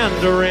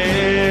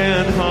pandering.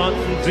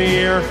 Hunting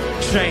deer,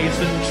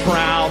 chasing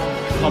trout,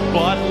 a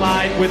Bud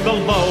Light with the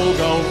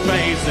logo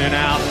facing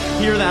out.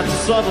 Hear that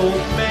subtle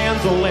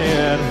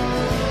mandolin?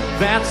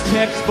 That's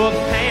textbook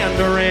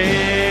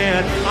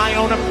pandering. I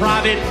own a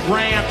private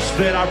ranch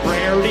that I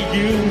rarely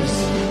use.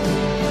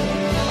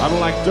 I don't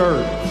like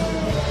dirt.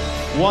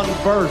 One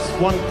verse,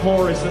 one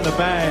chorus in the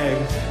bag.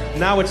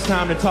 Now it's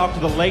time to talk to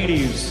the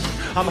ladies.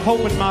 I'm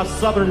hoping my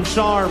southern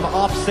charm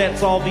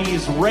offsets all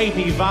these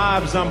rapey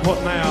vibes I'm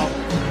putting out.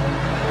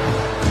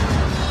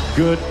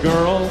 Good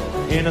girl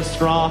in a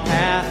straw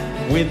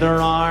hat with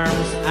her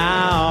arms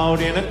out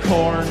in a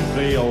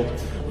cornfield.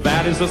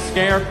 That is a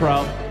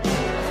scarecrow.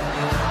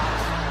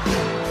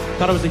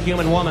 Thought it was a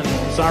human woman.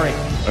 Sorry.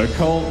 A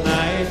cold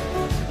night,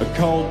 a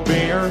cold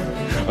beer,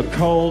 a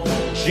cold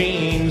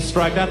jeans.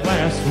 Strike that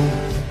last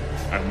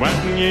one. I'm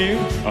wanting you.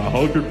 I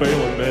hope you're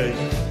feeling me.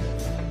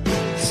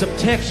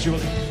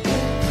 Subtextually,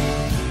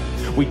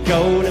 we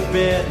go to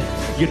bed,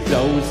 you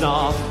doze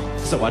off.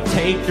 So I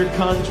take your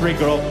country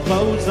girl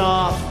clothes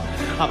off.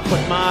 I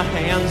put my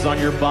hands on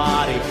your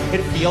body.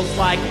 It feels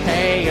like,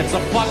 hey, it's a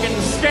fucking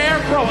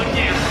scarecrow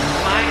again.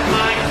 My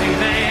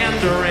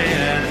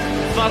Mandarin.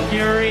 Fuck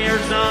your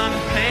ears, I'm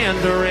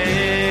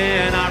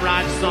pandering. I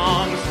write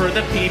songs for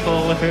the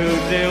people who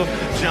do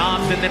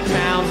jobs in the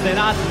towns that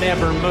I'd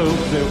never move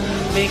to.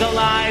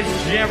 Legalize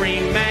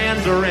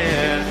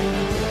gerrymandering.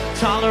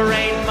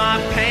 Tolerate my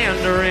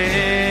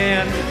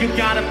pandering. You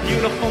got a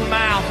beautiful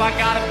mouth, I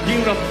got a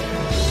beautiful...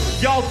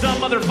 Y'all dumb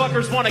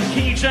motherfuckers want a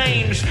key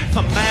change.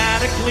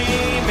 Thematically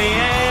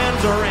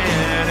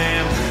meandering,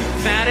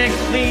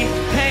 emphatically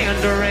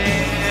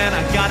pandering.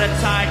 I got a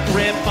tight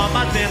grip on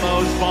my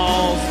demo's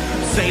balls.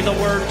 Say the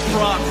word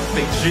truck,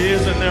 they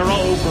jizz in their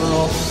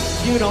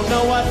overalls. You don't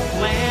know what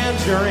land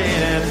you're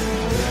in.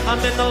 I'm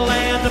in the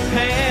land of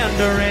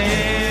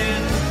pandering.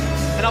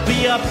 And I'll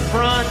be up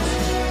front.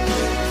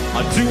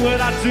 I do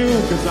what I do,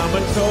 cause I'm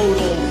a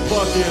total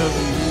fucking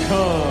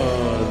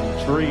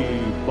country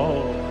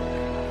boy.